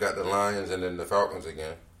Buccaneers just got the Lions and then the Falcons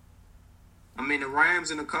again. I mean, the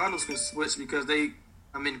Rams and the Cardinals can switch because the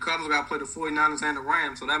Cardinals got to play the 49ers and the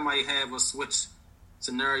Rams, so that might have a switch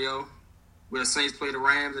scenario where the Saints play the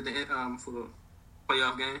Rams at the end, for the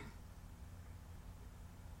playoff game.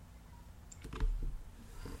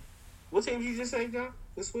 What team did you just say, John?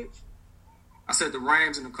 The switch? I said the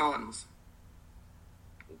Rams and the Cardinals.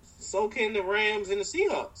 So can the Rams and the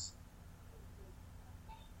Seahawks.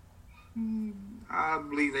 I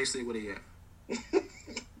believe they stay where they at.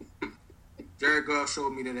 Jared Goff showed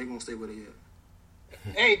me that they're going to stay where they at.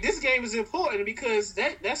 Hey, this game is important because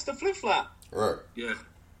that's the flip-flop. Right. Yeah.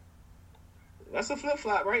 That's a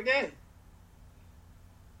flip-flop right there.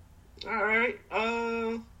 All right.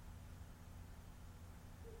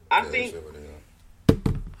 I think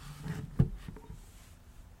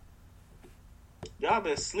y'all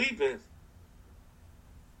been sleeping.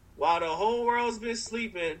 While the whole world's been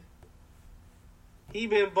sleeping, he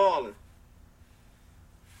been balling.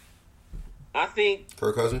 I think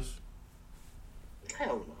Kirk Cousins?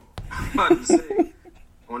 Hell no. I'm about to say,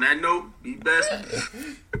 on that note, be best.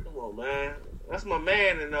 Come on, man. That's my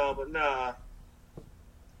man and all, but nah.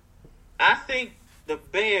 I think the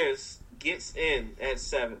Bears gets in at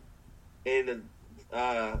 7 and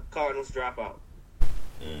the Cardinals drop out.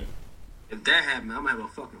 If that happens, I'm going to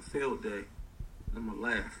have a fucking field day. I'm going to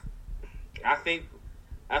laugh. I think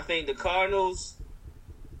the Cardinals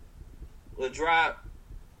will drop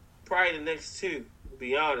probably the next 2, to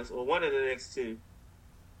be honest, or one of the next 2.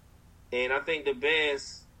 And I think the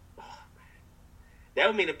Bears, that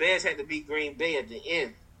would mean the Bears had to beat Green Bay at the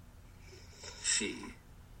end. Shit.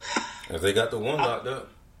 If they got the one locked up.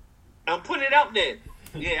 I'm putting it out there.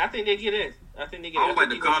 Yeah, I think they get in. I don't like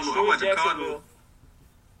the Cardinals.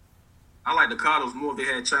 I like the Cardinals more if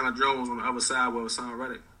they had Chandler Jones on the other side with Hassan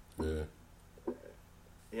Reddick. Yeah.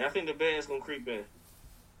 Yeah, I think the Bears gonna creep in.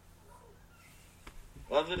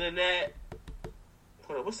 Other than that,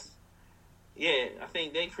 hold on, I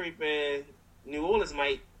think they creep in. New Orleans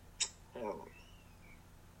might. I don't know.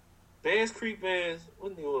 Bears creep in.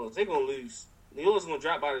 What New Orleans? They're gonna lose. New Orleans gonna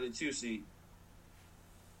drop out of the 2 seed.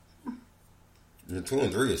 The 2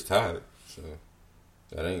 and 3 is tied, so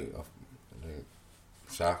that ain't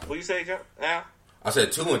shocking. What you say, Al? I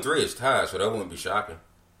said 2 and 3 is tied, so that wouldn't be shocking.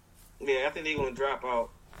 Yeah, I think they're gonna drop out.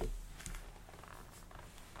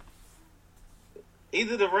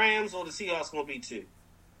 Either the Rams or the Seahawks gonna be 2.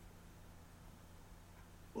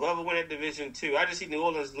 Whoever win that division 2. I just see New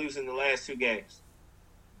Orleans losing the last 2 games.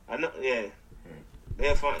 I know, yeah.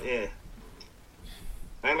 They're fine, yeah.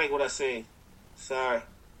 I ain't like what I seen. Sorry.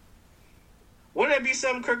 Wouldn't that be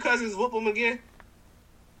something Kirk Cousins whoop him again?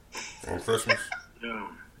 On Christmas? Yeah.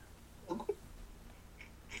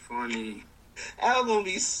 Funny. Al gonna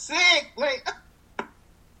be sick. Like,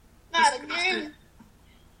 not again.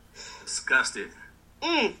 Disgusted.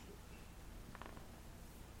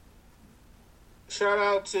 Shout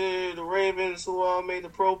out to the Ravens who all made the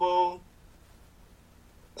Pro Bowl.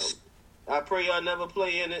 I pray y'all never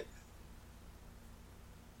play in it.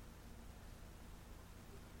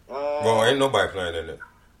 Well, ain't nobody playing in it.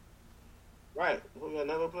 Right. We'll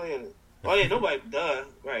never play in it. Oh, yeah, nobody. Duh.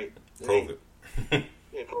 Right. COVID.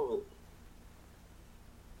 Yeah, COVID.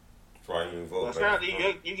 That's why you vote. Well, shout out to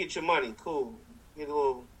you get your money. Cool. Get a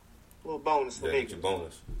little bonus for making. Get your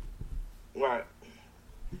bonus. Right.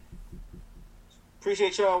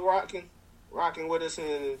 Appreciate y'all rocking with us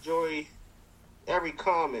and enjoy every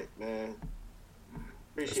comment, man.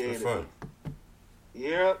 Appreciate it. Fun.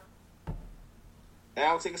 Yep.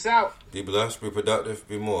 Al, take us out. Be blessed, be productive,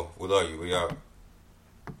 be more. We love you. We out.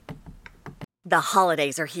 The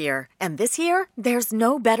holidays are here, and this year, there's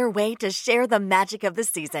no better way to share the magic of the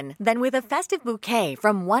season than with a festive bouquet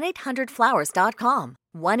from 1-800-Flowers.com.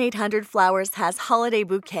 1-800-Flowers has holiday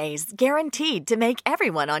bouquets guaranteed to make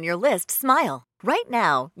everyone on your list smile. Right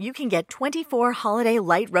now, you can get 24 holiday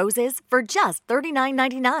light roses for just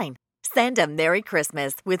 $39.99. Send a Merry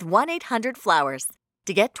Christmas with 1-800-Flowers.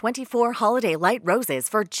 To get 24 holiday light roses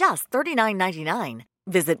for just $39.99,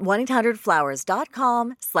 visit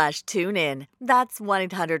 1-800-Flowers.com/tune in. That's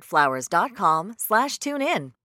 1-800-Flowers.com/tune in.